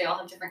cultures. They all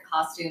have different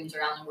costumes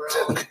around the world.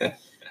 Okay.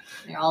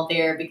 They're all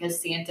there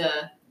because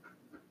Santa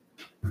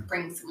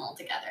brings them all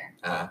together.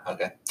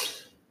 Okay.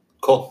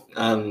 Cool.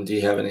 Do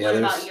you have any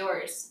others? What about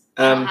yours?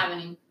 I don't have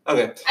any.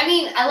 Okay. I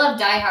mean, I love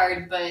Die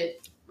Hard, but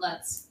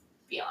let's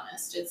be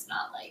honest, it's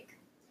not like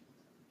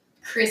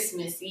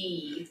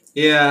Christmassy.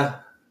 Yeah.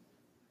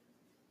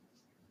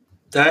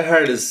 Die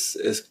Hard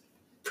is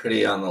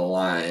pretty on the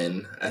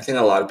line. I think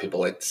a lot of people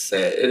like to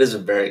say it. It is a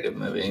very good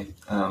movie.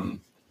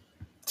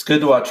 It's good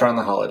to watch around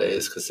the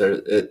holidays because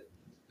it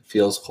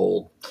feels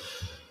cold.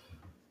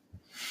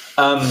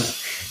 I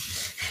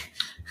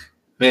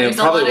mean, it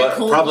probably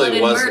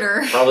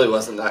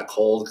wasn't that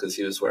cold because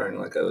he was wearing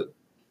like a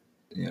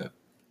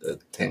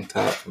tank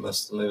top for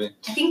most of the movie.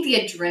 I think the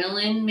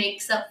adrenaline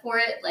makes up for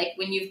it. Like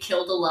when you've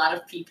killed a lot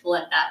of people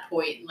at that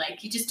point,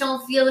 like you just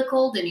don't feel the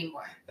cold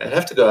anymore. I'd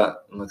have to go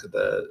out and look at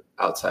the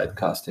outside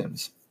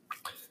costumes.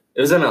 It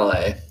was in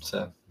LA,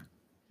 so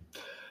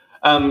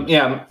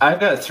I've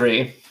got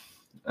 3.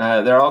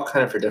 They're all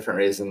kind of for different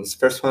reasons.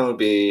 First one would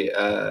be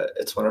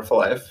It's Wonderful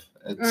Life.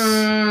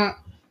 Hannah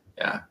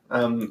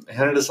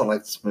doesn't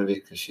like this movie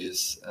because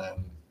she's I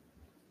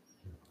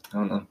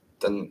don't know,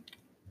 doesn't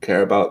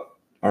care about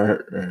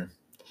art or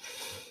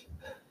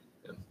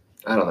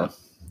I don't know.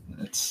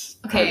 It's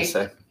hard to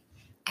say.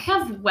 I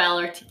have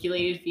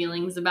well-articulated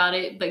feelings about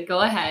it, but go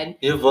ahead.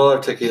 You have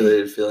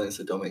well-articulated feelings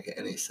that don't make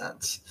any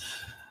sense.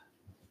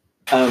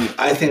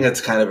 I think it's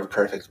kind of a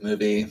perfect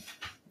movie.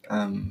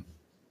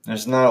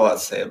 There's not a lot to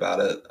say about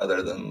it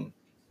other than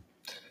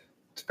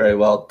it's very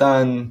well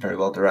done, very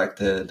well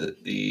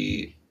directed.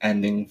 The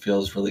ending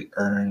feels really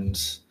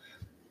earned.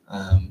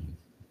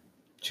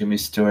 Jimmy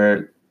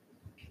Stewart,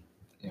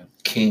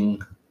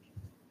 King,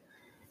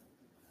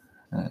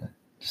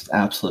 just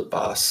absolute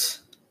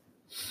boss.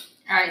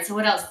 All right, so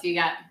what else do you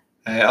got?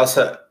 I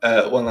also,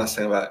 one last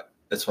thing about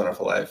It's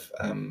Wonderful Life.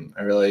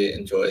 I really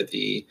enjoy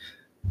the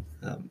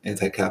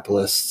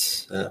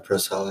anti-capitalist,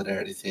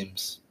 pro-solidarity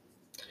themes.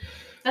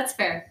 That's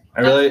fair.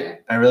 I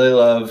really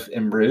love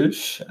In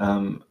Bruges.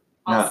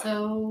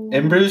 Also,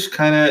 In Bruges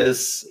kind of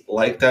is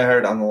like Die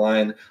Hard on the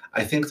line.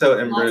 I think though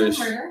In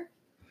Bruges,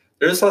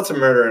 there's lots of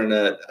murder in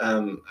it.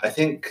 I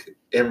think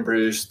In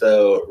Bruges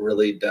though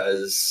really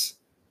does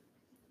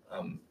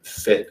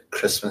fit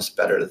Christmas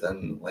better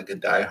than like a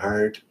Die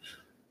Hard.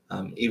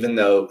 Even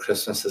though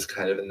Christmas is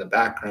kind of in the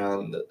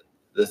background,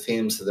 the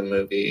themes of the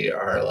movie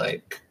are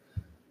like,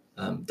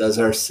 does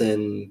our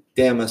sin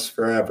damn us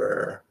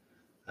forever?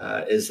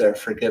 Is there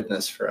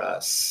forgiveness for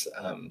us?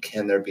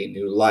 Can there be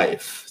new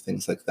life?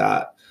 Things like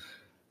that.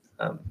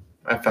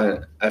 I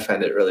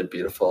find it really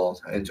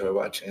beautiful. I enjoy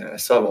watching it. I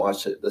still haven't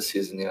watched it this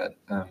season yet.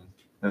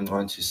 I'm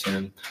going to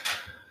soon.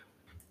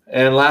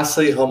 And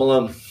lastly, Home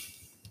Alone.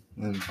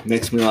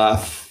 Makes me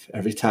laugh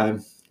every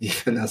time,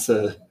 even as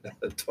a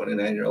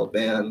 29-year-old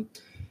man.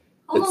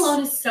 Home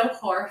Alone is so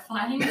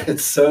horrifying.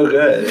 It's so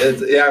good.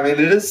 It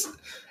is.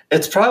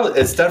 It's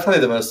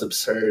definitely the most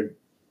absurd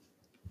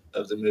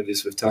of the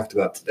movies we've talked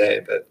about today,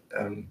 but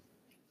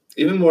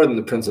even more than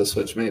The Princess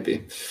Switch,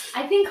 maybe.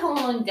 I think Home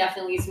Alone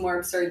definitely is more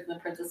absurd than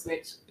The Princess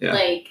Switch. Yeah.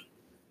 Like,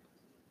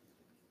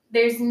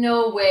 there's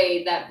no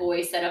way that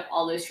boy set up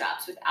all those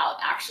traps without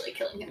actually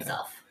killing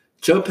himself. Yeah.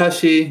 Joe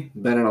Pesci,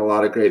 been in a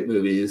lot of great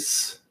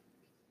movies.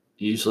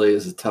 Usually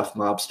is a tough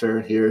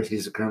mobster. Here,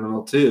 he's a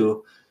criminal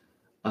too.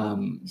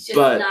 He's just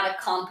not a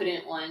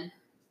competent one.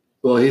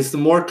 Well, he's the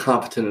more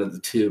competent of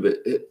the two, but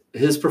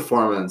his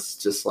performance,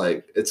 just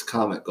like, it's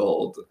comic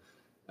gold.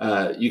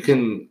 You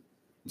can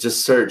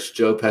just search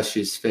Joe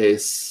Pesci's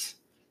face,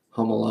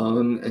 Home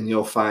Alone, and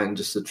you'll find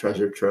just a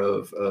treasure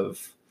trove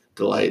of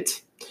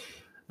delight.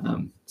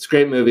 It's a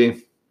great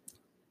movie.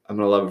 I'm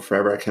going to love it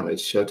forever. I can't wait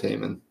to show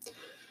Taman.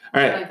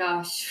 All right. Oh my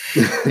gosh.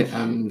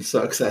 I'm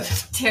so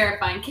excited.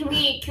 Terrifying. Can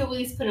we at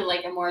least put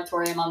a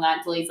moratorium on that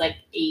until he's like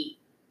 8?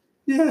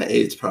 Yeah,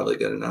 8's probably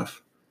good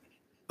enough.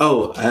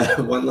 Oh,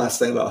 one last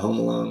thing about Home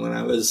Alone. When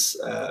I was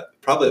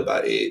probably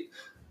about 8,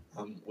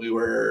 we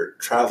were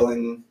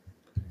traveling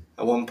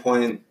at one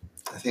point,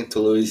 I think to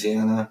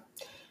Louisiana,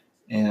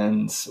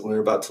 and we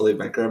were about to leave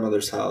my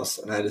grandmother's house,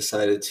 and I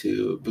decided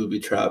to booby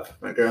trap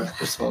my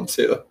grandmother's home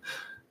too.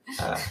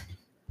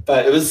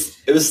 But it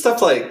was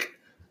stuff like,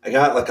 I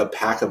got like a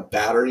pack of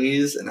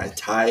batteries and I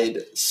tied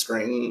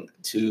string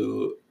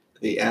to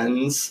the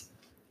ends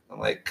and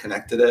like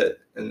connected it.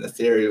 And the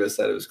theory was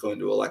that it was going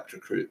to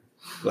electrocute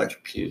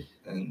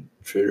and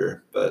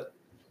intruder, but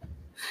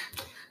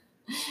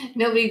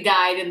nobody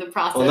died in the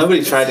process. Well,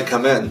 nobody tried to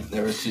come in.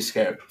 They were too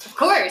scared. Of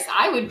course,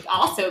 I would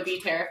also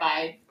be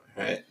terrified.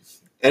 All right.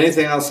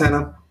 Anything else,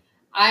 Hannah?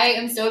 I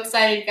am so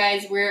excited,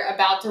 guys. We're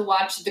about to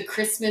watch The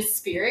Christmas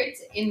Spirit,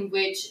 in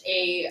which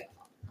a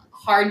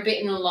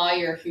hard-bitten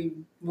lawyer who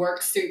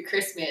works through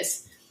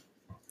Christmas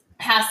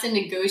has to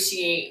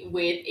negotiate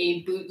with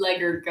a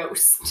bootlegger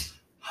ghost.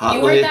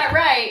 You heard that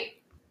right.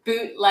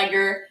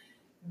 Bootlegger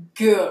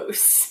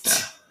ghost.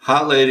 Yeah.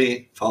 Hot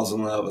lady falls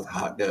in love with a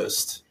hot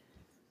ghost.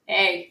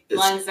 Hey,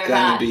 lungs are hot. It's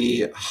gonna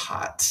be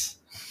hot.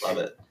 Love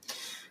it.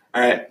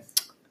 All right.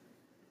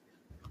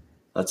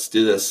 Let's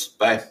do this.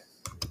 Bye.